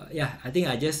yeah, I think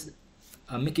I just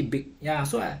make it big. Yeah,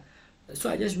 so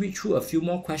I just read through a few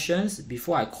more questions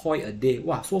before I call it a day.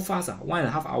 Wow, so fast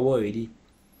 1.5 hours already.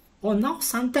 Oh, now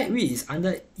Suntec REIT is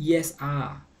under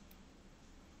ESR.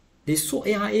 They sold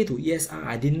ARA to ESR.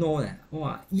 I didn't know that.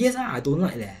 Wow, ESR I don't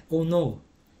like that. Oh no.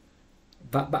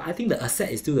 But I think the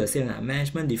asset is still the same.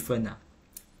 Management different.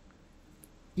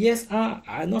 ESR,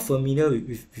 I'm not familiar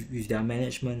with their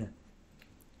management.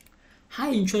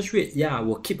 High interest rate, yeah,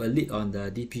 will keep a lid on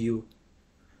the DPU.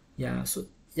 Yeah, so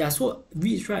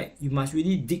REITs, right, you must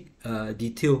really dig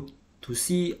detail to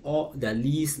see all the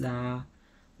lease lah.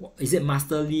 Is it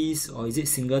master lease or is it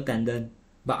single tenant?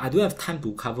 But I don't have time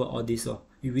to cover all this.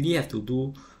 You really have to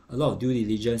do a lot of due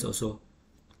diligence also.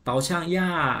 Baoqiang,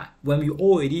 yeah, when we old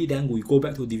already, then we go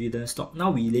back to dividend stock.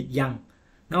 Now we young.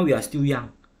 Now we are still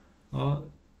young.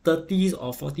 30s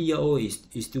or 40-year-old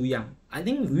is still young. I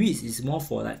think REITs is more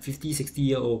for like 50,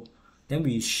 60-year-old. Then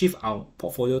we shift our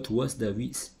portfolio towards the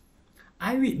REITs.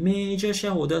 iREIT major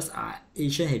shareholders are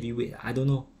Asian heavyweight. I don't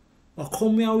know. Or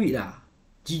Cromwell REIT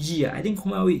GG. I think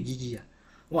Cromwell REIT GG.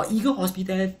 Wow, Eagle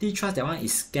Hospitality Trust, that one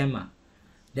is scam.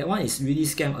 That one is really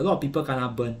scam. A lot of people gonna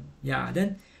burn. Yeah,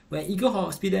 then when Eagle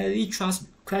Hospitality Trust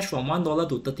crash from $1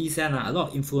 to 30 cents, a lot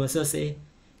of influencers say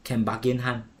can bargain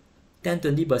hunt.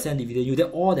 10-20% dividend yield, then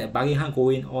all that bargain hunt go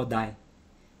in, all die.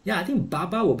 Yeah, I think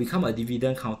Baba will become a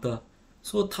dividend counter.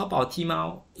 So Taobao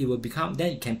Tmall, it will become,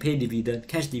 then it can pay dividend,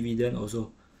 cash dividend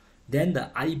also. Then the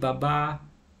Alibaba,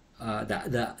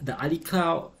 the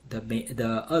AliCloud, the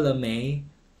Erlemei,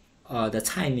 the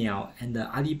Cainiao, and the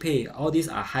Alipay, all these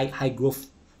are high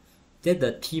growth. Then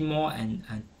the Tmall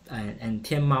and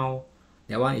Tianmao,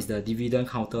 that one is the dividend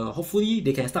counter. Hopefully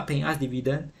they can start paying us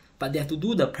dividend, but they have to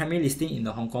do the primary listing in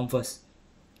the Hong Kong first.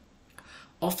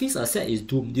 Office asset is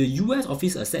doomed. The US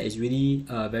office asset is really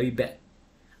very bad.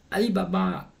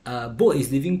 Alibaba boat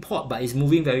is leaving port, but it's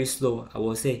moving very slow, I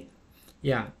will say.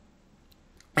 Yeah.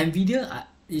 Nvidia,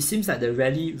 it seems like the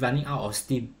rally running out of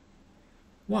steam.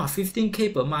 Wow,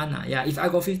 15k per month. Yeah, if I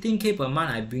got 15k per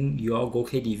month, I bring you all go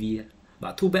KTV.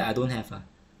 But too bad I don't have.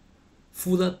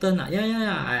 Fullerton.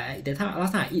 Yeah.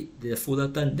 Last time I eat the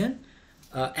Fullerton. Then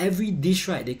every dish,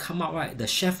 right, they come out, right, the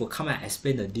chef will come out and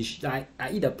explain the dish. Like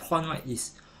I eat the prawn, right,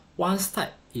 is one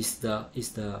side is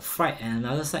the fried and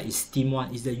another side is steamed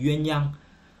one. Is the yuan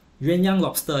yang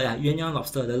lobster. Yeah, yuan yang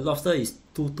lobster. The lobster is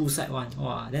two side one.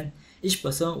 Wow. Then each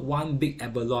person one big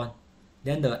abalone.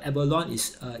 Then the abalone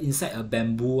is inside a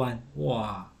bamboo one.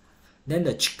 Wow. Then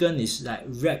the chicken is like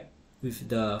wrapped with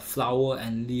the flour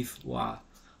and leaf. Wow.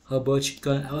 Herbal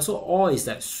chicken. Also all is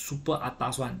like super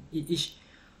atas one. Each.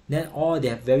 Then all they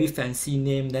have very fancy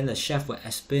name. Then the chef will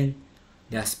explain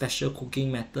their special cooking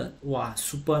method. Wow,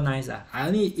 super nice. I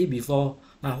only eat before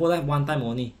my whole life one time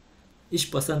only.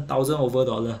 Each person $1,000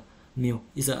 over meal.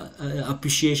 It's a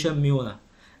appreciation meal.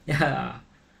 Yeah.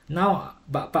 Now,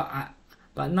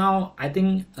 but now I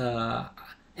think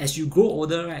as you grow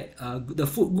older, right, the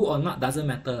food good or not doesn't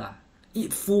matter.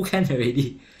 Eat full can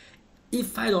already. Eat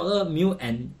 $5 meal,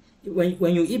 and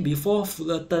when you eat before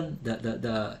Fullerton,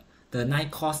 the 9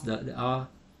 course,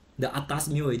 the atas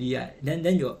meal already, right? Then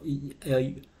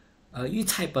you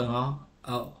type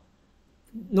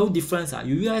no difference.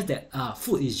 You realize that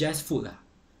food is just food.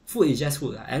 Food is just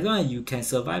food. As long as you can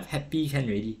survive happy can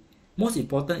already. Most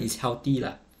important is healthy.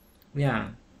 Yeah.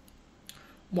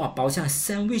 Wow, Baoqiang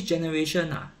sandwich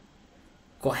generation.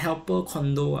 Got helper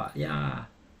condo. Yeah.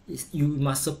 You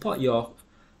must support your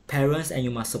parents and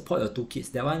you must support your 2 kids.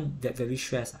 That one that very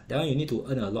stressed. That one you need to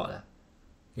earn a lot.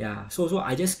 Yeah, so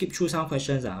I just skip through some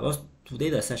questions because today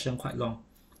the session quite long.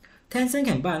 Tencent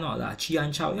can buy or not lah? Chi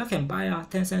An Chow, yeah, can buy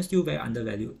Tencent still very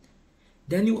undervalued.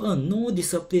 Then you earn no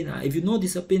discipline If you no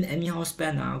discipline, anyhow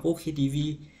spend go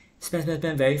KTV,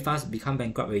 spend very fast, become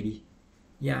bankrupt already.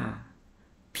 Yeah.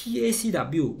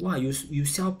 PACW, wow, you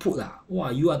sell put wow,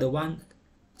 you are the one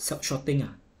shorting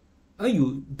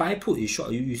you buy put is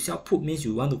short, you sell put means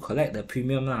you want to collect the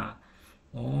premium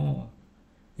Oh,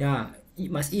 yeah, you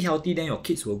must eat healthy, then your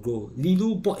kids will grow.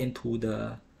 Lilu bought into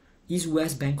the East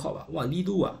West Bangkok wow,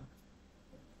 Lilu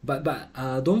but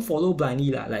don't follow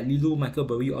blindly like Lilu, Michael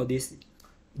Burry, all this.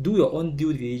 Do your own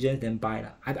due diligence, then buy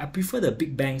I prefer the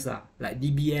big banks like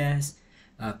DBS,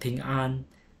 Ping An,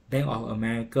 Bank of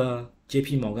America,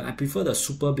 JP Morgan. I prefer the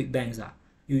super big banks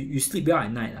you sleep well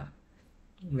at night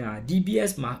Yeah,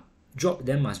 DBS must drop,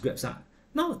 then must grab some.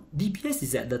 Now DBS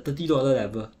is at the $30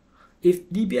 level. If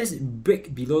DBS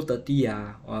break below 30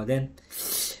 then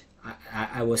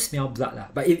I will smell blood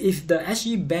But if the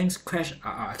SG banks crash,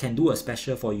 I can do a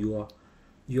special for you all.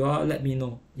 You all let me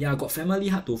know. Yeah, got family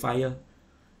hard to fire.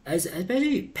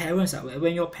 Especially parents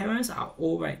when your parents are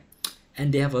old, right,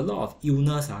 and they have a lot of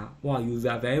illness wow, you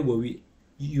are very worried.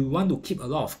 You want to keep a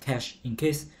lot of cash in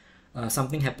case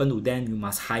something happen to them. You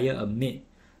must hire a maid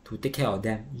to take care of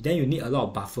them. Then you need a lot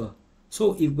of buffer.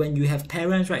 So when you have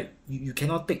parents, right, you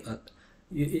cannot take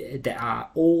that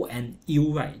are old and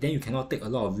ill, right, then you cannot take a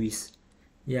lot of risk.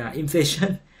 Yeah,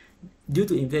 inflation. Due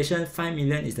to inflation, 5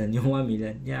 million is the new 1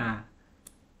 million. Yeah.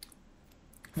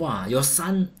 Wow, your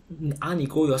son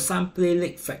your son play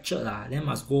leg fractured then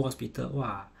must go hospital.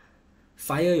 Wow,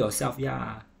 fire yourself.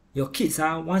 Yeah, your kids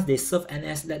once they serve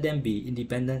NS, let them be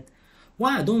independent.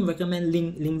 Why I don't recommend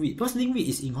link REIT? Because link REIT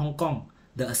is in Hong Kong.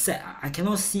 The asset I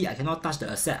cannot see, I cannot touch the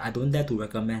asset. I don't dare to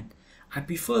recommend. I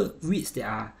prefer REITs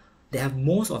they have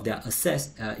most of their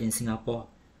assets in Singapore.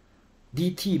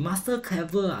 DT, Master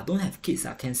Clever don't have kids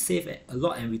can save a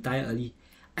lot and retire early.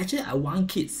 Actually, I want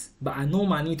kids, but I no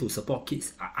money to support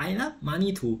kids. I have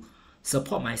money to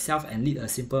support myself and lead a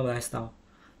simple lifestyle.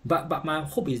 But my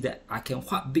hope is that I can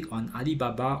whack big on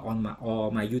Alibaba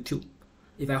or my YouTube.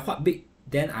 If I whack big,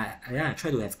 then I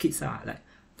try to have kids like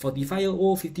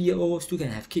 45-year-old, 50-year-old still can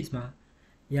have kids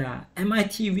Yeah,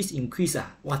 MIT risk increase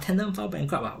wow, tenant file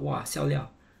bankrupt wow, 笑料.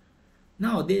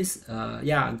 Nowadays,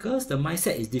 yeah, girls the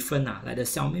mindset is different like the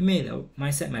Xiaomei, the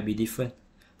mindset might be different.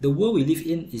 The world we live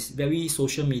in is very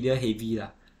social media heavy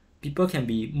People can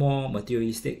be more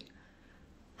materialistic.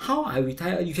 How I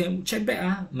retire, you can check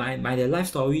back my the life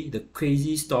story, the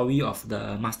crazy story of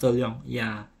the Master Leong.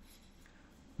 Yeah,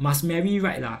 must marry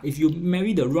right If you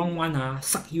marry the wrong one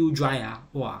suck you dry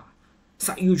wow,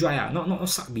 suck you dry not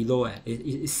suck below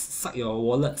it suck your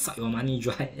wallet, suck your money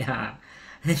dry. Yeah,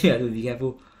 then you have to be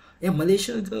careful. Yeah,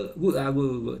 Malaysia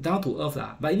good, down to earth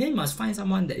but then you must find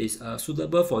someone that is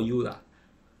suitable for you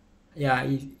Yeah,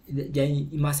 then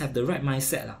you must have the right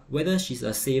mindset whether she's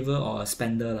a saver or a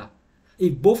spender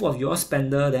If both of you are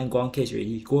spender, then gone case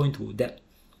already, go into debt.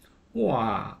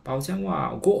 Wow,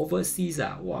 go overseas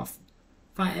wow,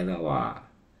 find ever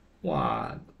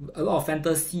wow, a lot of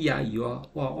fantasy you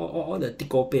all the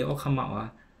TikTok all come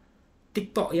out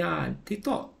TikTok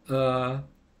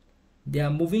they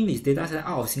are moving this data set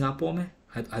out of Singapore man.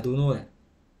 I don't know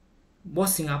What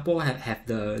Singapore have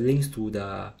the links to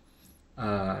the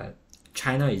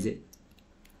China, is it?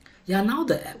 Yeah, now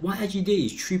the 1 SG day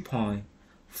is 3.42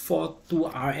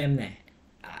 RM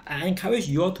I encourage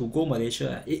you all to go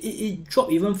Malaysia. It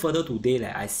dropped even further today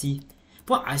I see.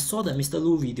 But I saw the Mr.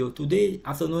 Lu video today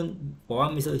afternoon.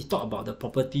 He talked about the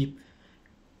property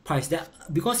price that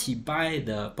because he buy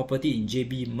the property in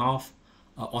JB Mouth,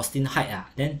 Austin Height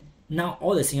then now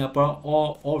all the Singaporeans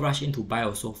all rush in to buy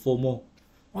also. FOMO.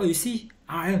 Oh, you see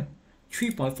RM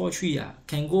 3.43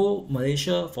 can go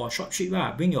Malaysia for a short trip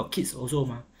bring your kids also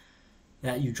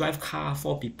you drive car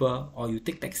 4 people, or you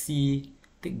take taxi,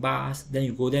 take bus, then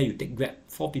you go there, you take Grab,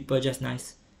 4 people just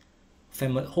nice.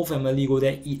 Whole family go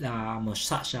there, eat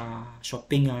massage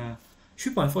shopping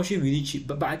 3.43 really cheap,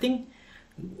 but I think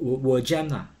will jam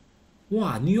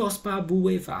Wow, New York Spa, Blue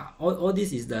Wave all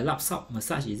this is the lap sub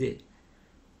massage, is it?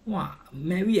 Wow,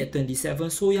 marry at 27,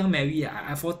 so young marry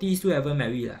at 40 still haven't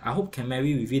married I hope can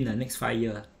marry within the next 5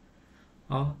 years.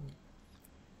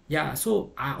 Yeah,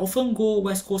 so I often go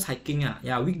West Coast hiking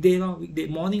yeah, weekday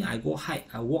morning I go hike,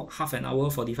 I walk half an hour,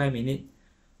 45 minutes.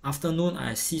 Afternoon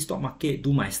I see stock market,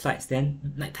 do my slides,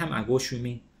 then nighttime I go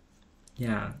swimming.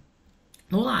 Yeah,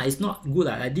 no it's not good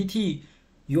like DT.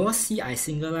 You all see I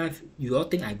single life, you all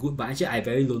think I good, but actually I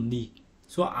very lonely.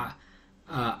 So I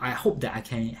hope that I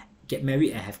can get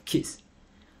married and have kids.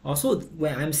 Also,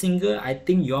 when I'm single, I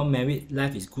think your married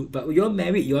life is good. But you're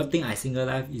married, you think I single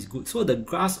life is good. So the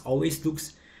grass always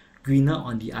looks greener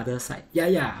on the other side.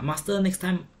 Yeah, master, next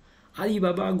time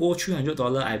Alibaba go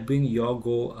 $300, I bring you all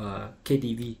go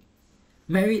KTV.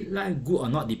 Married life, good or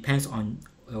not, depends on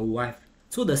your wife.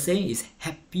 So the saying is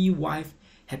happy wife,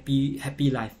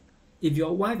 happy life. If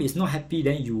your wife is not happy,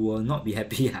 then you will not be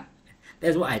happy.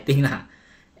 That's what I think lah.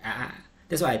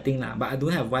 That's what I think lah. But I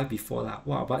don't have wife before lah.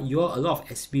 Wow, but you all a lot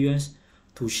of experience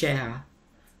to share.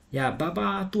 Yeah,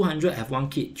 Baba 200 have one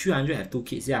kid, 300 have two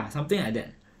kids. Yeah, something like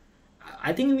that.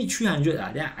 I think maybe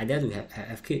 300 then I dare to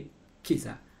have kids.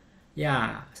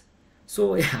 Yeah.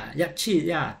 So yeah, chill,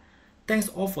 yeah. Thanks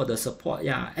all for the support.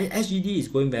 Yeah, SGD is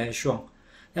going very strong.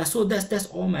 Yeah, so that's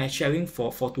all my sharing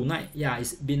for tonight. Yeah,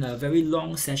 it's been a very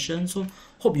long session, so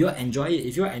hope you all enjoy it.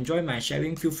 If you all enjoy my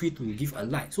sharing, feel free to give a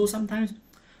like. So sometimes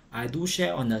I do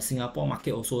share on the Singapore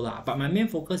market also lah, but my main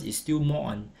focus is still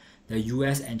more on the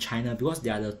US and China because they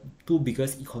are the two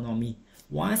biggest economy.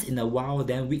 Once in a while,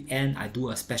 then weekend I do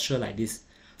a special like this.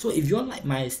 So if you all like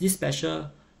this special,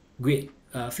 great.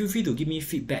 Feel free to give me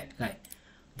feedback like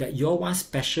that you all want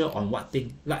special on what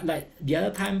thing. Like the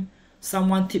other time,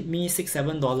 someone tipped me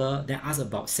 $6-7, then asked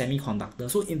about semiconductor.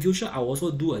 So in future, I'll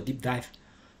also do a deep dive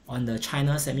on the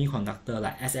China semiconductor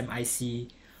like SMIC,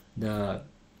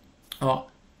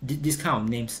 this kind of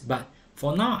names. But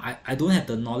for now, I don't have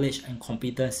the knowledge and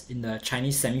competence in the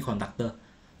Chinese semiconductor.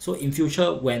 So in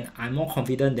future, when I'm more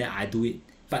confident, then I do it.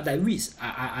 But like REITs,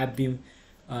 I've been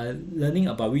learning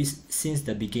about REITs since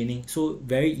the beginning. So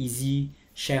very easy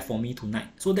share for me tonight.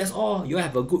 So that's all. You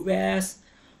have a good rest.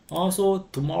 Also,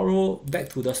 tomorrow, back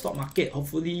to the stock market.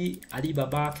 Hopefully,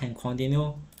 Alibaba can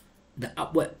continue the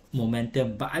upward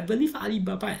momentum. But I believe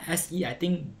Alibaba and SE, I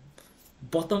think,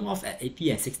 bottom off at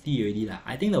 80 and 60 already lah.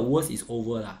 I think the worst is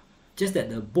over lah. Just that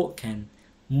the boat can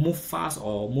move fast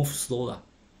or move slow lah.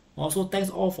 Also, thanks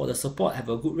all for the support. Have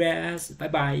a good rest. Bye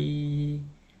bye.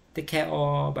 Take care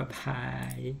all. Bye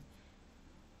bye.